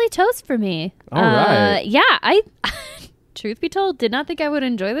 Holy toast for me. All right. Yeah, I truth be told, did not think I would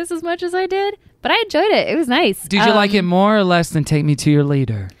enjoy this as much as I did, but I enjoyed it. It was nice. Did you like it more or less than Take Me to Your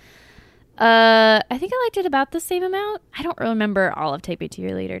Leader? I think I liked it about the same amount. I don't remember all of Take Me to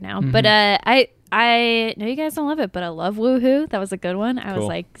Your Leader now, but I know you guys don't love it, but I love Woohoo. That was a good one. I was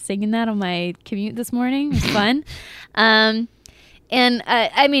like singing that on my commute this morning. It was fun. And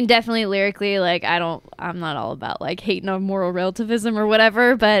I mean, definitely lyrically, like I'm not all about like hating on moral relativism or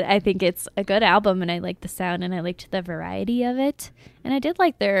whatever, but I think it's a good album, and I like the sound, and I liked the variety of it, and I did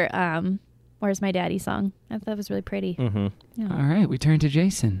like their "Where's My Daddy" song. I thought it was really pretty. Mm-hmm. Yeah. All right, we turn to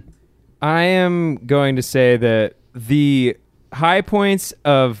Jason. I am going to say that the high points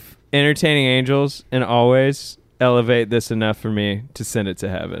of Entertaining Angels and Always elevate this enough for me to send it to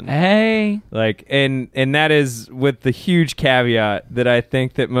heaven. Hey. Like, and that is with the huge caveat that I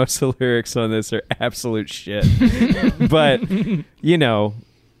think that most of the lyrics on this are absolute shit. But, you know,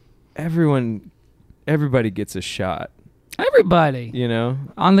 everybody gets a shot. Everybody. You know?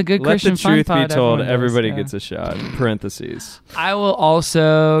 On the Good Let Christian the truth Fun be Pod, told, everyone does, everybody yeah. gets a shot. Parentheses. I will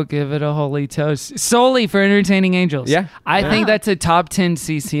also give it a holy toast solely for Entertaining Angels. Yeah. I think that's a top 10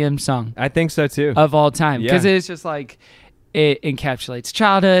 CCM song I think so too. of all time, because Yeah. it's just like it encapsulates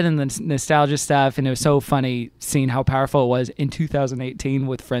childhood and the nostalgia stuff, and it was so funny seeing how powerful it was in 2018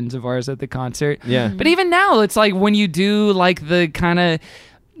 with friends of ours at the concert. Yeah. But even now, it's like when you do like the kind of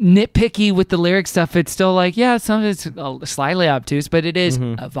nitpicky with the lyric stuff, it's still like, yeah, some of it's slightly obtuse, but it is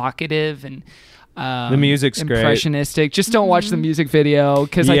evocative and The music's great. impressionistic. Just don't watch the music video,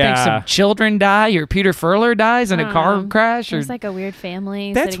 because I think Yeah. some children die, or Peter Furler dies in a car crash, or There's like a weird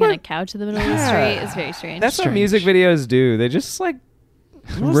family That's sitting on what- a couch in the middle of the street. It's very strange. That's what music videos do. They just like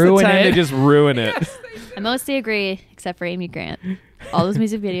most Ruin of the time it. They just ruin it. I mostly agree, except for Amy Grant. All those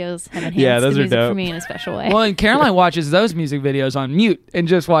music videos have enhanced Yeah, those the are music for dope. me in a special way. well, and Caroline watches those music videos on mute and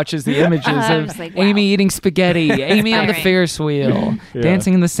just watches the images I'm of just like, wow. Amy eating spaghetti, Amy on the Right. Ferris wheel, Yeah.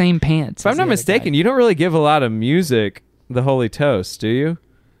 dancing in the same pants. If I'm as not the other mistaken, guy. you don't really give a lot of music the holy toast, do you?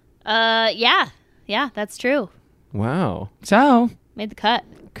 Yeah, that's true. Wow. So, Made the cut.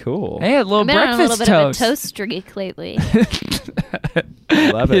 Cool. hey, a little I've been on a little breakfast bit toast. of a toast streak lately.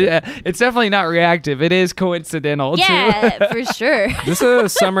 Love it. Yeah, it's definitely not reactive. It is coincidental. too. Yeah, for sure. Is this a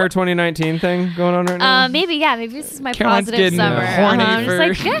summer 2019 thing going on right now? Maybe this is my Caroline's positive getting summer. horny I'm just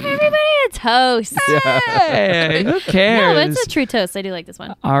like, for- give everybody a toast. Hey, who No, cares? but it's a true toast. I do like this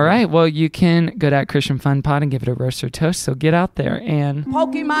one. All right. Well, you can go to at Christian Fun Pod and give it a roast or toast. So get out there and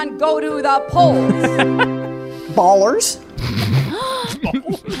Pokemon go to the polls. Ballers.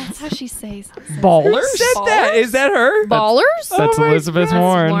 That's how she says. ballers. Said that? Is that her? Ballers? That's Elizabeth That's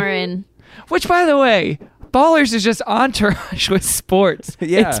Warren. Warren. Which, by the way, Ballers is just entourage with sports.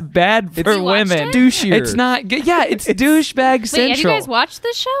 Yeah. It's bad for It's women. it? Douchier. It's not good. Yeah, it's douchebag central. Wait, have you guys watched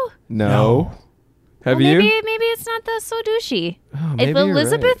this show? No. Have Well, you? maybe it's not so douchey. maybe If you're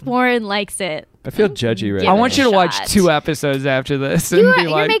Elizabeth right. Warren likes it, I feel judgy right Give I now. want you to watch shot. 2 episodes after this and you're be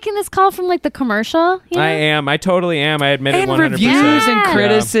like, making this call from like the commercial. You know? I am. I totally am. I admit it and 100%. reviews and Yeah.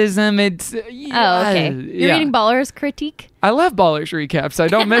 criticism. It's Oh, okay. You're yeah. reading Ballers critique. I love Ballers recaps. I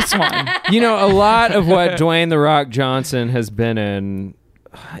don't miss one. You know, a lot of what Dwayne The Rock Johnson has been in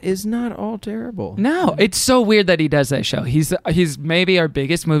is not all terrible. No, it's so weird that he does that show. He's maybe our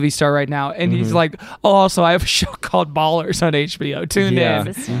biggest movie star right now, and he's like, oh, also I have a show called Ballers on HBO. Tune Yeah.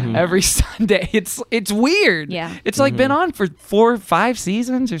 in every Sunday. It's weird. Yeah. It's like been on for 4 or 5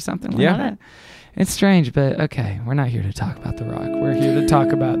 seasons or something like Yeah. that. It's strange, but okay, we're not here to talk about The Rock. We're here to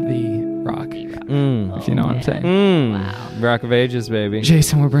talk about The Rock, if you know what I'm saying. Rock of Ages, baby.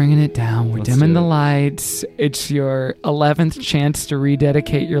 Jason, we're bringing it down. We're Let's dimming do the it. lights. It's your 11th chance to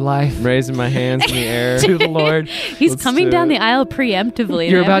rededicate your life Raising my hands in the air. to the Lord. He's Let's coming do down it. the aisle preemptively.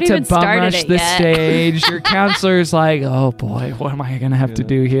 You're They about haven't to even bum started rush it the yet. stage. Your counselor's like, oh boy, what am I going to have to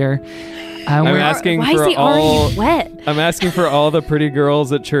do here? I'm We're- asking Why for is he all. already wet? I'm asking for all the pretty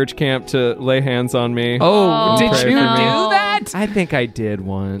girls at church camp to lay hands on me. Oh, did Pray you for do me. that? I think I did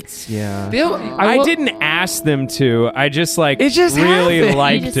once. Yeah. Bill, I will- didn't ask them to. I just like It just really happened.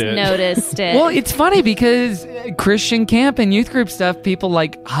 liked You just it. noticed it. Well, it's funny because Christian camp and youth group stuff, people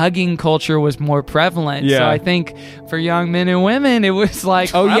like hugging culture was more prevalent. Yeah. So I think for young men and women, it was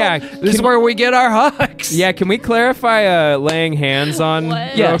like, Oh, well, yeah. this is where we get our hugs. Yeah, can we clarify laying hands on real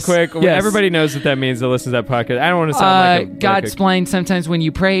Yes. quick? Yes. Everybody knows what that means that listens to that podcast. I don't want to sound like a... God explains sometimes when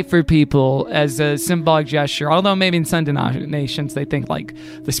you pray for people as a symbolic gesture, although maybe in some denominations they think like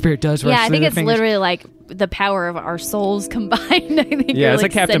the Spirit does rush Yeah, I through think their it's fingers. literally like the power of our souls combined. I think Yeah, you're it's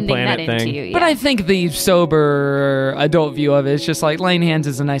like a Captain sending Planet that into thing. you. Yeah. But I think the sober adult view of it is just like laying hands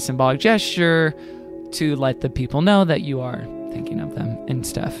is a nice symbolic gesture to let the people know that you are thinking of them and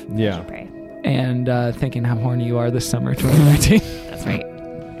stuff. Yeah. Pray. And thinking how horny you are this summer 2019. That's right.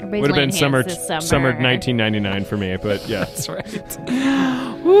 Everybody's Would have been laying summer hands this summer 1999 for me, but yeah. That's right.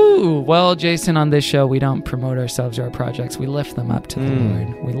 Woo. Well, Jason, on this show, we don't promote ourselves or our projects. We lift them up to the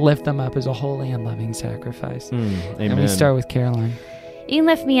Lord. We lift them up as a holy and loving sacrifice. Amen. And we start with Caroline. You can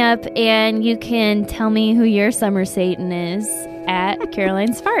lift me up, and you can tell me who your summer Satan is at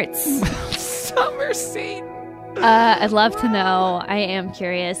Caroline's Farts. Summer Satan. I'd love to know. I am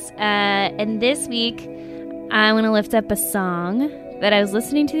curious. And this week, I want to lift up a song that I was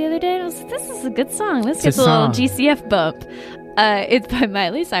listening to the other day. And I was like, this is a good song. This gets a little GCF bump. It's by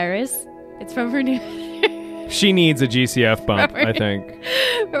Miley Cyrus. It's from her new... She needs a GCF bump, I think.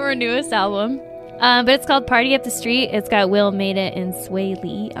 from her newest album. But it's called Party Up the Street. It's got Will Made It and Sway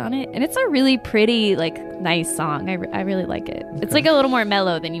Lee on it. And it's a really pretty, like, nice song. I really like it. Okay. It's like a little more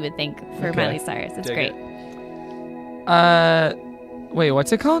mellow than you would think for Miley Cyrus. It's great. Wait,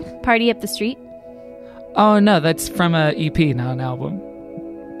 what's it called? Party Up the Street. Oh, no, that's from a EP, not an album.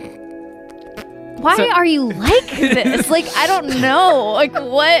 Why are you like this? Like, I don't know. Like,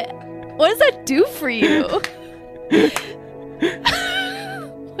 what does that do for you?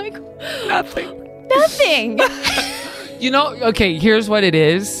 Like, Nothing. You know, okay, here's what it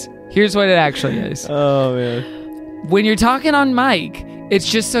is. Here's what it actually is. Oh, man. When you're talking on mic, it's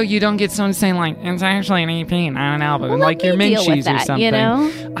just so you don't get someone saying, like, it's actually an EP, not an album. Well, like your Minchies or something. You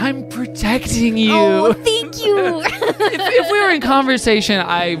know? I'm protecting you. Oh, thank you. if we were in conversation,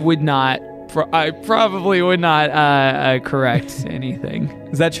 I would not. I probably would not correct anything.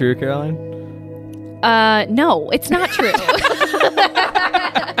 Is that true, Caroline? No, it's not true.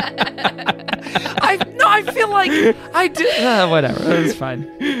 I feel like I did. Whatever. It's fine.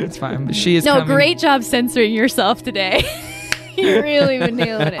 It's fine. But she is No, coming. great job censoring yourself today. You've really been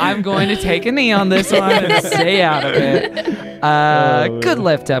nailing it. I'm going to take a knee on this one and stay out of it. Good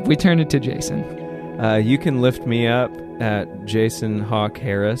lift up. We turn it to Jason. You can lift me up at Jason Hawk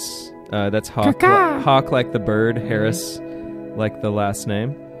Harris. That's Hawk like the bird, Harris like the last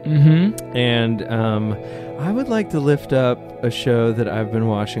name. Mm-hmm. And I would like to lift up a show that I've been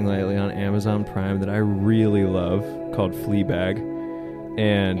watching lately on Amazon Prime that I really love called Fleabag.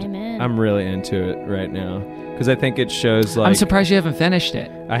 And Amen. I'm really into it right now because I think it shows like... I'm surprised you haven't finished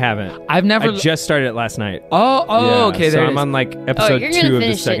it. I haven't. I just started it last night. Oh, Yeah, okay. so There I'm it is. on like episode you're gonna 2 of the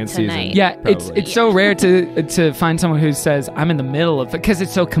finish it second season. tonight. Yeah, probably. it's so rare to find someone who says I'm in the middle of it because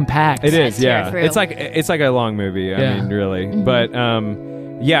it's so compact. It is, tear yeah. through. It's like a long movie. Yeah. I mean, really. Mm-hmm. But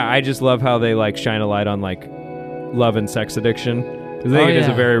yeah, I just love how they like shine a light on like love and sex addiction because I think it is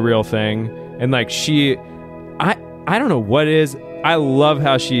a very real thing. And like I don't know what it is. I love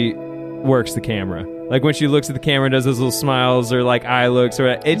how she works the camera. Like when she looks at the camera, and does those little smiles or like eye looks or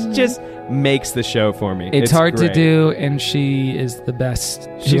it just makes the show for me. It's hard great. to do, and she is the best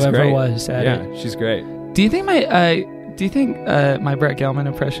She's whoever great. was at Yeah, it. she's great. Do you think my Brett Gelman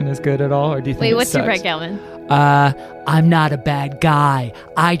impression is good at all, or do you think Wait, it what's your sucks? Brett Gelman? I'm not a bad guy.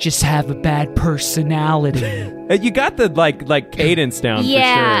 I just have a bad personality. You got the like cadence down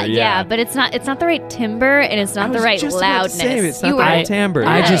Yeah, for sure. yeah, but it's not the right timbre and it's not I the was right just about to loudness. say, it's not You the were- right timbre.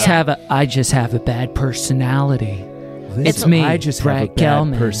 I Yeah. just have a bad personality. Listen, It's me, I just Brett have a bad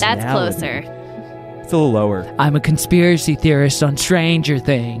Gelman. personality. That's closer. It's a little lower. I'm a conspiracy theirist on Stranger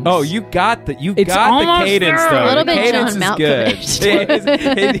Things. Oh, you got the It's almost cadence there. though. A little The bit cadence John is good.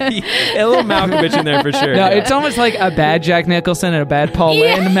 Malkovich. A little Malkovich in there for sure. No, yeah. it's almost like a bad Jack Nicholson and a bad Paul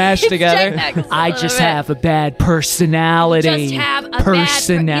Yeah, Lynde mashed it's together. Jack Nicholson I a just little bit. have a bad personality. Just have a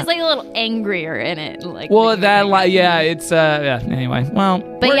He's like a little angrier in it. Like Well, it's anyway. Well,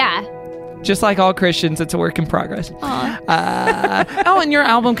 But yeah. just like all Christians, it's a work in progress. Aw. And your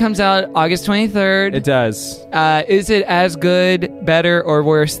album comes out August 23rd. It does. Is it as good, better, or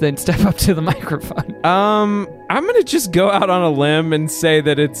worse than Step Up to the Microphone? I'm gonna just go out on a limb and say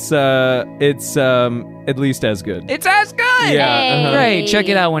that it's at least as good. It's as good. Yeah, Hey. uh-huh. Great. Check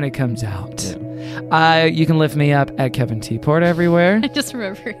it out when it comes out. You can lift me up at Kevin T-Port everywhere. I just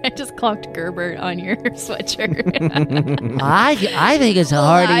remember, I just clocked Gerber on your sweatshirt. I think it's a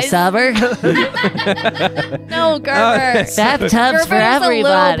hearty Lies. summer. No, Gerber. Bathtubs Gerber's for a little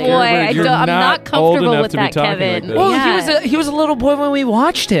everybody. boy. Gerber, I'm you're not not old comfortable enough with to be that, talking Kevin. like this. Well, Yeah. he was a little boy when we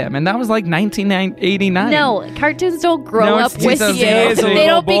watched him, and that was like 1989. No, cartoons don't grow No, up it's with you. 2008. He is a They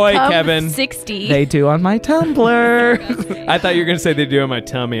little don't boy, become Kevin. 60. They do on my Tumblr. I thought you were going to say they do on my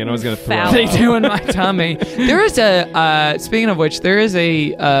tummy, and I was going to throw Foul. up. They do in my tummy. There is a, speaking of which, there is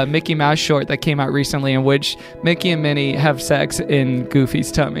a Mickey Mouse short that came out recently in which Mickey and Minnie have sex in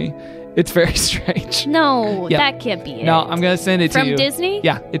Goofy's tummy. It's very strange. No, Yeah. that can't be it. No, I'm going to send it to From you. Disney?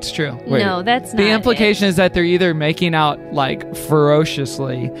 Yeah, it's true. No, that's not The implication is that they're either making out like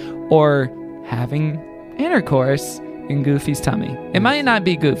ferociously or having intercourse in Goofy's tummy. It might not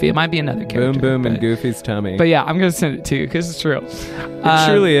be Goofy. It might be another character. Boom, boom, but, and Goofy's tummy. But yeah, I'm going to send it to you because it's real. It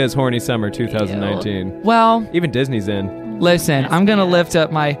truly is horny summer 2019. Well, Even Disney's in. listen, I'm going to lift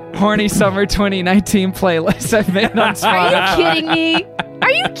up my Horny Summer 2019 playlist I've made on Spotify. Are you kidding me? Are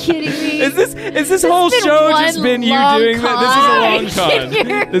you kidding me? Is this whole been show one just been you long doing that? This is a long con.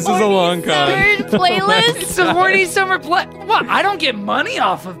 Your con. This is a long con. Summer playlist. It's a Horny Summer play. What? I don't get money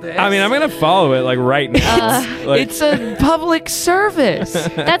off of this. I mean, I'm going to follow it like right now. Like, It's a public service.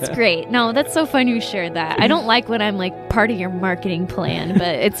 That's great. No, that's so fun you shared that. I don't like when I'm like part of your marketing plan,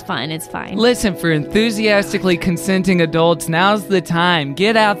 but it's fine. It's fine. Listen, for enthusiastically consenting adults, now's the time.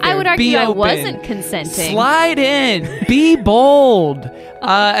 Get out there. I would argue be I open. wasn't consenting. Slide in. Be bold.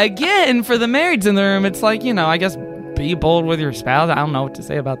 Again, for the marrieds in the room, it's like, I guess be bold with your spouse. I don't know what to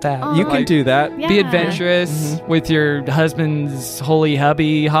say about that. you can do that. Yeah. Be adventurous with your husband's holy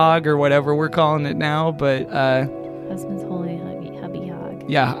hubby hog or whatever we're calling it now. But Husband's holy hubby hog.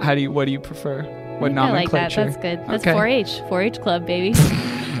 yeah, what do you prefer? What I like that. nomenclature? That's good. That's Okay. 4-H. 4-H club, baby.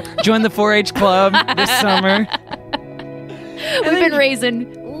 Join the 4-H club this summer. We've been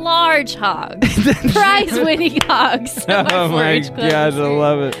raising large hogs, prize-winning hogs. Oh my 4-H club gosh, this I year.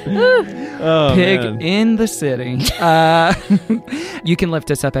 love it. Oh, Pig man. in the city. You can lift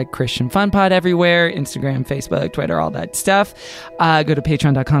us up at Christian Fun Pod everywhere, Instagram, Facebook, Twitter, all that stuff. Go to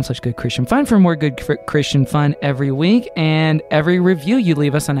patreon.com/Good Christian Fun for more good Christian fun every week. And every review you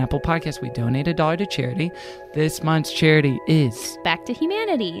leave us on Apple Podcasts, we donate $1 to charity. This month's charity is Back to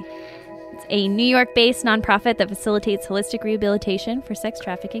Humanity. It's a New York-based nonprofit that facilitates holistic rehabilitation for sex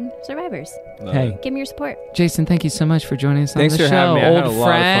trafficking survivors. Hey, Give me your support. Jason, thank you so much for joining us Thanks on the for show. having me. I Old had a lot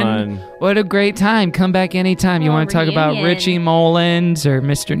of friend. fun. What a great time. Come back anytime. You Oh, want to talk about reunion. Richie Mullins or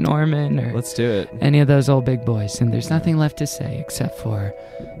Mr. Norman or Let's do it. any of those old big boys. And there's nothing left to say except for,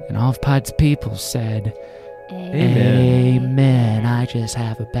 and all of Pod's people said, Amen. I just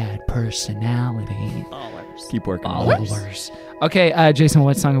have a bad personality. Keep working on it. Ballers. Okay, Jason,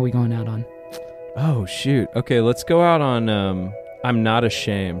 what song are we going out on? Oh, shoot. Okay, let's go out on I'm Not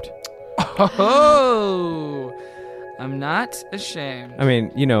Ashamed. Oh, I'm not ashamed. I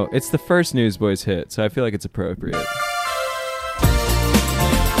mean, it's the first Newsboys hit, so I feel like it's appropriate.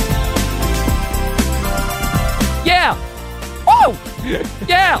 Yeah. Woo.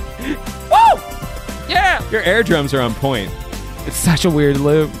 Yeah. Woo. Yeah. Your air drums are on point. It's such a weird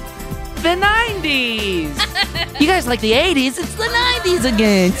loop. The 90s. You guys like the 80s? It's the 90s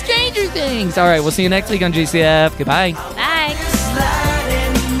again. Stranger Things. All right, we'll see you next week on GCF. Goodbye. Bye.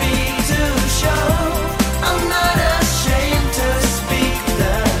 Sliding me to show I'm not ashamed to speak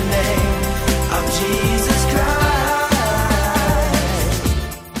the name of Jesus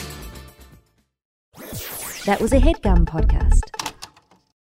Christ. That was a HeadGum podcast.